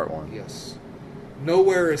it? Part 1. Yes.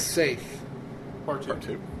 Nowhere is safe. part 2. Part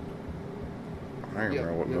 2. I don't Yeah,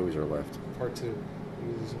 remember what yeah. movies are left. Part 2.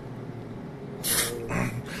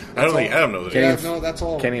 I don't think Adam knows Can't it. Yeah, even- no, that's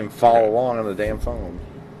all. Can't even follow along on the damn phone.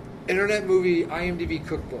 Internet movie IMDb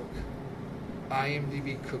cookbook.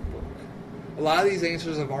 IMDb cookbook. A lot of these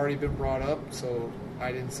answers have already been brought up, so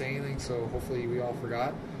I didn't say anything. So hopefully we all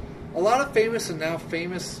forgot. A lot of famous and now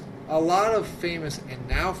famous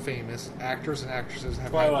actors and actresses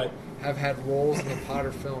Twilight. have had roles in the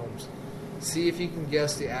Potter films. See if you can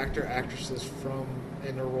guess the actor actresses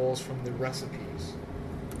in their roles from the recipes.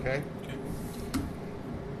 Okay.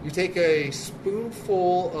 You take a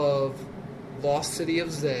spoonful of Lost City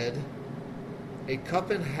of Zed, a cup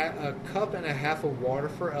and a half of water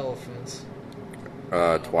for elephants.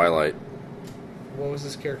 Twilight. What was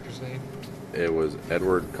this character's name? It was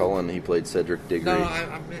Edward Cullen. He played Cedric Diggory. No,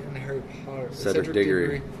 I meant in Harry Potter. Cedric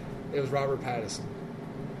Diggory. It was Robert Pattinson.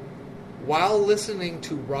 While listening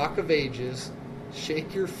to Rock of Ages,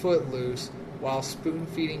 shake your foot loose while spoon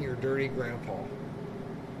feeding your dirty grandpa.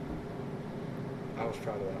 I was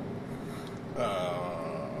proud of that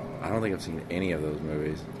one. I don't think I've seen any of those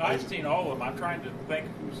movies. I've seen all of them. I'm trying to think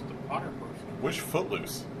who's the Potter person. Which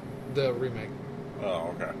Footloose? The remake.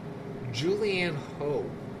 Oh, okay. Julianne Hogue.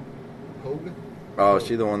 Oh, is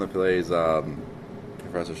she the one that plays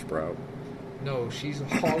Professor Sprout? No, she's a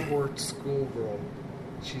Hogwarts schoolgirl.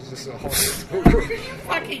 She's just a Hogwarts schoolgirl.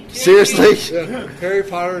 Fucking kidding me? Seriously? Yeah. Harry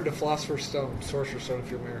Potter and the Philosopher's Stone, Sorcerer's Stone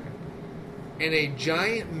if you're American. In a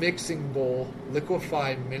giant mixing bowl,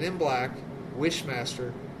 liquefy Men in Black,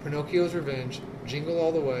 Wishmaster, Pinocchio's Revenge, Jingle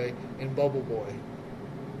All the Way, and Bubble Boy.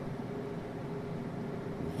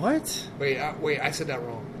 What? Wait, I said that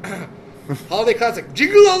wrong. Holiday classic,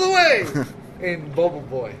 Jingle All the Way, and Bubble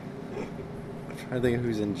Boy. I'm trying to think of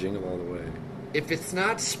who's in Jingle All the Way. If it's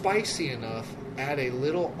not spicy enough, add a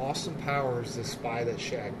little Austin Powers, the spy that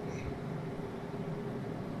shagged me.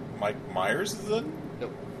 Mike Myers is in?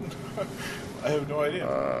 Nope. I have no idea.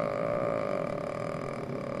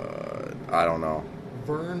 I don't know.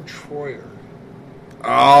 Vern Troyer.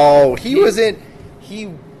 Oh, he was in. He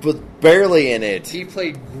was barely in it. He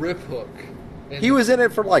played Grip Hook. He was in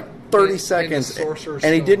it for like 30 in the seconds, Sorcerer's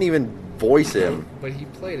and he Stone. didn't even voice him. But he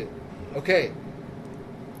played it. Okay.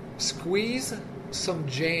 Squeeze some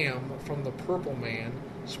jam from the Purple Man,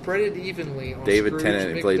 spread it evenly on David Scrooge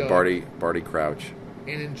Tennant McDuck, played Barty Crouch.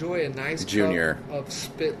 and enjoy a nice Junior. cup of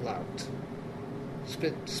spitlout.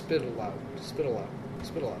 Spitalout. Is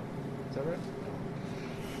that right?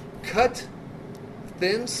 No. Cut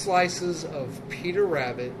thin slices of Peter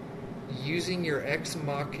Rabbit using your ex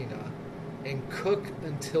machina and cook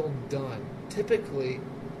until done. Typically,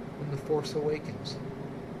 in The Force Awakens.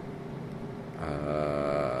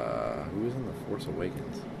 Who was in The Force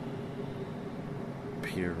Awakens?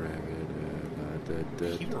 Peter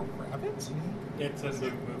Rabbit. Peter Rabbit? It's a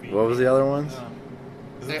new movie. What was the other ones?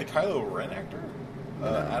 Is it the Kylo Ren actor?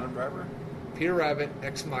 Adam Driver? Peter Rabbit,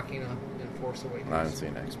 Ex Machina, and Force Awakens. I haven't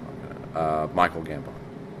seen X Men. Michael Gambon.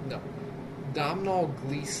 No. Domhnall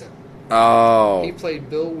Gleeson. Oh, He played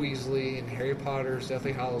Bill Weasley in Harry Potter's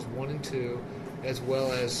Deathly Hallows 1 and 2, as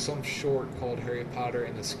well as some short called Harry Potter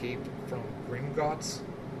and Escape from Gringotts.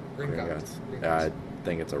 Gringotts. Gringotts. I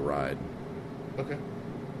think it's a ride. Okay.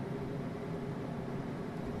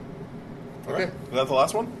 All right. Okay. Is that the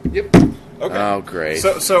last one? Yep. Okay. Oh, great.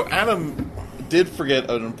 So Adam did forget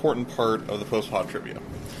an important part of the post-pod trivia.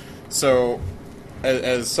 So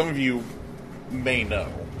as some of you may know,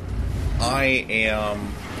 I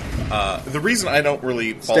am the reason I don't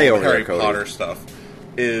really Stay follow over Harry there, Cody. Potter stuff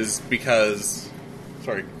is because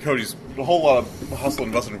Cody's a whole lot of hustle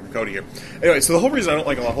and bustle from Cody here. Anyway, so the whole reason I don't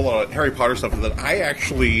like a whole lot of Harry Potter stuff is that I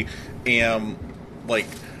actually am like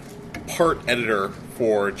part editor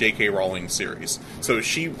for J.K. Rowling's series. So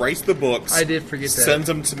she writes the books. I did forget that. Sends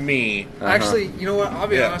them to me. Actually, you know what? I'll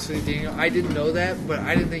be Yeah. honest with you, Daniel. I didn't know that, but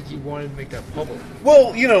I didn't think you wanted to make that public.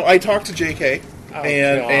 Well, I talked to J.K. Oh,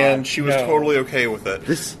 and God, she was no. totally okay with it.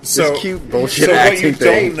 This so cute bullshit So what acting you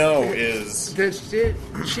thing. don't know is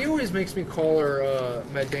She always makes me call her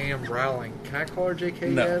Madame Rowling. Can I call her J.K.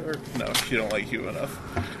 yet? no, Or? no, she don't like you enough.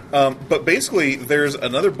 But basically, there's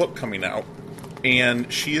another book coming out,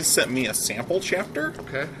 and she has sent me a sample chapter.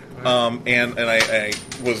 Okay. And I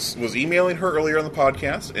was emailing her earlier on the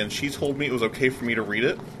podcast, and she told me it was okay for me to read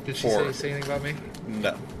it. Did she say anything about me?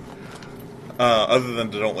 No. Other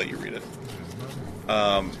than to don't let you read it.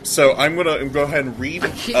 So I'm gonna go ahead and read I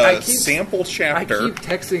keep- sample I chapter. keep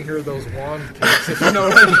texting her those wand texts, if you know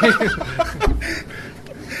what I mean.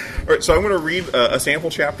 All right, so I'm going to read a sample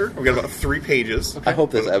chapter. We've got about 3 pages. I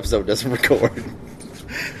hope this episode doesn't record.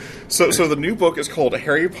 So the new book is called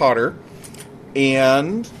Harry Potter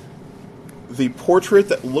and the Portrait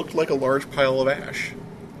That Looked Like a Large Pile of Ash.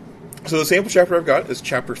 So the sample chapter I've got is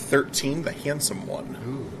chapter 13, The Handsome One.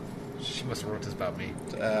 Ooh, she must have wrote this about me.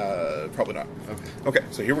 Probably not. Okay. Okay,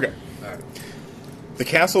 so here we go. All right. The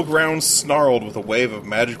castle grounds snarled with a wave of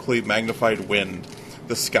magically magnified wind.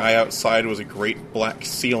 The sky outside was a great black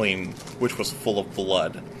ceiling, which was full of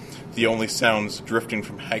blood. The only sounds drifting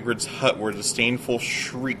from Hagrid's hut were disdainful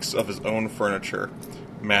shrieks of his own furniture.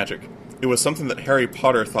 Magic. It was something that Harry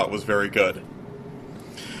Potter thought was very good.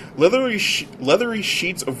 Leathery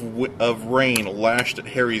sheets of rain lashed at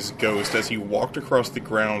Harry's ghost as he walked across the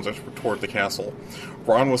grounds toward the castle.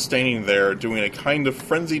 Ron was standing there, doing a kind of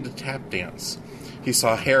frenzied tap dance. He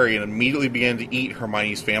saw Harry and immediately began to eat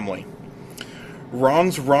Hermione's family.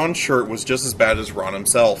 Ron's Ron shirt was just as bad as Ron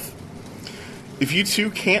himself. If you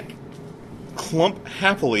two can't clump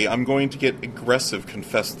happily, I'm going to get aggressive,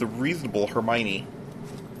 confessed the reasonable Hermione.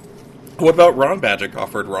 What about Ron magic?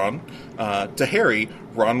 Offered Ron. To Harry,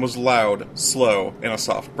 Ron was loud, slow, and a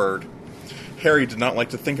soft bird. Harry did not like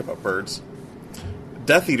to think about birds.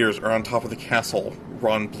 Death Eaters are on top of the castle,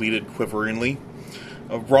 Ron bleated quiveringly.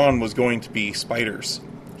 Ron was going to be spiders.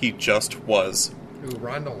 He just was. Ooh,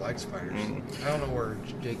 Ron don't like spiders. I don't know where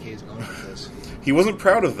J.K. is going with this. He wasn't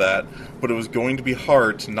proud of that, but it was going to be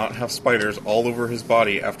hard to not have spiders all over his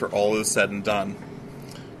body after all is said and done.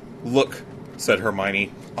 Look, said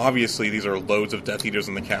Hermione. Obviously, these are loads of Death Eaters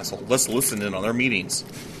in the castle. Let's listen in on their meetings.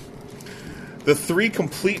 The 3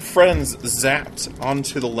 complete friends zapped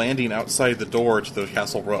onto the landing outside the door to the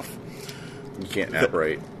castle roof. You can't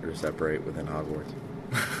separate within Hogwarts.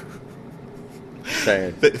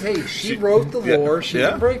 Saying. Hey, she wrote the lore. She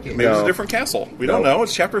didn't break it. Maybe it's a No. different castle. We don't know.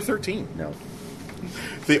 It's chapter 13. No.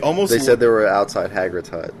 They They said they were outside Hagrid's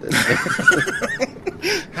hut.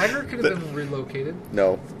 Hagrid could have been relocated.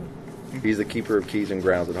 No. He's the keeper of keys and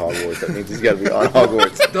grounds at Hogwarts. That means he's got to be on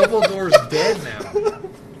Hogwarts. Dumbledore's dead now.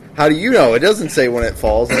 How do you know? It doesn't say when it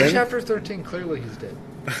falls In in. chapter 13, clearly he's dead.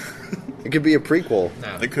 It could be a prequel.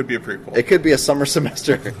 No. It could be a prequel. It could be a summer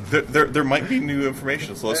semester. There might be new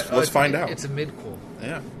information, so let's find out. It's a midquel.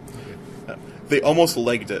 Yeah. They almost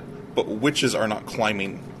legged it, but witches are not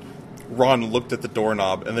climbing. Ron looked at the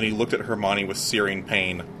doorknob, and then he looked at Hermione with searing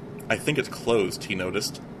pain. I think it's closed, he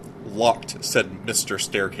noticed. Locked, said Mr.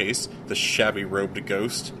 Staircase, the shabby-robed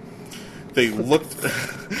ghost. They looked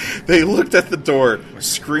at the door,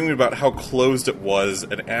 screaming about how closed it was,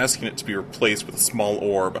 and asking it to be replaced with a small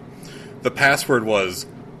orb. The password was,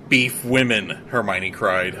 Beef Women, Hermione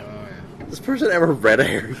cried. This person ever read a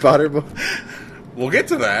Harry Potter book? We'll get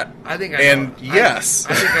to that. I think I And know. yes.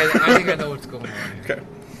 I think I know what's going on here.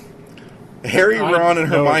 Okay. Harry, Ron, and I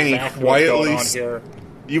know Hermione exactly what's quietly... going on here.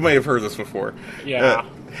 You may have heard this before. Yeah.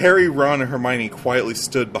 Harry, Ron, and Hermione quietly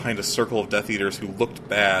stood behind a circle of Death Eaters who looked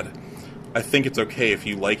bad. I think it's okay if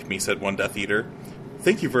you like me, said one Death Eater.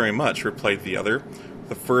 Thank you very much, replied the other.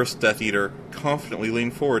 The first Death Eater confidently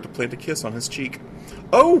leaned forward to plant a kiss on his cheek.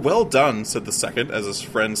 Oh, well done, said the second as his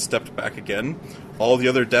friend stepped back again. All the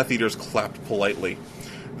other Death Eaters clapped politely.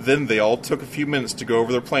 Then they all took a few minutes to go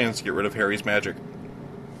over their plans to get rid of Harry's magic.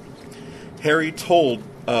 Harry could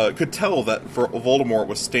tell that Voldemort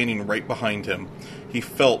was standing right behind him. He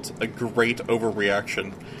felt a great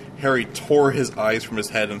overreaction. Harry tore his eyes from his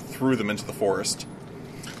head and threw them into the forest.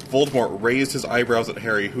 Voldemort raised his eyebrows at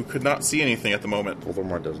Harry, who could not see anything at the moment.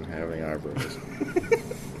 Voldemort doesn't have any eyebrows.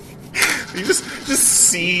 You just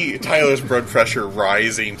see Tyler's blood pressure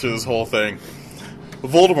rising to this whole thing.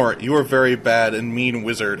 Voldemort, you are very bad and mean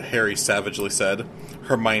wizard, Harry savagely said.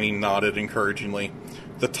 Hermione nodded encouragingly.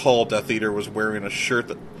 The tall Death Eater was wearing a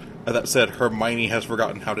shirt that said, Hermione has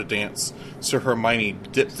forgotten how to dance. So Hermione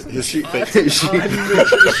dipped his face. Is she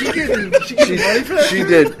getting money for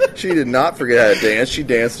that? She did not forget how to dance. She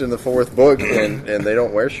danced in the fourth book, and they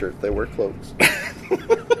don't wear shirts; they wear cloaks.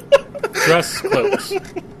 Dress cloaks.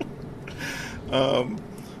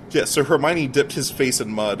 Yeah, so Hermione dipped his face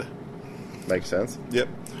in mud. Makes sense. Yep.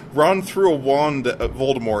 Ron threw a wand at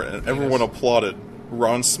Voldemort, and everyone applauded.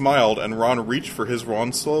 Ron smiled, and Ron reached for his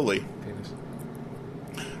wand slowly. Penis.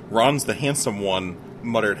 Ron's the handsome one,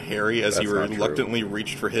 muttered Harry as he That's not true. reluctantly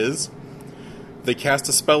reached for his. They cast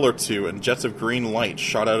a spell or two, and jets of green light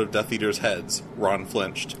shot out of Death Eater's heads. Ron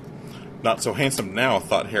flinched. Not so handsome now,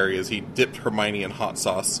 thought Harry as he dipped Hermione in hot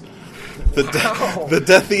sauce. The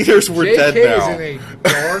Death Eaters were dead now. JK is in a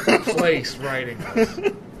dark place writing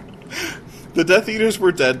this. The Death Eaters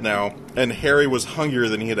were dead now, and Harry was hungrier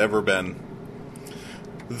than he had ever been.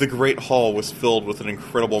 The great hall was filled with an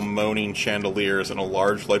incredible moaning chandeliers and a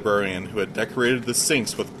large librarian who had decorated the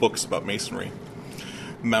sinks with books about masonry.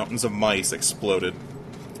 Mountains of mice exploded.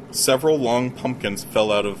 Several long pumpkins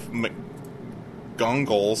fell out of McGonagall,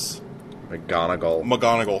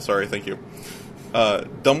 sorry, thank you.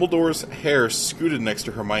 Dumbledore's hair scooted next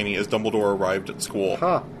to Hermione as Dumbledore arrived at school.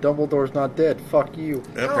 Ha! Dumbledore's not dead. Fuck you.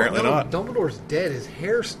 Apparently No, not. Dumbledore's dead. His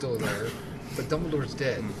hair's still there, but Dumbledore's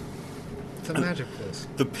dead. It's a magic place.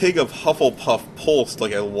 The pig of Hufflepuff pulsed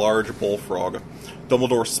like a large bullfrog.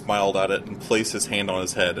 Dumbledore smiled at it and placed his hand on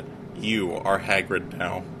his head. You are Hagrid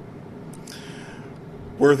now.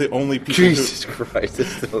 We're the only people Jesus Christ, it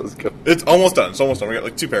still is going. It's almost done. We got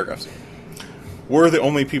like 2 paragraphs. We're the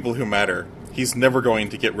only people who matter. He's never going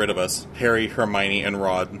to get rid of us, Harry, Hermione, and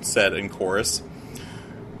Ron said in chorus.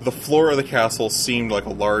 The floor of the castle seemed like a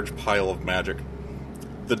large pile of magic.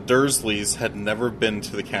 The Dursleys had never been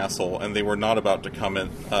to the castle, and they were not about to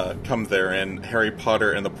come there in Harry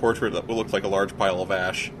Potter and the portrait that looked like a large pile of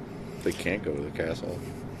ash. They can't go to the castle.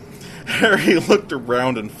 Harry looked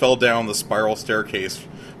around and fell down the spiral staircase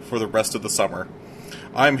for the rest of the summer.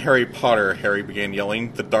 I'm Harry Potter, Harry began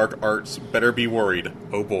yelling. The dark arts better be worried.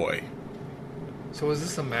 Oh boy. So is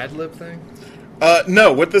this a Mad Lib thing?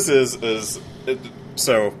 No, what this is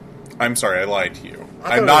so, I'm sorry, I lied to you.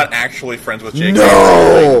 I'm not actually friends with J.K.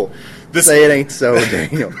 No! This- Say it ain't so,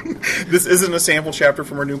 Daniel. This isn't a sample chapter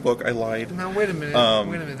from our new book. I lied. Now wait a minute.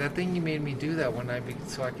 Wait a minute. That thing you made me do that one night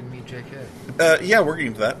so I can meet JK. Yeah, we're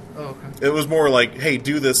getting to that. Oh, okay. It was more like, hey,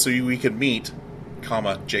 do this so we could meet,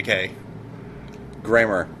 comma, J.K.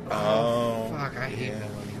 Grammar. Oh. Fuck, I hate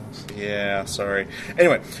millennials. Yeah, sorry.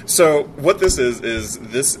 Anyway, so what this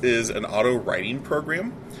is an auto writing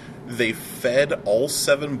program. They fed all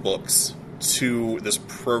 7 books to this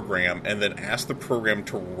program and then asked the program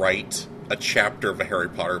to write a chapter of a Harry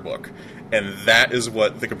Potter book. And that is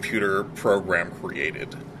what the computer program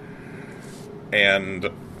created. And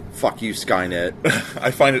Fuck you, Skynet.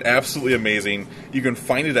 I find it absolutely amazing. You can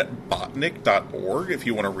find it at botnik.org if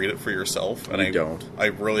you want to read it for yourself. And You don't. I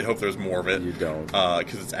really hope there's more of it. You don't.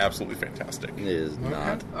 Because it's absolutely fantastic. It is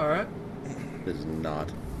not. Okay. All right. It is not.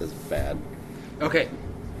 It is bad. Okay.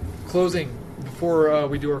 Closing. Before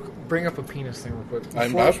we do our... Bring up a penis thing real quick.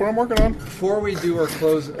 That's what I'm working on. Before we do our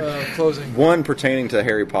closing... One pertaining to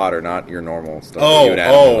Harry Potter, not your normal stuff. that you and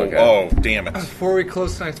Adam look at. Damn it. Before we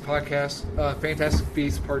close tonight's podcast, Fantastic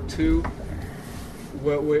Beasts Part 2.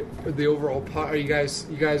 What the overall pot? Are you guys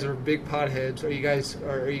are big potheads? Are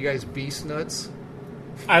you guys beast nuts?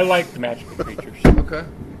 I like the magical creatures. Okay.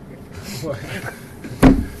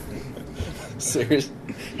 Serious?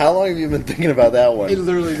 How long have you been thinking about that one? It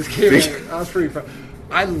literally just came out. I was pretty proud.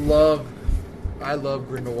 I love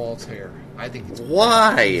Grindelwald's hair. I think it's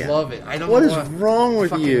Why? I love it. I don't What know is why. wrong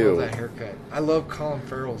with I fucking you? love that haircut. I love Colin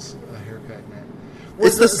Farrell's haircut in that.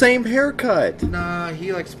 It's the same haircut. Nah,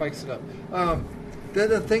 he like spikes it up.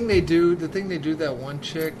 The thing they do that one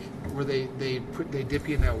chick where they dip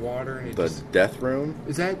you in that water and it The just death room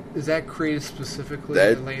is that created specifically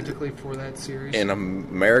That- Atlantically for that series? in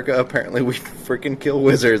America. Apparently, we freaking kill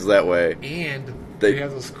wizards that way. And They- they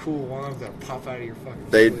have those cool wands that pop out of your fucking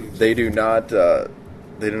They sleeves. they do not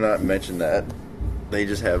mention that. They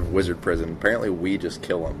just have wizard prison. Apparently, we just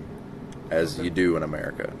kill them, as you do in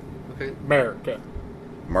America. Okay. America.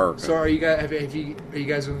 America. So are you guys are you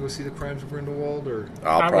guys going to go see the Crimes of Grindelwald or?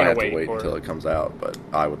 I'll I'm probably gonna have to wait wait for until it. it comes out, but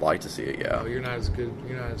I would like to see it. Yeah. Oh, you're not as good.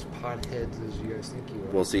 You're not as potheads as you guys think you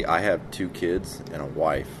are. Well, see, I have 2 kids and a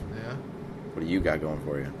wife. Yeah. What do you got going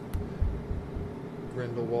for you?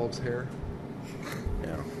 Grindelwald's hair.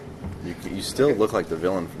 Yeah. You still look like the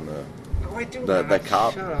villain from No, I do the not.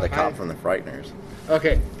 cop Shut up. the cop from the Frighteners.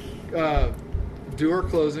 Okay. Do our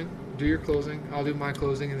closing. Do your closing. I'll do my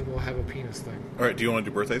closing, and then we'll have a penis thing. All right, do you want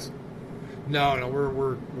to do birthdays? No,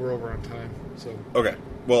 we're over on time. So Okay.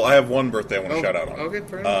 Well, I have one birthday I want to Oh, shout out on. okay,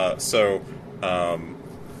 fair enough. So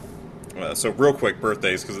real quick,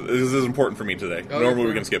 birthdays, because this is important for me today. Okay, Normally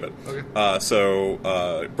we fair can skip it.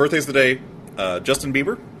 Okay. Birthdays today, Justin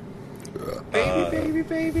Bieber.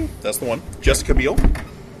 baby, That's the one. Jessica Biel.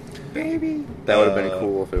 baby. That would have been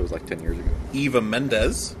cool if it was like 10 years ago. Eva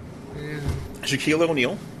Mendes. Yeah. Shaquille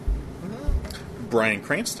O'Neal. Bryan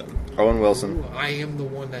Cranston. Owen Wilson. Ooh, I am the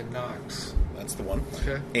one that knocks. That's the one.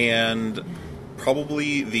 Okay. And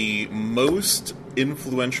probably the most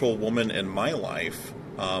influential woman in my life,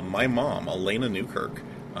 my mom, Elena Newkirk.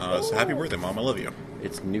 So happy birthday, Mom. I love you.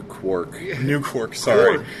 It's New Quark. Newkirk,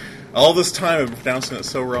 sorry. Quark. All this time I've been pronouncing it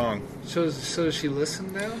so wrong. So does she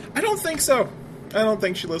listen now? I don't think so. I don't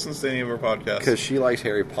think she listens to any of our podcasts. Because she likes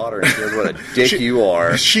Harry Potter and she knows what a dick you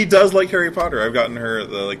are. She does like Harry Potter. I've gotten her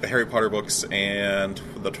the Harry Potter books and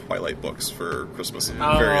the Twilight books for Christmas and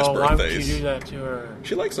various Oh, why would birthdays. you do that to her?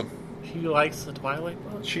 She likes them. She likes the Twilight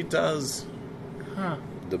books? She does. Huh.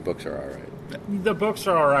 The books are alright. The books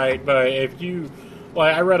are alright, but if you...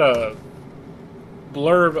 Like, I read a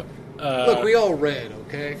blurb... Look, we all read,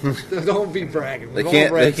 okay? Don't be bragging. They We've all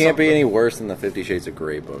can't read be something. any worse than the 50 Shades of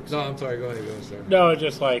Grey books. No, I'm sorry. Go ahead, sir. No, it's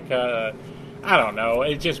just like, I don't know.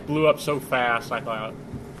 It just blew up so fast, I thought...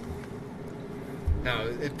 No,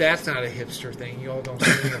 if that's not a hipster thing, you all don't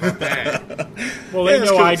say anything about that. Well, they Yeah,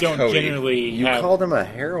 it's know 'cause I it's don't Cody. generally You have... called him a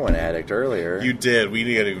heroin addict earlier. You did. We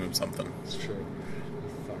need to give him something. It's true.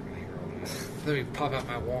 Fucking hero. Let me pop out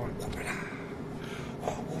my wand.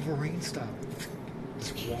 Oh, Wolverine style.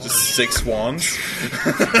 Wand. Just 6 wands.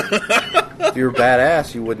 If you were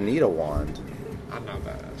badass, you wouldn't need a wand. I'm not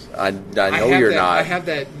badass. I know have you're that, not. I have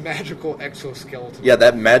that magical exoskeleton. Yeah,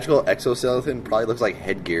 that magical exoskeleton probably looks like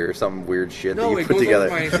headgear or some weird shit No, that you it put goes together.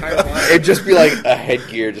 over my entire body. It'd just be like a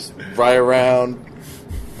headgear, just right around.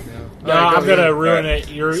 No, All right, I'm gonna ahead. ruin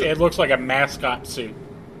Alright. it. It looks like a mascot suit.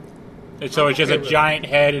 And so it's just okay a with giant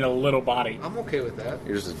head and a little body. I'm okay with that.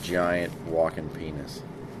 You're just a giant walking penis.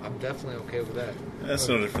 I'm definitely okay with that. That's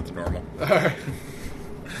no different than normal. All right.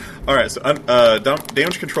 All right, so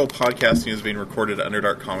Damage Control podcasting is being recorded at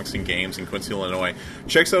Underdark Comics and Games in Quincy, Illinois.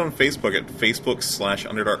 Check us out on Facebook at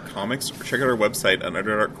Facebook/Underdark Comics, or check out our website at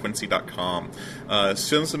underdarkquincy.com.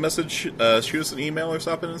 Send us a message, shoot us an email, or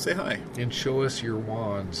stop in and say hi. And show us your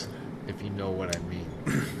wands, if you know what I mean.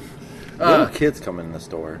 Little kids come in the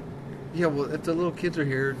store. Yeah, well, if the little kids are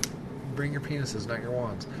here, bring your penises, not your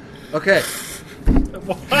wands. Okay.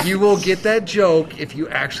 You will get that joke if you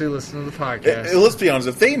actually listen to the podcast. Let's be honest,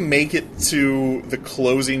 if they make it to the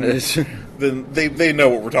closing, then they know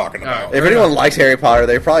what we're talking about. If anyone likes Harry Potter,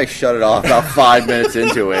 they probably shut it off about 5 minutes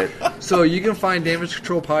into it. So you can find Damage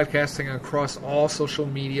Control Podcasting across all social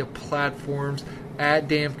media platforms at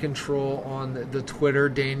Damn Control on the Twitter.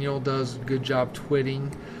 Daniel does a good job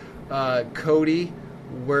twitting. Cody,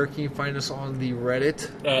 where can you find us on the Reddit?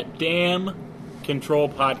 At Damn Control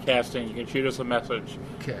Podcasting, you can shoot us a message.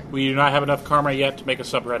 Okay. We do not have enough karma yet to make a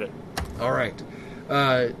subreddit. All right.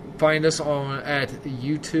 Find us at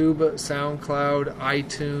YouTube, SoundCloud,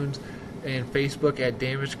 iTunes, and Facebook at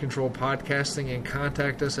Damage Control Podcasting, and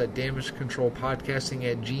contact us at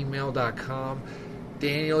damagecontrolpodcasting@gmail.com.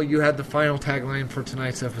 Daniel, you had the final tagline for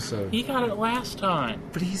tonight's episode. He got it last time.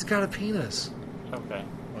 But he's got a penis. Okay.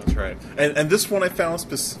 That's right. And this one I found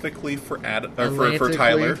specifically for for Atlantically-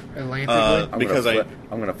 Tyler. Atlantically. Because I'm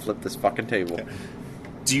gonna flip this fucking table.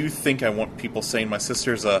 Do you think I want people saying my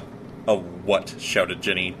sister's a what? Shouted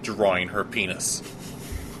Jenny, drawing her penis.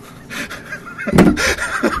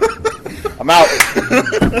 I'm out.